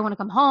 Dad, I want to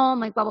come home,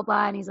 like blah, blah,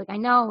 blah. And he's like, I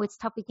know it's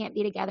tough. We can't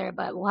be together,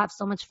 but we'll have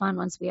so much fun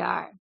once we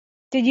are.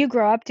 Did you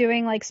grow up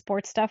doing like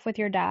sports stuff with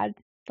your dad?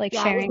 Like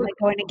sharing, like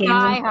going to games?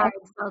 I'm a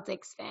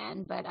Celtics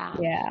fan, but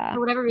for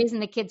whatever reason,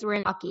 the kids were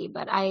in hockey.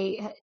 But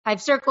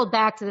I've circled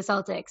back to the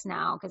Celtics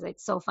now because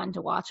it's so fun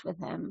to watch with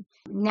him.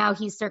 Now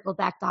he's circled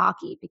back to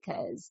hockey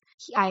because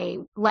I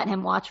let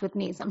him watch with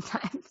me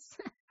sometimes.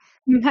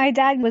 My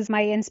dad was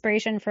my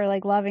inspiration for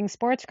like loving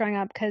sports growing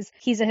up because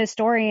he's a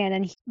historian,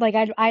 and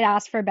I'd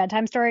ask for a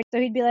bedtime story, so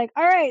he'd be like,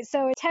 all right,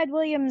 so Ted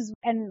Williams,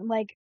 and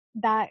like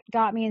that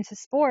got me into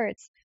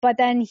sports. But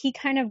then he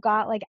kind of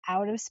got like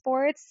out of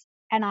sports,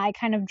 and I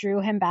kind of drew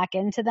him back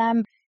into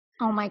them.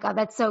 Oh my God,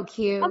 that's so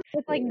cute.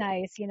 It's like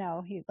nice, you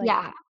know. He's like,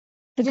 yeah,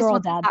 the girl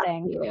dad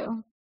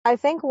thing. I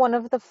think one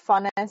of the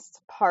funnest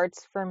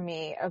parts for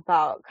me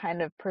about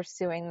kind of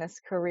pursuing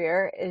this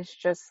career is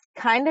just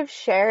kind of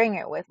sharing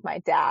it with my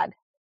dad,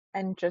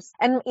 and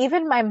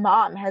even my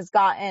mom has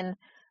gotten,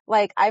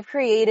 like, I've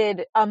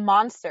created a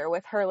monster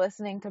with her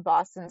listening to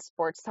Boston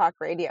sports talk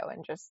radio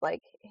and just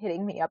like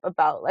hitting me up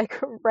about like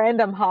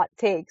random hot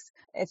takes.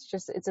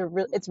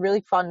 It's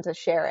really fun to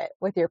share it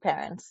with your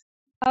parents.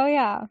 Oh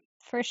yeah,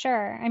 for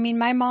sure. I mean,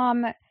 my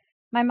mom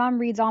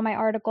reads all my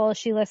articles.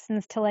 She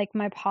listens to like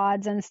my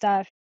pods and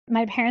stuff.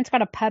 My parents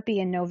got a puppy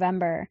in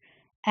November,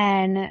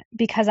 and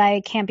because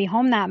I can't be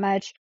home that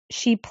much,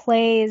 she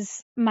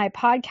plays my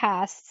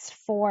podcasts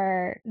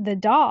for the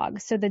dog.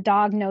 So the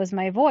dog knows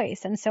my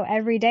voice. And so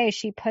every day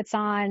she puts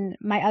on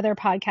my other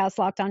podcast,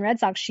 Locked On Red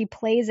Sox. She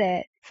plays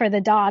it for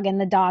the dog and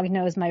the dog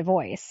knows my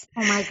voice.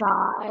 Oh my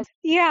God.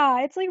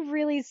 Yeah, it's like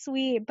really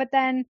sweet. But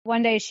then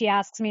one day she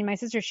asks me and my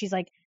sister, she's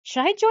like,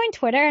 should I join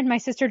Twitter? And my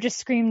sister just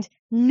screamed,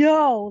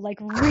 no, like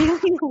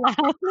really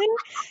loudly.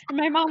 And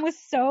my mom was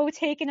so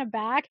taken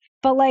aback.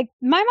 But like,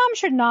 my mom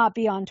should not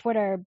be on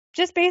Twitter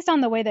just based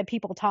on the way that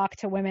people talk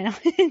to women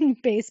in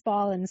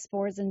baseball and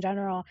sports in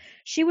general.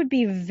 She would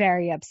be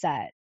very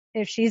upset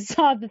if she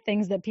saw the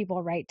things that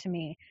people write to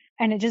me,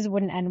 and it just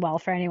wouldn't end well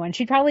for anyone.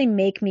 She'd probably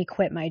make me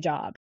quit my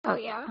job. Oh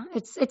yeah.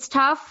 It's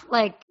tough,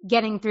 like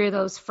getting through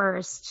those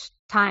first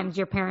times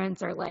your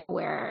parents are like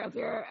aware of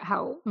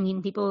how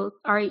mean people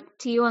are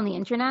to you on the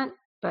internet.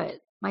 But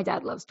my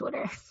dad loves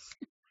Twitter.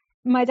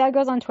 My dad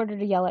goes on Twitter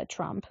to yell at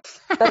Trump.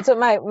 That's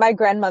what my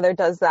grandmother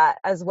does that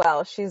as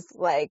well. She's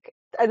like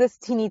this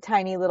teeny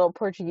tiny little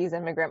Portuguese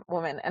immigrant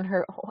woman, and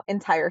her whole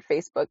entire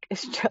Facebook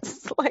is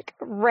just like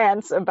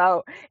rants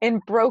about, in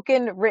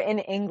broken written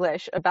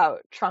English,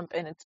 about Trump,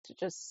 and it's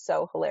just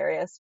so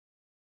hilarious.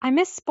 I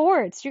miss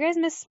sports. Do you guys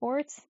miss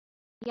sports?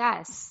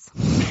 Yes.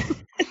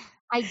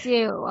 I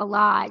do a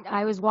lot.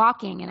 I was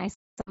walking and I saw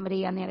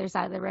somebody on the other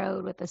side of the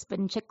road with a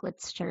Spin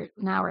Chicklets shirt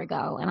an hour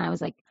ago, and I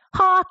was like,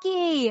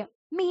 hockey,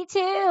 me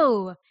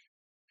too.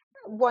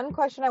 One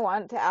question I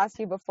wanted to ask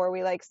you before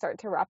we like start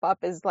to wrap up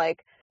is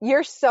like,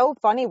 you're so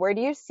funny. Where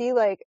do you see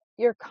like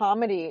your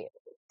comedy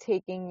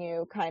taking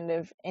you kind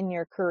of in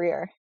your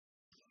career?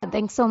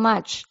 Thanks so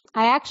much.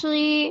 I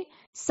actually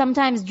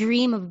sometimes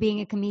dream of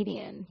being a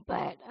comedian,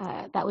 but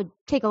that would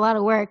take a lot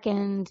of work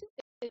and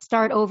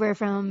start over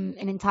from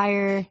an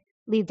entirely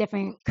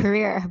different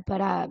career.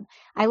 But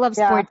I love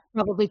sports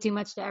probably too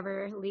much to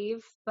ever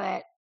leave.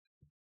 But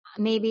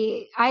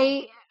maybe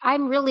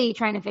I'm really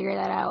trying to figure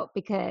that out,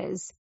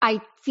 because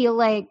I feel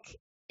like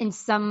in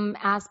some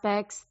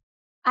aspects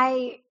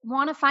I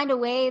want to find a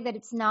way that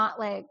it's not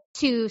like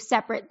two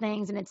separate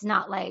things, and it's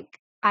not like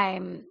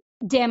I'm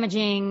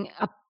damaging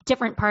a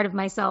different part of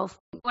myself.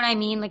 What I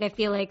mean, like, I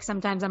feel like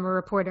sometimes I'm a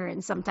reporter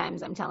and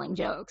sometimes I'm telling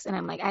jokes, and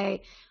I'm like,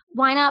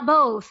 why not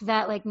both?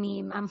 That like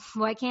meme.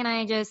 Why can't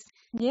I just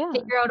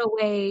figure out a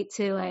way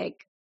to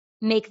like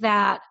make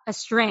that a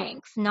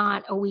strength,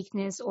 not a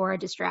weakness or a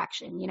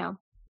distraction, you know?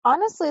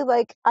 Honestly,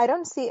 like, I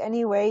don't see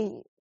any way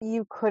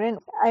you couldn't.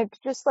 I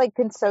just like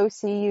can so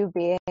see you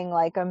being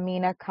like a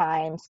Mina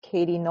Kimes,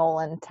 Katie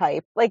Nolan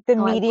type, like the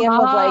medium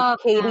of like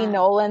Katie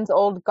Nolan's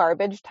old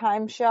Garbage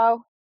Time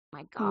show. Oh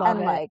my God.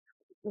 And like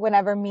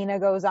whenever Mina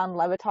goes on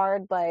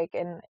Levitard, like,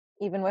 and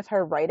even with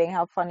her writing,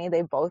 how funny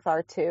they both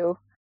are too.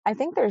 I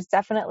think there's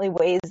definitely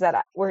ways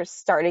that we're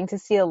starting to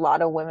see a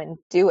lot of women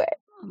do it.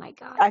 Oh my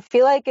God. I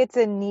feel like it's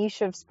a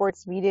niche of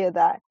sports media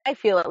that I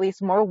feel at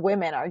least more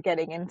women are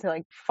getting into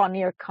like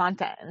funnier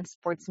content in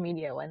sports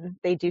media when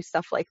they do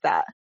stuff like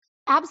that.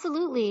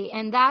 Absolutely.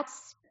 And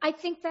I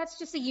think that's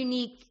just a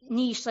unique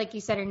niche, like you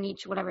said, or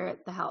niche, whatever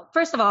the hell.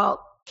 First of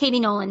all, Katie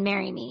Nolan,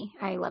 marry me.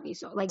 I love you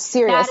so. Like,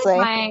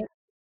 seriously.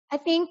 I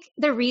think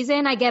the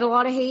reason I get a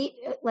lot of hate,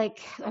 like,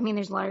 I mean,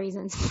 there's a lot of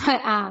reasons,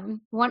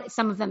 but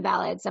some of them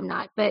valid, some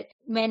not. But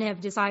men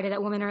have decided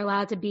that women are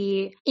allowed to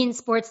be in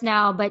sports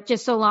now, but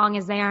just so long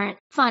as they aren't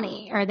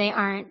funny, or they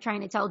aren't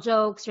trying to tell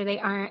jokes, or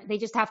they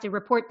just have to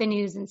report the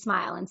news and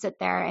smile and sit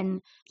there.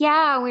 And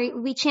yeah,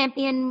 we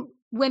champion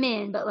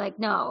women, but like,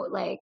 no,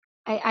 like,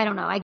 I don't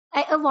know.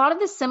 A lot of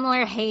the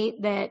similar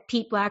hate that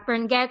Pete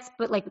Blackburn gets,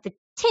 but like with a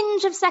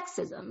tinge of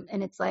sexism.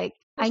 And it's like,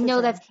 I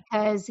know that's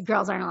because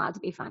girls aren't allowed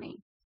to be funny.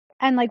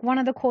 And like one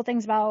of the cool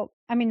things about,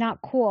 I mean,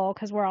 not cool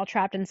because we're all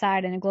trapped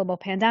inside in a global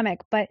pandemic,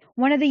 but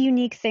one of the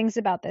unique things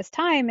about this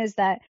time is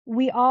that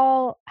we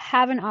all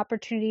have an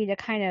opportunity to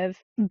kind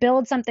of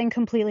build something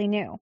completely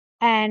new.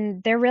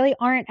 And there really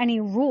aren't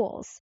any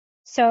rules.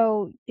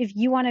 So if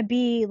you want to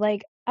be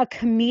like a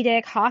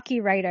comedic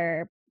hockey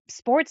writer,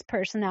 sports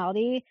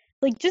personality,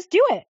 like just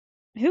do it.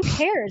 Who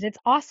cares? It's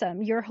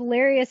awesome. You're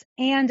hilarious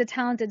and a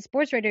talented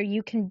sports writer.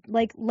 You can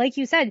like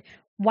you said,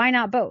 why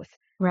not both?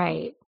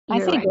 Right. I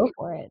say go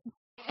for it.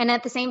 And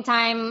at the same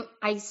time,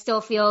 I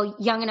still feel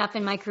young enough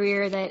in my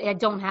career that I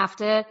don't have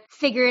to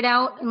figure it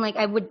out. And like,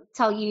 I would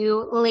tell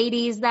you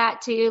ladies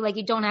that too, like,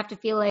 you don't have to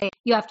feel like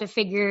you have to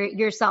figure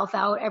yourself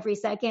out every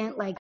second.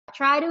 Like,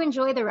 try to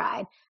enjoy the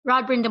ride.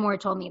 Rod Brindamore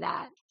told me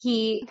that.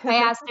 I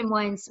asked him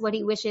once what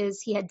he wishes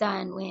he had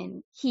done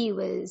when he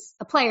was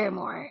a player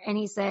more. And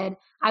he said,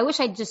 I wish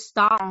I'd just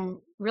stopped and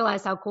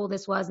realized how cool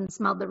this was and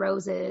smelled the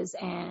roses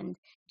and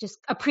just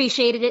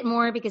appreciated it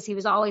more, because he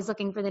was always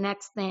looking for the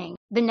next thing,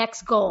 the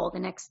next goal, the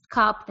next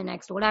cup, the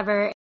next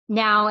whatever.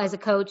 Now as a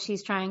coach,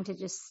 he's trying to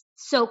just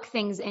soak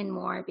things in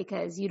more,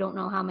 because you don't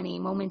know how many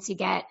moments you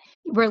get.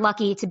 We're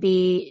lucky to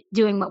be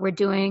doing what we're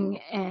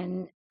doing.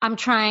 And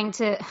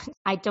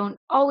I don't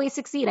always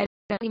succeed. I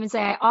don't even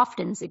say I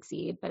often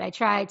succeed, but I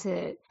try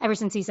to, ever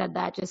since he said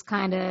that, just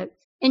kind of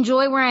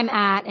enjoy where I'm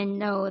at and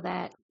know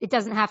that it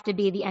doesn't have to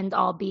be the end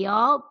all be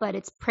all, but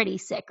it's pretty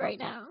sick right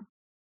now.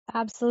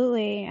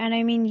 Absolutely. And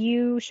I mean,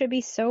 you should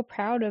be so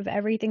proud of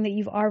everything that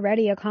you've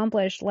already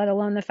accomplished, let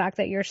alone the fact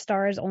that your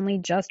star is only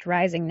just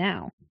rising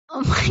now.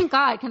 Oh my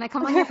God, can I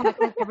come on your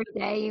podcast every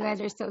day? You guys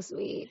are so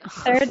sweet.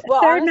 Third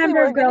Honestly,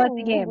 member we're of Girl gonna at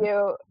the need Game.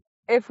 you.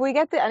 If we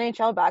get the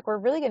NHL back, we're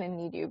really gonna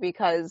need you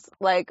because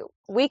like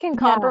we can Yeah.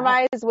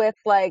 compromise with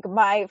like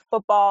my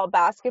football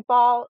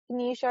basketball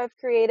niche I've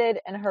created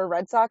and her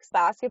Red Sox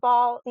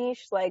basketball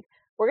niche. Like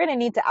we're gonna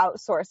need to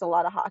outsource a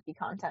lot of hockey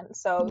content.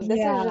 So this is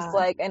Yeah. just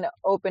like an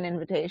open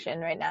invitation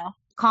right now.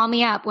 Call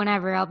me up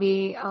whenever.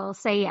 I'll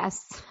say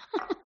yes.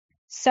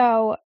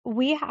 So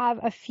we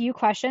have a few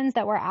questions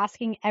that we're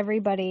asking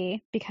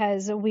everybody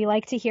because we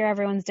like to hear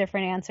everyone's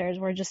different answers.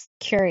 We're just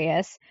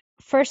curious.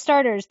 For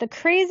starters, the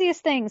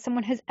craziest thing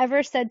someone has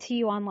ever said to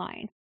you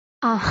online.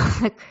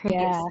 The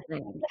craziest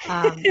thing.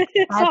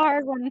 It's a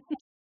hard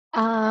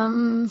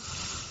one.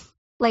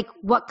 Like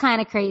what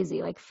kind of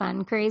crazy? Like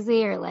fun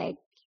crazy or like?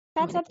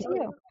 That's up to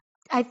you.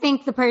 I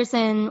think the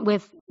person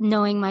with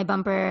knowing my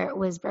bumper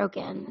was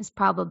broken is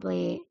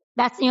probably,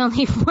 that's the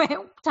only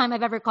time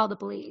I've ever called the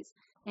police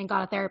and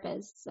got a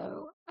therapist.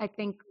 So I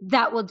think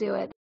that will do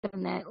it.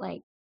 And that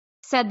like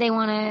said they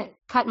want to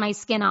cut my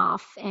skin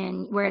off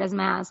and wear it as a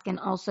mask and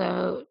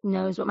also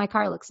knows what my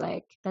car looks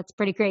like. That's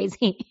pretty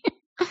crazy.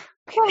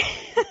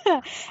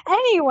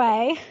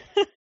 Anyway,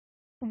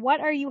 what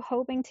are you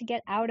hoping to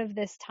get out of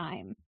this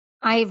time?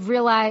 I've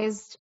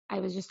realized, I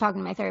was just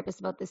talking to my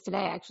therapist about this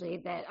today, actually,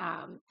 that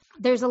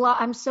there's a lot,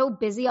 I'm so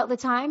busy all the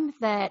time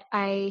that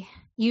I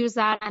use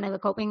that kind of a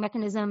coping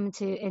mechanism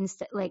to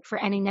like for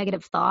any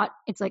negative thought.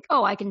 It's like,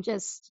 oh, I can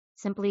just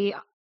simply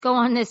go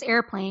on this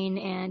airplane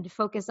and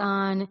focus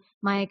on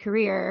my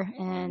career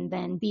and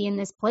then be in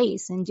this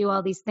place and do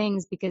all these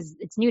things because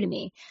it's new to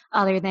me,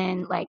 other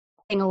than like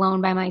being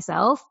alone by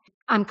myself.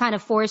 I'm kind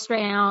of forced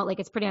right now, like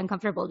it's pretty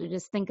uncomfortable to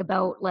just think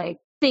about like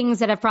things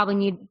that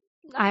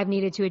I've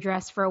needed to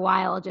address for a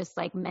while, just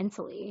like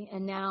mentally.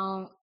 And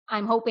now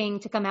I'm hoping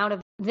to come out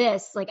of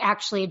this, like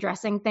actually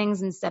addressing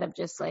things instead of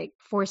just like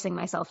forcing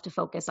myself to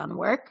focus on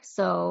work.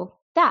 So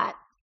that.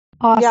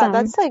 Awesome. Yeah,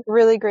 that's like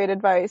really great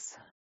advice.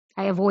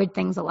 I avoid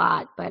things a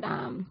lot, but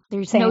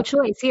there's no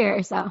choice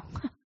here. So.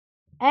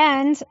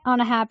 And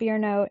on a happier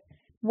note,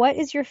 what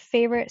is your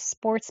favorite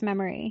sports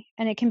memory?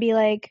 And it can be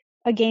like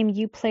a game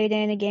you played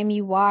in, a game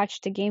you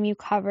watched, a game you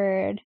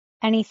covered,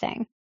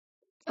 anything.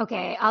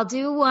 Okay, I'll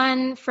do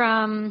one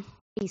from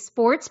a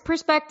sports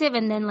perspective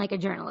and then like a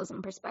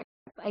journalism perspective.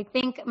 I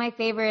think my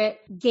favorite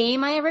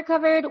game I ever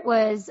covered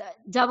was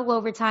double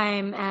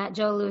overtime at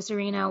Joe Louis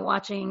Arena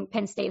watching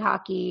Penn State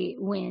hockey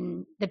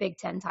win the Big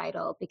Ten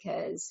title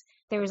because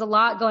there was a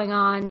lot going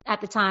on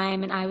at the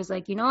time. And I was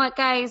like, you know what,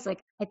 guys,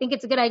 like, I think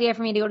it's a good idea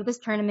for me to go to this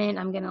tournament.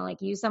 I'm going to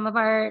like use some of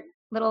our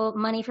little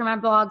money from our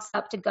blog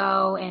stuff to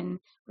go. And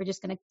we're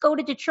just going to go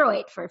to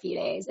Detroit for a few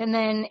days. And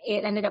then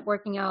it ended up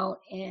working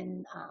out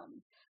and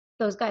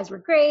those guys were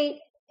great.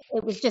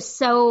 It was just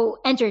so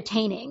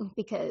entertaining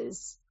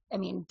because, I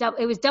mean,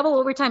 it was double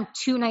overtime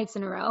 2 nights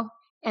in a row.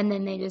 And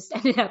then they just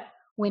ended up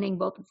winning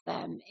both of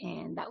them.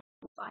 And that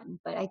was fun.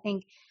 But I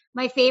think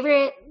my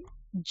favorite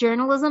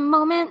journalism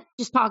moment,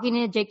 just talking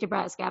to Jake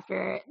DeBrusk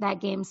after that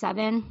game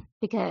 7,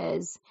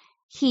 because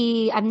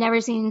I've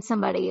never seen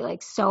somebody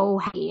like so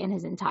happy in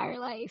his entire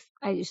life.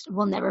 I just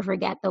will never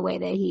forget the way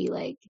that he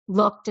like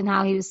looked and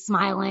how he was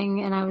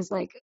smiling. And I was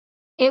like,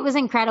 it was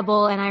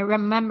incredible. And I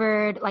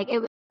remembered like it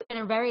was been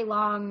a very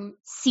long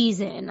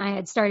season. I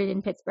had started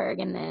in Pittsburgh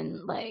and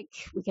then like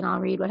we can all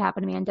read what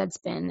happened to me on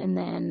Deadspin. And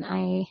then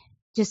I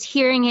just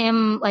hearing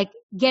him like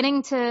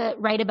getting to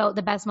write about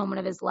the best moment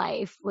of his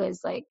life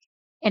was like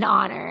an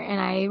honor. And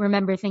I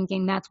remember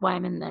thinking that's why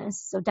I'm in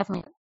this. So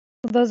definitely.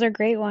 Those are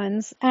great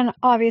ones. And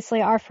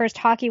obviously our first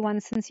hockey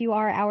one, since you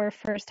are our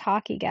first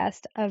hockey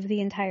guest of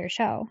the entire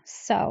show.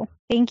 So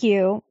thank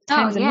you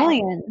times a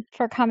million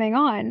for coming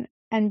on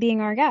and being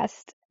our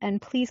guest.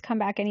 And please come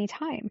back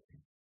anytime.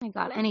 Oh my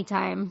God,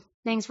 anytime.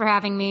 Thanks for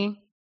having me.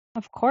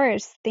 Of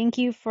course. Thank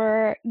you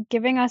for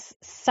giving us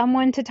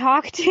someone to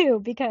talk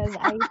to because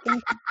I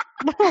think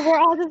we're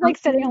all just like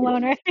sitting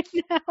alone right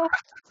now.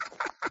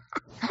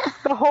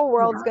 The whole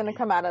world's going to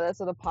come out of this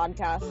with a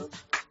podcast.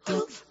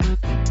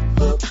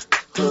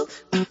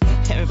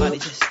 Everybody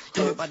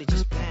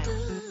just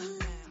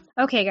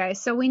Okay,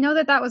 guys. So we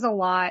know that was a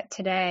lot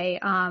today.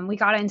 We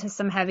got into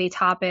some heavy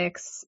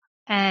topics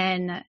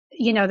and,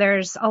 you know,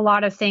 there's a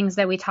lot of things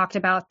that we talked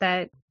about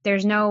that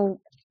there's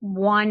no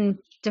one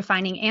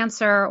defining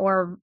answer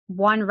or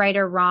one right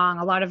or wrong,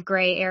 a lot of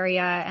gray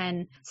area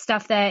and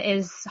stuff that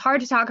is hard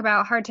to talk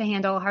about, hard to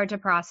handle, hard to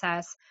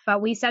process. But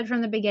we said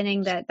from the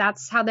beginning that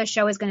that's how this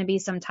show is going to be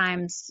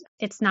sometimes.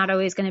 It's not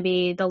always going to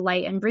be the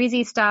light and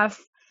breezy stuff.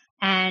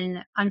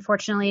 And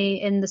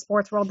unfortunately, in the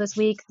sports world this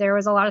week, there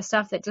was a lot of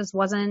stuff that just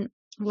wasn't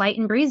light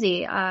and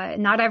breezy.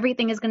 Not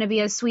everything is going to be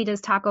as sweet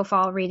as Taco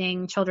Fall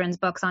reading children's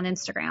books on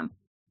Instagram.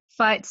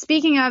 But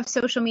speaking of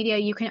social media,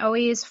 you can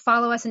always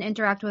follow us and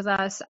interact with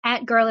us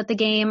at Girl at the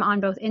Game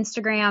on both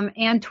Instagram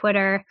and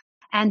Twitter.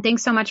 And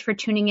thanks so much for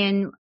tuning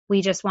in.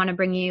 We just want to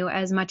bring you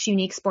as much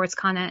unique sports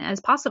content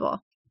as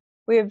possible.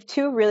 We have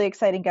two really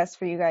exciting guests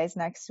for you guys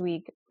next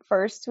week.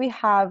 First, we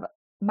have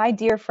my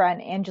dear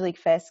friend Angelique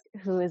Fisk,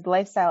 who is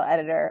lifestyle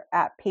editor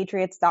at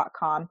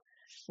Patriots.com.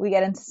 We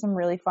get into some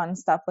really fun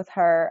stuff with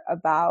her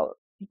about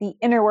the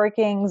inner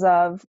workings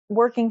of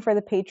working for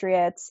the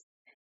Patriots.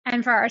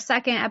 And for our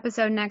second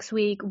episode next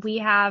week, we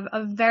have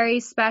a very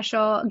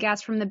special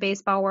guest from the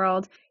baseball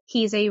world.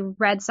 He's a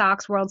Red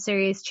Sox World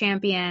Series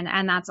champion,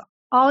 and that's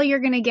all you're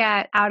going to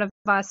get out of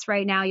us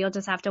right now. You'll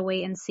just have to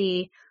wait and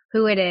see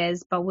who it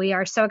is. But we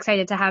are so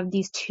excited to have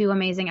these two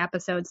amazing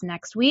episodes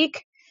next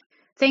week.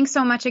 Thanks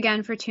so much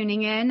again for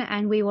tuning in,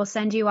 and we will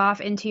send you off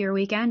into your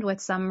weekend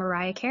with some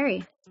Mariah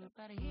Carey.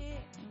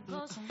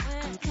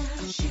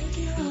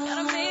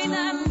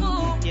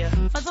 Yeah.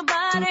 For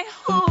somebody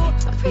who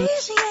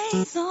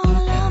appreciates all the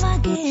love I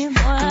give,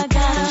 boy.